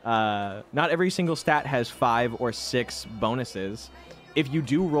 Not every single stat has 5 or 6 bonuses. If you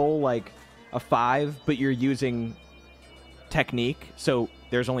do roll, like, a 5, but you're using technique, so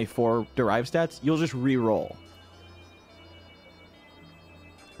there's only 4 derived stats, you'll just re-roll.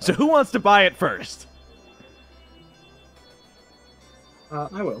 So who wants to buy it first?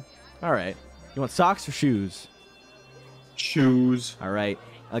 I will. All right. You want socks or shoes? Shoes. All right.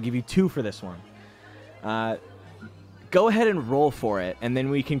 I'll give you 2 for this one. Go ahead and roll for it, and then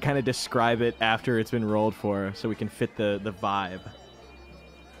we can kind of describe it after it's been rolled for, so we can fit the vibe.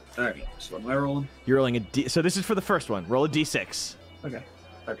 All right. So what am I rolling? You're rolling a D. So this is for the first one. Roll a D6. Okay.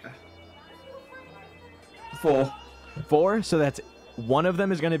 4. 4. So that's one of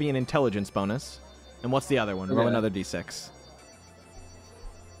them is going to be an intelligence bonus, and what's the other one? Roll Okay. another D6.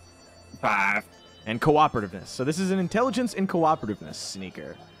 5. And cooperativeness. So this is an intelligence and cooperativeness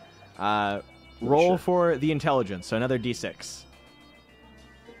sneaker. Roll Sure. for the intelligence. So another D6.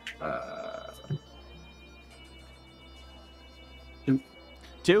 2.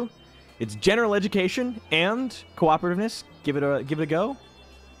 2. It's general education and cooperativeness. Give it a go.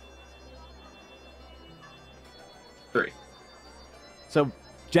 3. So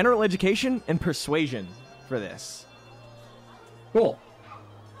general education and persuasion for this. Cool.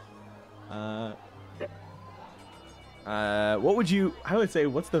 What would you... I would say,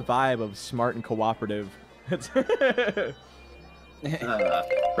 what's the vibe of smart and cooperative?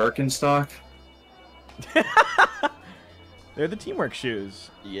 Birkenstock. They're the teamwork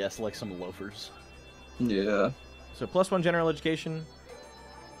shoes. Yes, like some loafers. Yeah. So +1 general education,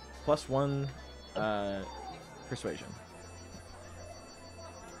 +1 persuasion.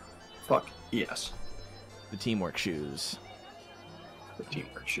 Fuck. Yes. the teamwork shoes. The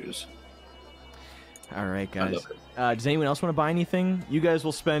teamwork shoes. All right, I guys. love it. Does anyone else want to buy anything? You guys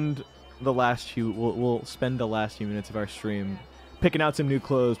will spend the last few. We'll spend the last few minutes of our stream picking out some new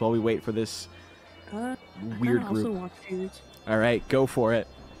clothes while we wait for this weird I group. also want shoes. All right, go for it.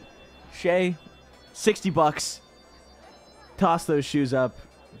 Shaye, $60. Toss those shoes up.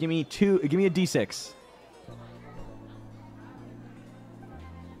 Give me a D6.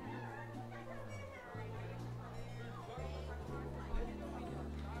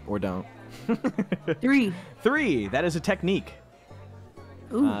 Or don't. 3. 3. That is a technique.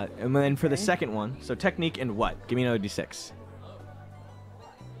 Ooh. And then for the Okay. second one, so technique and what? Give me another D6.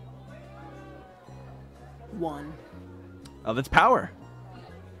 1. Oh, that's power.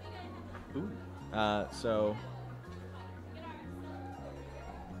 Ooh. So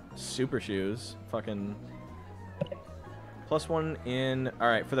super shoes, fucking +1 in. All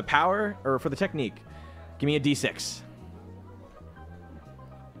right, for the power or for the technique, give me a D6.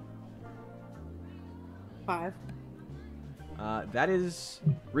 5. That is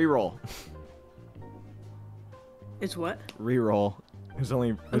reroll. It's what? Reroll. There's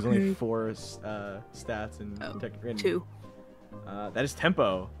only Okay. 4 stats and Oh, technique. 2. That is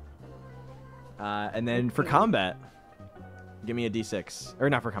tempo. And then for Okay. combat, give me a D6. Or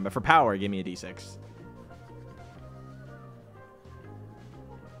not for combat, for power, give me a D6.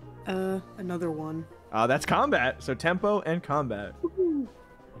 Another 1. That's combat. So tempo and combat. Woohoo.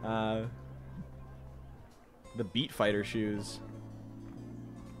 The Beat Fighter shoes.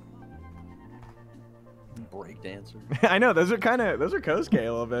 Breakdancer. I know, those are Kosuke a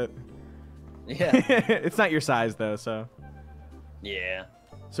little bit. Yeah. It's not your size though, so. Yeah.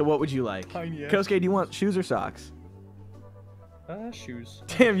 So what would you like? Tiny ass Kosuke, do you want shoes or socks? Shoes.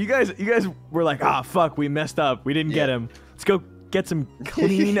 Damn, you guys were like, ah, fuck, we messed up. We didn't get Yeah. him. Let's go get some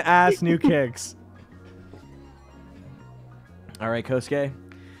clean ass new kicks. All right, Kosuke,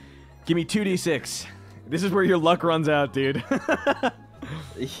 give me 2d6. This is where your luck runs out, dude.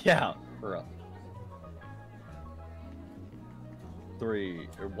 Yeah. Bro. 3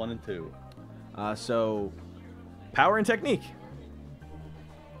 or 1 and 2. So power and technique.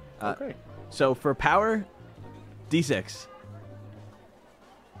 Okay. So for power, d6.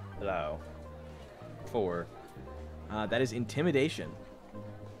 Hello. 4. That is intimidation.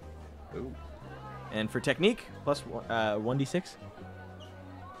 Ooh. And for technique, plus 1d6.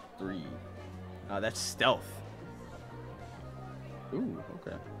 3. That's stealth. Ooh.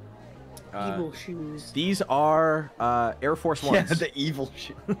 Okay. Evil shoes. These are Air Force Ones. Yeah, the evil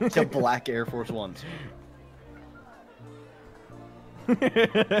shit. The black Air Force Ones.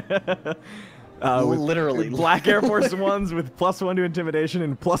 Literally. with black Air Force Ones with +1 to intimidation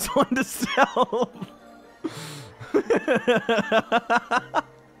and +1 to stealth.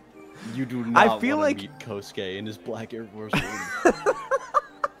 You do not I feel want like to meet Kosuke in his black Air Force Ones.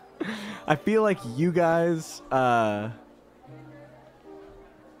 I feel like you guys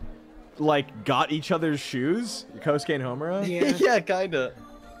like got each other's shoes, Kosuke and Homura. Yeah. Yeah, kinda.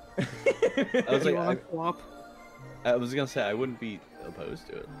 I was Do you like, want to swap? I was gonna say I wouldn't be opposed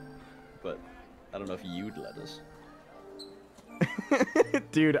to it, but I don't know if you'd let us.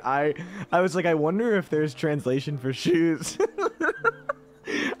 Dude, I was like, I wonder if there's translation for shoes.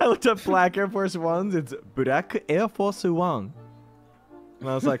 I looked up black Air Force Ones. It's Black Air Force One. And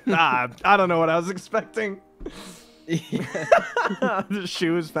I was like, I don't know what I was expecting. The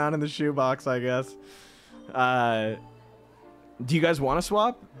shoes found in the shoebox, I guess. Do you guys want to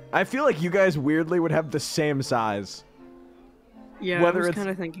swap? I feel like you guys weirdly would have the same size. Yeah, Whether I was it's- kind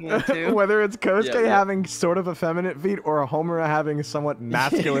of thinking that too. Whether it's Kosuke Yeah. having sort of effeminate feet or Homura having somewhat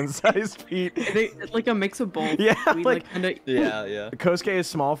masculine-sized feet. Like a mix of both. Yeah, We, like- kinda, Yeah, yeah. Kosuke is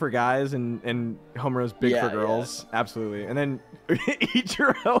small for guys and Homura's big Yeah, for girls. Absolutely. And then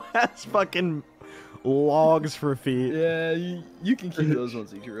Ichiro has fucking logs for feet. Yeah, you can keep those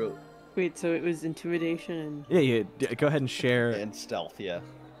ones, Ichiro. Wait, so it was intimidation and Yeah, go ahead and share. And stealth, yeah.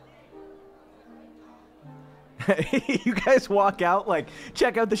 You guys walk out like,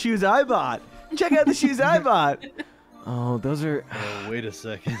 check out the shoes I bought. Check out the shoes I bought. Oh, those are Oh, wait a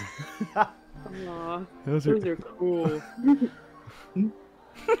second. aw, those those are cool.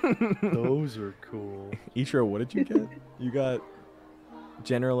 Those are cool. Ichiro, what did you get? You got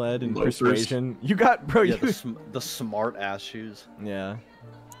general ed and Loafers. persuasion. You got bro. Yeah, You, the smart ass shoes. yeah.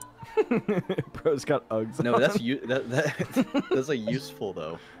 Bro's got Uggs. No, on. that's that's like useful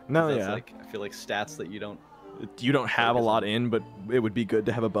though. no, That's yeah. like I feel like stats that you don't. You don't have a lot in, but it would be good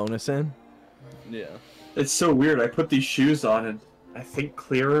to have a bonus in. Yeah. It's so weird. I put these shoes on and I think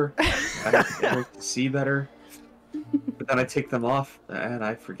clearer. I see better. But then I take them off and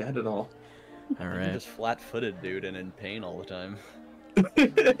I forget it all. All I'm right. just flat-footed, dude, and in pain all the time.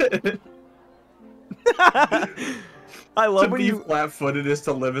 I love to when be you. flat-footed is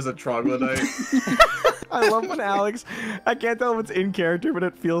to live as a troglodyte. I love when Alex. I can't tell if it's in character, but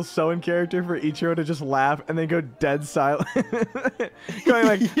it feels so in character for Ichiro to just laugh and then go dead silent, going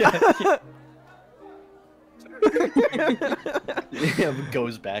like. Yeah,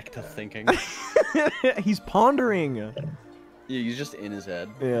 goes back to thinking. He's pondering. Yeah, he's just in his head.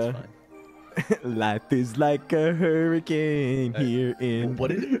 Yeah. It's fine. Life is like a hurricane here in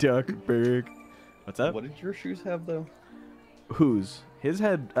what did- Duckburg. What's up? What did your shoes have, though? Whose? His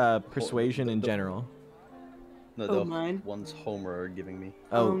had persuasion in general. No, Oh, the mine? ones Homer are giving me.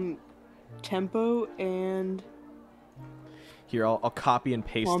 Oh, Tempo and here I'll copy and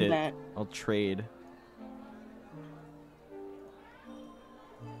paste combat. it. I'll trade.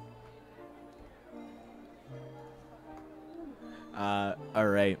 All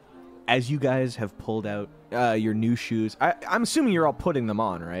right. As you guys have pulled out your new shoes, I'm assuming you're all putting them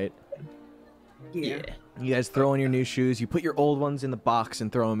on, right? Yeah. You guys throw on your new shoes. You put your old ones in the box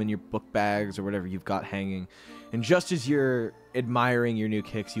and throw them in your book bags or whatever you've got hanging. And just as you're admiring your new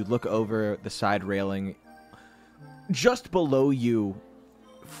kicks, you look over the side railing. Just below you,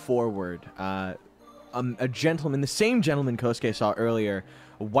 forward, a gentleman, the same gentleman Kosuke saw earlier,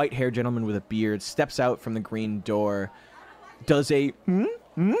 a white-haired gentleman with a beard, steps out from the green door, does a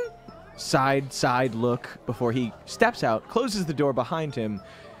side look before he steps out, closes the door behind him,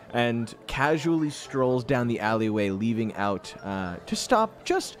 and casually strolls down the alleyway, leaving out to stop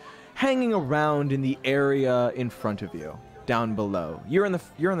just hanging around in the area in front of you, down below. You're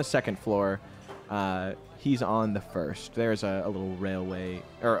on the second floor. He's on the first. There's a little railway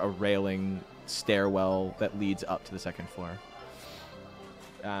or a railing stairwell that leads up to the second floor.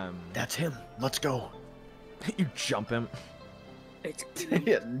 That's him. Let's go. You jump him. It's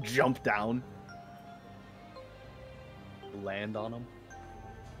Yeah, jump down. Land on him.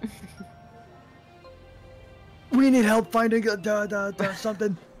 We need help finding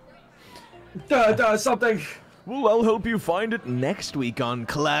something. Something. Well, I'll help you find it next week on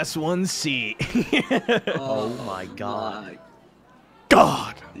Class 1C. Oh my god.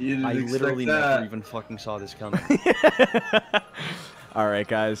 God! You didn't I expect literally that. never even fucking saw this coming. All right,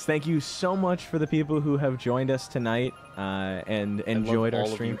 guys. Thank you so much for the people who have joined us tonight and enjoyed I our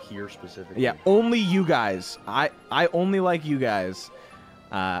love all stream. of you here specifically. Yeah, only you guys. I only like you guys.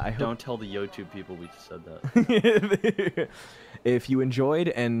 I hope Don't tell the YouTube people we just said that. if you enjoyed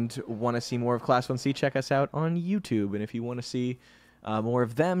and want to see more of Class 1C, check us out on YouTube. And if you want to see more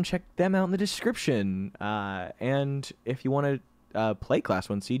of them, check them out in the description. And if you want to play Class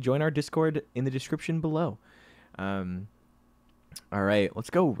 1C, join our Discord in the description below. All right, let's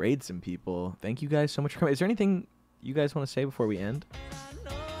go raid some people. Thank you guys so much for coming. Is there anything you guys want to say before we end?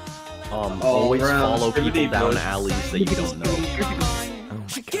 Always around follow people activity down goes. alleys that you don't know. Oh my God.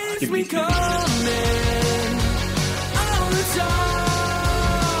 Keeps me coming.